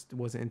 and I just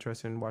wasn't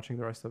interested in watching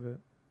the rest of it.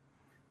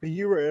 But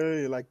you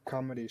really like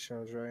comedy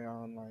shows, right?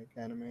 On like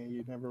anime,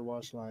 you never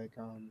watch like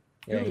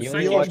Yeah, Yo, he Psyche-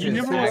 only you watches you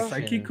never watched action.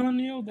 Psyche-kun,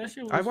 yo? That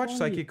shit was I watched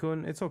funny.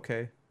 Psyche-kun. It's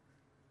okay.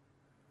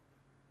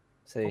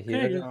 So he, Okay.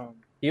 doesn't- um,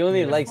 he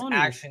only Yeah. likes Funny.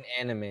 action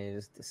anime.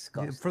 It's Yeah,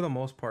 disgusting. for the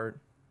most part,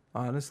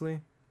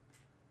 honestly.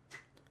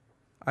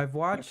 I've I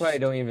watched probably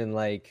don't even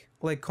like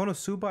like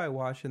Konosuba. I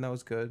watched and that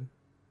was good.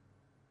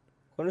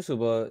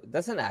 Konosuba.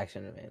 That's an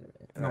action anime.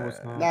 No,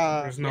 it's not.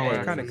 Nah. There's no Yeah, way. It's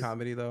it's kind of just-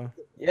 comedy though.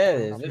 Yeah,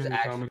 it is. There's Comedy.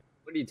 action.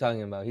 What are you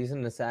talking about? He's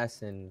an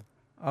assassin.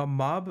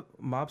 Mob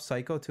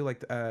Psycho too.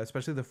 Like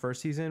especially the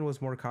first season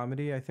was more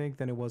comedy, I think,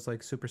 than it was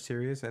like super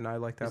serious, and I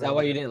liked that. Is a that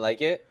why lot. you didn't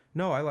like it?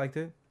 No, I liked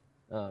it.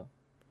 Oh,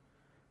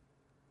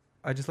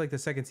 I just liked the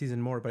second season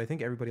more, but I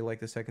think everybody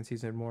liked the second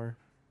season more.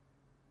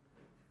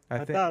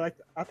 I think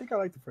I think I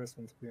like the first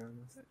one, to be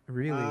honest.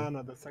 really.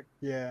 No, the second.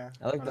 Yeah.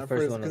 I like on the that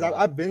first one a because lot.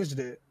 I binged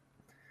it.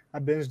 I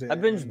binged it. I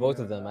binged and, both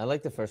of them. I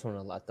like the first one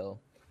a lot though.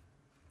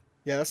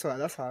 Yeah, that's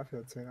how I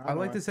feel too. I don't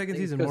like know. the second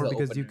think it's season 'cause more the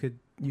because opener.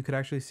 you could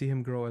actually see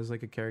him grow as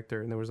like a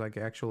character, and there was like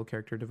actual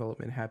character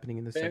development happening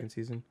in the Fair. second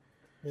season.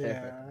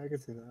 Yeah, I can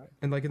see that.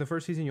 And like in the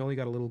first season, you only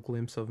got a little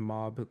glimpse of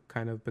Mob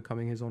kind of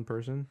becoming his own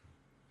person,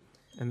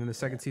 and then the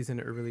second season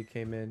it really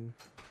came in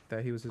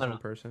that he was his I own know.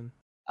 person.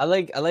 I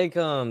like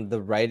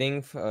the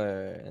writing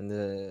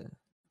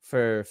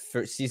for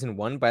season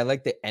 1, but I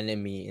like the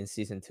enemy in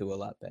season 2 a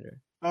lot better.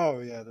 Oh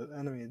yeah, the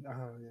enemy.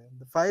 Oh yeah,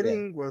 the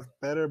fighting was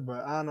better,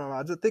 but I don't know.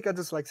 I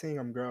just like seeing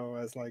him grow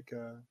as like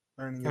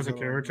learning As his a little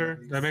character,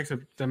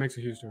 abilities. that makes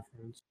a huge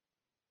difference.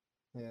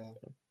 Yeah,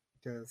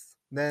 because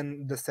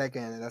then the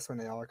second, that's when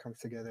it all comes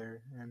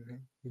together, and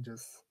he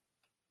just,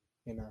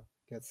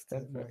 gets to Fair,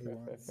 what fair, he fair,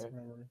 wants. fair,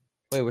 fair. whatever.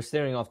 Wait, we're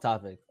steering off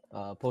topic.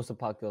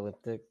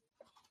 Post-apocalyptic.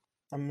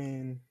 I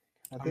mean,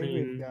 I think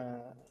mean- we've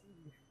got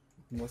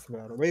Most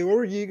about it. Wait, what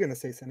were you gonna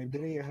say, Sunny?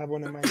 Didn't you have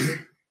one in mind? too?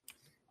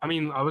 I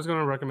mean, I was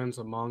gonna recommend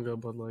some manga,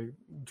 but like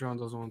John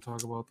doesn't want to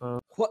talk about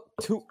that. What?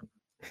 Two?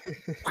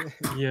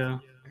 Yeah.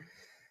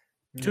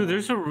 Dude,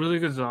 there's a really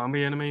good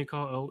zombie anime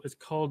called it's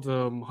called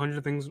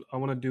 100 Things I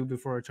Want to Do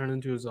Before I Turn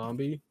Into a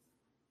Zombie.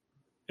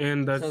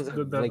 And that's Sounds that's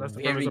like the premise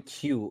very of-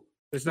 cute.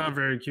 it's not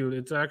very cute.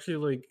 It's actually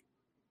like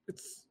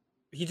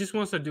he just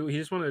wants to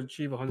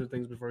achieve 100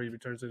 things before he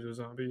returns into a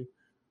zombie.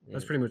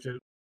 That's Yeah. pretty much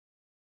it.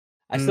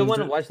 I still want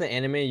to the- watch the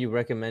anime you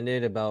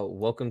recommended about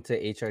Welcome to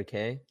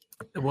HRK.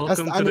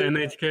 Welcome I to the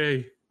need-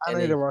 NHK. I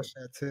need to watch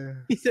that too.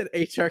 He said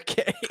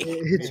HRK.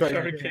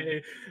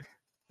 HRK.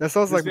 That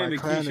sounds This like my man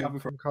clan McKee in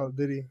shopping Call of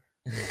Duty.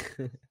 I'm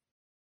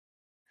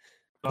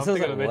sounds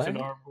thinking like of what?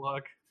 H&R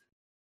Block.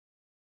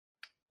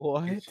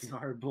 What?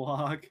 H&R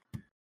Block.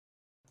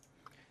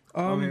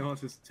 Um, Okay,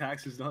 once his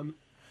taxes done.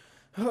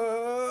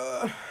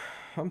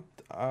 I'm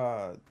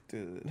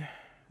dude.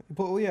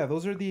 But yeah,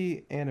 those are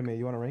the anime.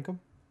 You want to rank them?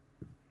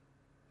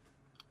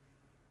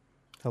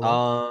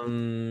 Hello.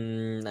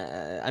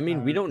 I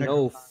mean, we don't Attack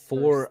know on Titan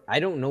four. I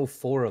don't know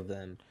four of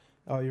them.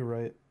 Oh, you're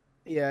right.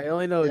 Yeah, I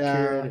only know Yeah.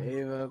 Akira and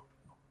Ava.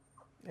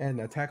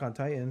 And Attack on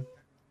Titan.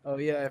 Oh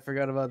yeah, I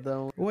forgot about that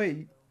one.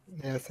 Wait,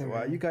 Yeah, same.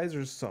 wow, here. you guys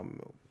are some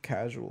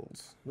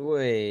casuals.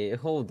 Wait,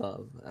 hold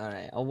up. All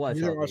right, I'll watch.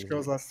 You didn't all watch these.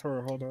 Girls Last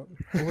Tour. Hold up.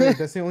 Wait,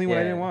 that's the only one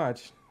I Yeah. didn't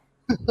watch.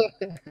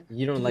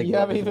 You don't like. you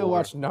Love haven't is even War.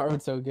 watched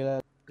Naruto. Get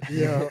out.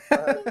 Yeah.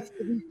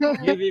 You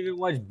haven't even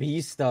watched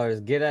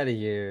Beastars. Get out of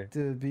here.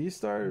 The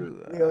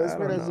Beastar. Yo, this I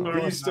man don't has know.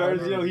 no- He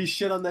started, no. he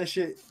shit on that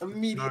shit Not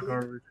immediately.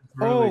 garbage. It's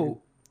really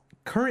Oh,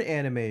 current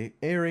anime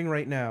airing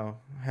right now.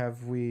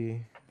 Have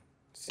we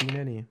seen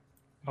any?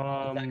 good.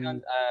 Attack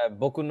on,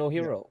 Boku no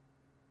Hero.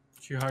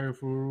 Chihaya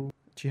Furu,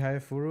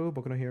 Chihaya Furu,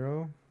 Boku no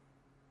Hero.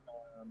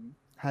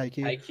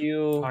 Haikyuu.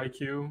 IQ.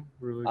 Haikyuu,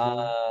 really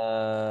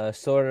good.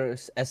 Sort of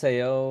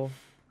SAO.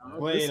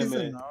 Wait This a season,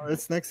 minute. no,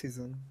 it's next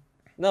season.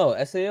 No,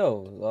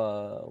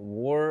 SAO.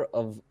 War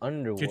of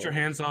Underworld. Get your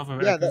hands off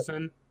of Yeah, that-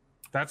 Eccleston.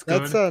 That's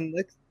good. That's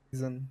next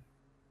season.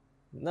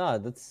 Nah,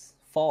 that's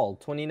fall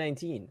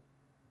 2019.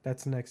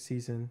 That's next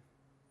season.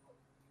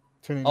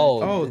 2019.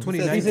 Oh, Oh, It says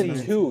 2019.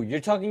 Season 2. You're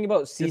talking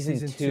about season,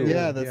 season 2. two.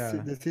 Yeah, Yeah.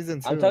 the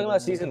season 2. I'm talking about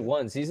that- season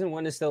 1. Season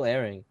 1 is still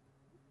airing.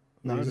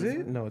 No, is it?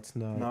 isn't. No, it's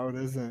not. No, it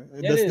isn't.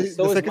 Yeah, it is.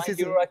 So is second My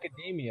season. Hero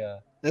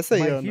Academia. SAO,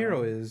 My no.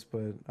 Hero is,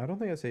 but I don't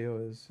think SAO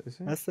is. Is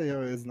it?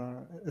 SAO is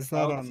not. It's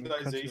not on.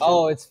 Authorization. Crunchyroll.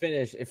 Oh, it's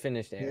finished. It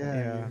finished airing.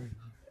 yeah. Yeah.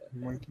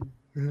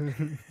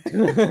 Monkey.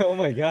 Oh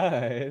my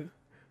god.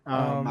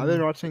 I've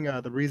been watching the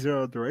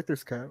ReZero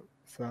director's cut.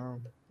 So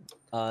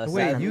Wait,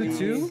 sadly, you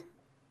too?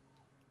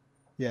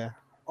 yeah.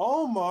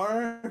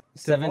 Omar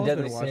Seven Deval's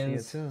Deadly been watching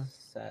it Sins. too.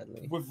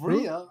 Sadly. with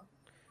Rhea.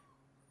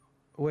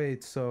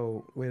 Wait,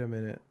 so wait a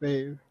minute.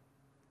 They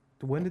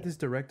When did this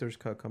director's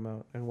cut come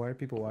out, and why are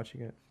people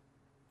watching it?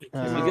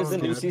 Because the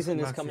new good. season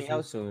is Last coming season.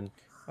 out soon.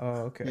 Oh,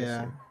 okay.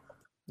 yeah.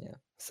 Yeah.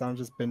 So I'm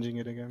just binging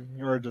it again,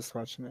 or just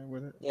watching it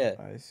with it. Yeah.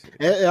 I see.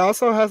 It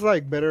also has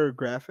like better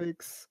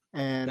graphics,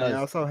 and it Does.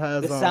 also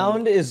has The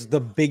sound is the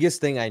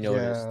biggest thing I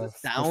noticed. yes,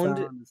 The sound,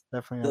 is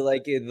definitely the up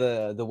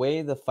like the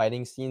way the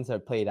fighting scenes are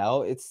played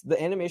out, it's the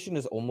animation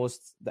is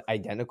almost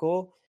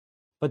identical,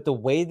 but the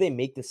way they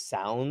make the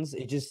sounds,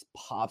 it just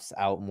pops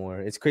out more.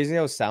 It's crazy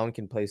how sound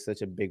can play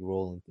such a big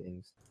role in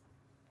things.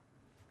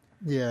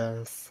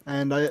 Yes,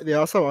 and they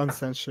also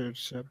uncensored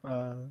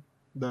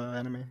the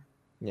anime.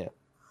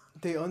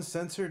 They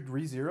uncensored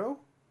ReZero?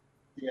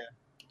 Yeah.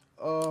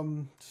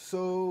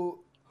 So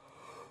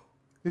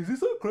is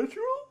this on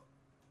Crunchyroll?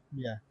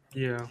 Yeah,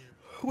 Yeah.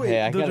 Wait,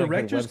 Hey, I the got a good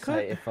director's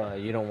cut? website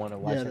if you don't want to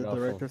watch yeah. it The off of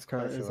director's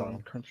cut is Crunchyroll.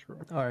 on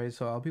Crunchyroll. All right,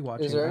 so I'll be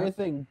watching. Is there that.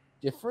 anything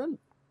different?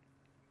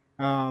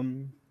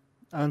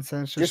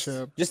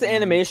 Uncensorship. Just the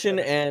animation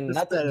and Just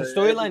not the the-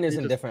 storyline they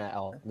isn't just- different at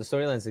all. The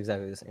storyline is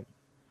exactly the same.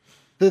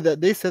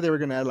 They said they were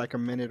gonna add like a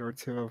minute or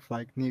two of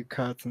like new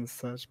cuts and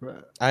such,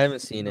 but I haven't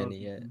seen no, any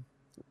yet.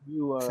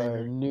 You Same are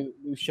here. new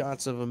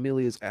shots of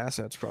Amelia's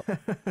assets, probably.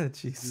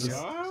 Jesus.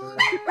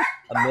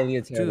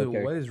 Amelia terrible Dude,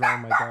 character. what is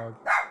wrong with my dog?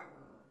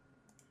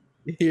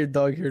 Your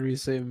dog heard me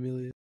say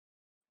Amelia.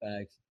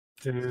 Facts.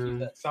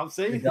 Damn. Stop The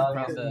saying dog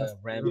that. is a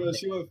ram, Yo,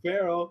 she went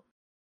feral.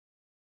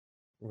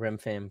 ram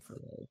fam for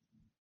the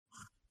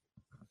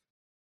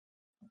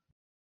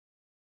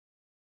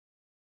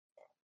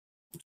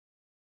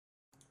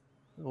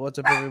What's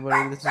up,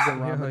 everybody? This is the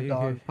Yeah, Ramen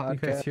Dog you guys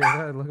podcast. hear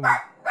that? Look at my.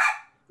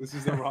 This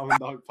is the Ramen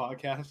Dog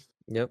podcast.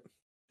 Yep.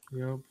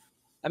 Yep.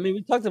 I mean,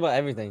 we talked about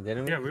everything,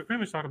 didn't we? Yeah, we pretty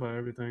much talked about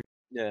everything.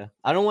 Yeah.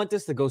 I don't want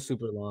this to go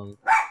super long.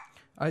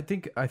 I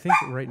think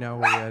right now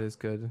where we're at is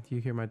good. You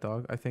hear my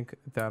dog? I think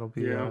that'll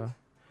be. Yeah.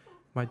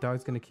 My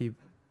dog's gonna keep.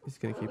 He's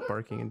gonna keep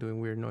barking and doing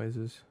weird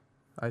noises.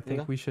 I think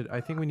Yeah. we should.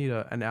 I think we need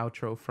an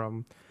outro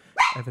from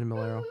Evan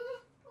Milero.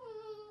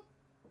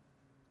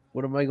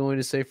 What am I going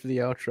to say for the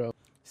outro?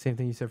 Same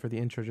thing you said for the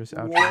intro, just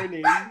outro.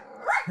 Warning.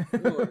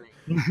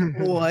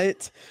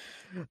 What?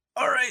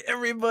 All right,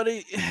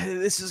 everybody.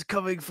 This is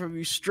coming from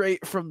you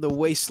straight from the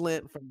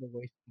wasteland.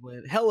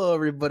 Hello,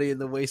 everybody in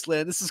the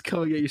wasteland. This is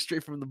coming at you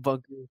straight from the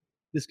bunker.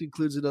 This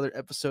concludes another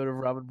episode of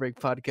Robin Break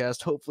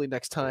Podcast. Hopefully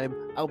next time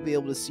I'll be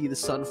able to see the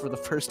sun for the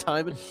first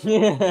time.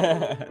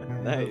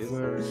 Nice.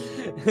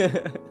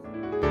 sir.